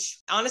page.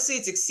 Honestly,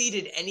 it's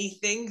exceeded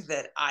anything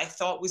that I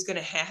thought was going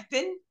to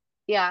happen.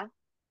 Yeah.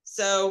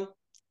 So,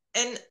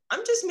 and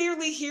I'm just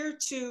merely here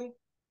to Do you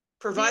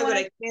provide want what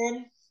to I can.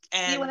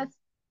 do you want And to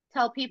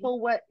tell people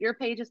what your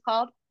page is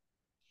called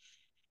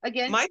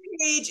again? my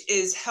page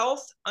is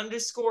health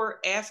underscore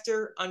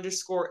after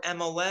underscore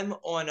MLM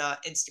on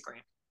Instagram.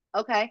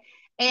 Okay.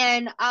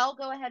 And I'll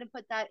go ahead and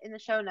put that in the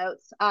show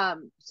notes.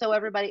 So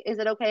everybody, is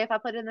it okay if I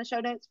put it in the show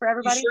notes for You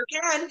everybody? sure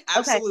can. Okay.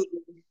 Absolutely.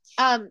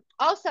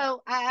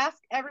 Also, I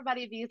asked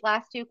everybody these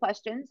last two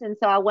questions, and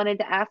so I wanted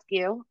to ask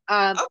you,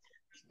 Oh,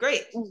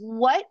 great.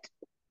 what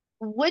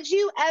would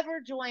you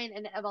ever join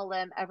an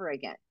MLM ever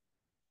again?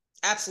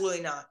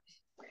 Absolutely not.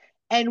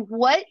 And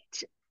what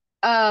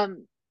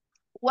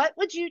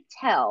would you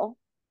tell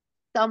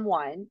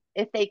someone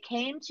if they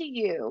came to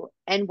you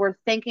and were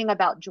thinking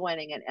about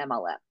joining an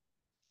MLM?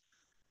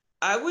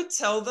 I would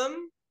tell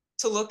them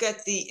to look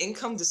at the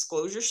income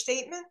disclosure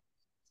statement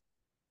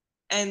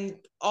and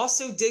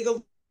also dig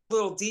a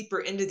little deeper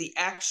into the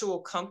actual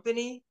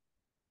company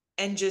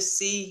and just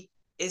see,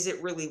 is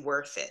it really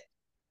worth it?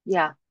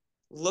 Yeah.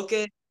 Look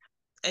at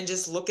and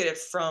just look at it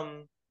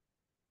from,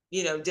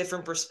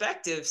 different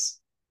perspectives.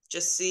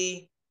 Just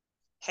see,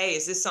 hey,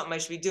 is this something I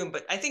should be doing?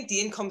 But I think the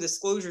income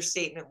disclosure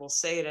statement will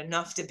say it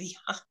enough, to be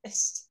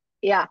honest.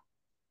 Yeah.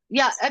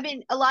 Yeah. I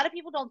mean, a lot of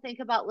people don't think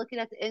about looking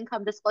at the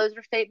income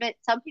disclosure statement.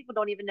 Some people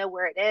don't even know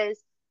where it is.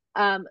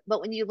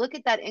 But when you look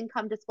at that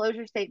income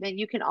disclosure statement,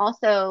 you can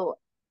also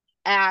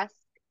ask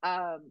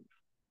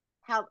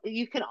how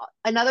you can.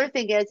 Another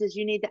thing is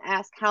you need to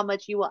ask how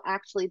much you will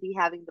actually be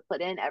having to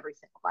put in every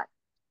single month,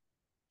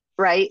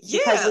 right?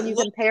 Because Yeah, when you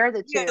compare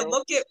the two,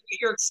 look at what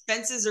your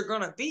expenses are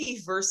going to be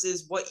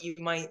versus what you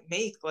might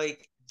make,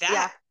 like yeah,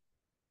 that.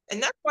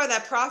 And that's why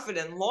that profit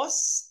and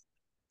loss,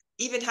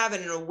 even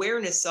having an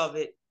awareness of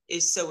it,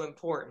 is so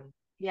important.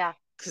 yeah,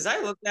 Because I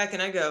look back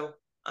and I go,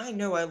 I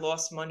know I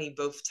lost money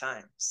both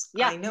times.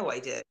 yeah. I know I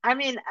did. I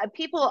mean,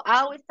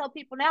 I always tell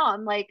people now,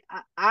 I'm like,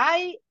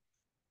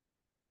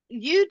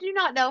 you do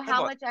not know Come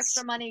how on. much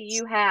extra money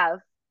you have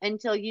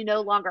until you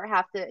no longer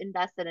have to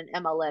invest in an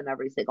MLM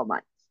every single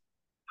month.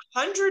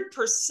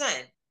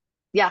 100%.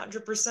 Yeah.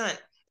 100%.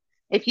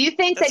 If you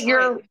think That's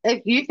right.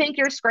 if you think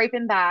you're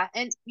scraping by,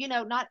 and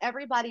not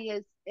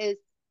everybody is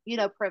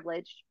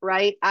privileged,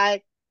 right?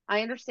 I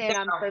understand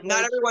I'm No, not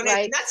privileged, everyone is. And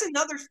right? that's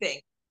another thing.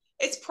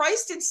 It's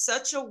priced in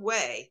such a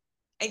way.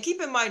 And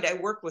keep in mind, I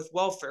work with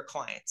welfare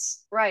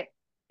clients. Right.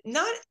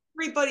 Not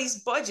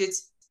everybody's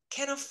budgets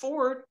can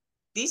afford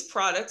these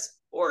products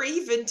or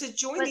even to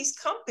join But these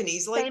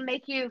companies. Like, they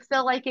make you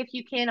feel like if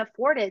you can't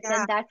afford it, then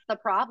yeah. that's the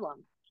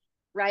problem,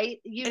 right?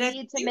 You And I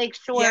need to think, make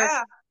sure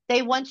yeah,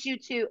 they want you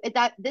to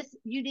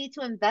you need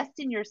to invest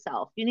in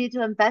yourself. You need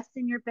to invest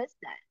in your business,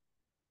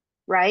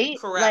 right?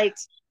 Like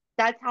correct.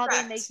 that's how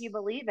they make Correct. you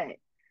believe it.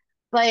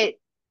 But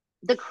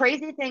the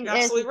crazy thing You're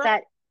is absolutely right.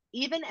 that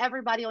even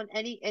everybody on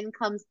any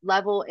income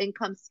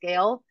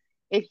scale,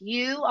 if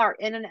you are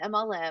in an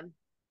MLM,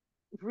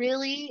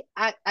 really,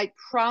 I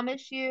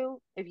promise you,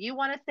 if you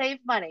want to save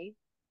money,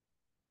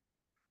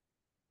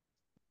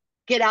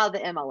 get out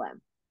of the MLM.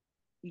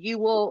 You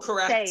will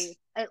Correct. save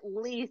at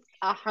least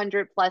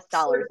 $100+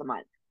 For, a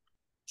month.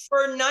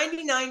 for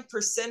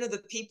 99% of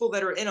the people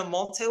that are in a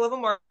multi-level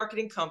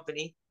marketing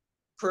company,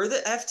 per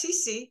the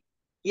FTC,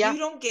 Yeah. you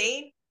don't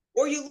gain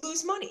or you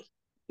lose money.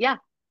 Yeah.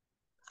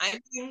 I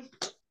mean,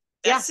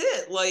 That's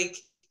it. Like,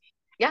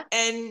 yeah.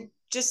 And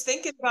just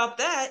thinking about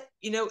that,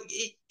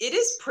 it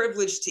is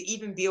privileged to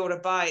even be able to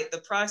buy the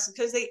products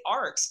because they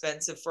are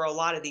expensive for a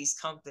lot of these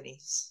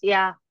companies.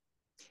 Yeah.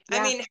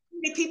 I mean, how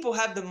many people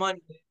have the money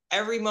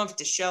every month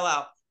to shell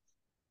out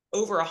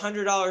over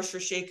 $100 for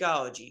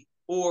Shakeology?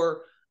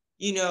 Or,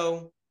 I'm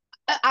going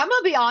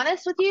to be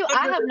honest with you.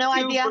 I have no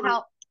idea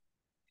how.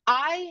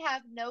 I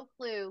have no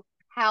clue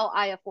how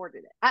I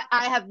afforded it.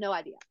 I have no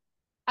idea.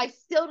 I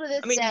still to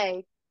this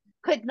day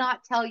could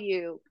not tell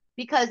you,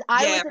 because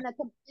I was in a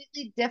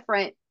completely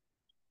different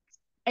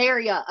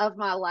area of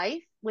my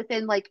life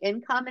within like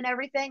income and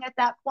everything at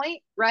that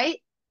point,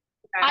 right?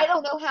 Yeah. I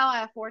don't know how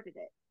I afforded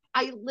it.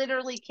 I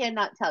literally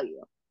cannot tell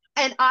you.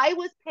 And I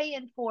was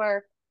paying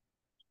for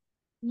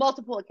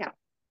multiple accounts.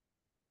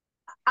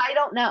 I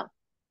don't know.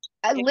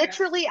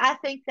 Literally, I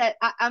think that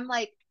I'm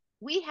like,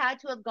 we had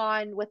to have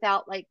gone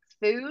without like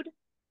food,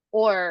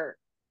 or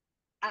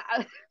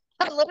I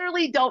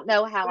literally don't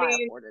know how I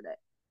afforded it.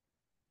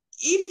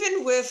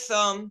 Even with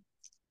I'm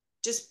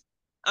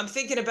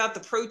thinking about the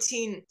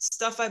protein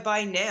stuff I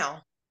buy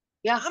now.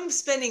 Yeah, I'm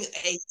spending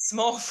a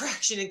small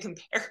fraction in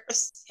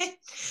comparison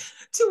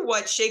to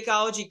what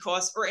Shakeology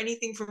costs, or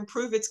anything from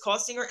Prove It's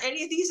costing, or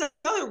any of these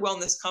other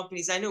wellness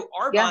companies. I know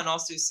Arbonne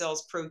also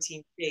sells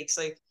protein shakes,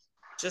 like,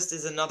 just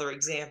as another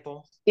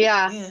example.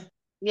 Yeah.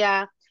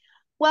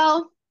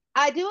 Well,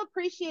 I do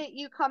appreciate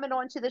you coming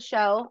on to the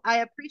show. I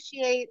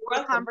appreciate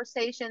the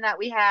conversation that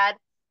we had.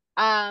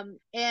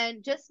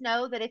 And just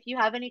know that if you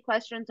have any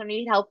questions or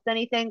need help with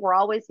anything, we're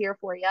always here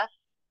for you.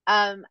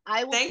 I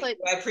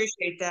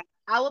appreciate that.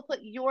 I will put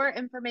your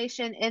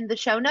information in the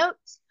show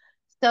notes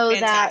so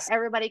that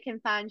everybody can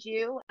find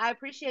you. I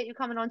appreciate you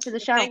coming on to the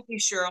show. Thank you,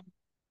 Cheryl.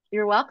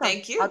 You're welcome.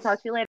 Thank you. I'll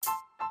talk to you later.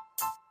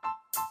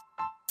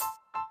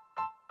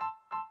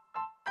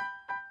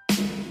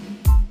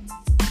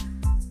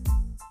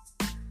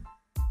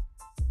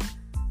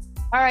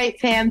 All right,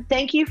 fam.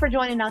 Thank you for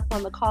joining us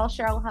on the Call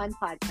Cheryl Hun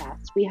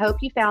podcast. We hope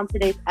you found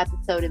today's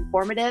episode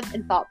informative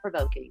and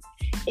thought-provoking.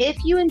 If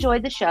you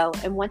enjoyed the show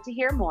and want to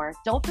hear more,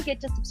 don't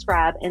forget to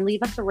subscribe and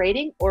leave us a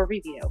rating or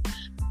review.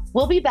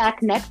 We'll be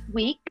back next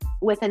week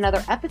with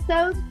another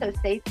episode, so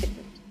stay tuned.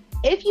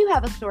 If you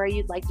have a story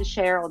you'd like to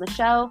share on the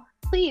show,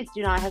 please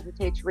do not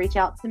hesitate to reach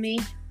out to me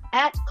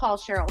at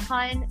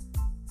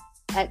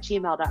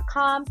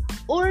callcherylhun@gmail.com,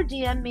 or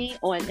DM me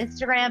on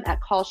Instagram at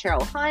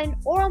callcherylhun,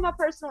 or on my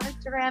personal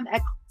Instagram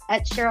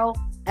at Cheryl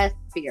S.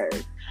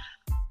 Spears.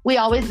 We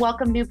always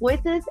welcome new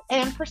voices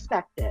and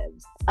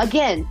perspectives.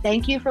 Again,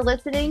 thank you for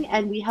listening,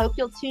 and we hope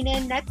you'll tune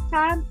in next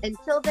time.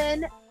 Until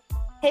then,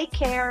 take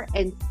care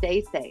and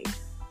stay safe.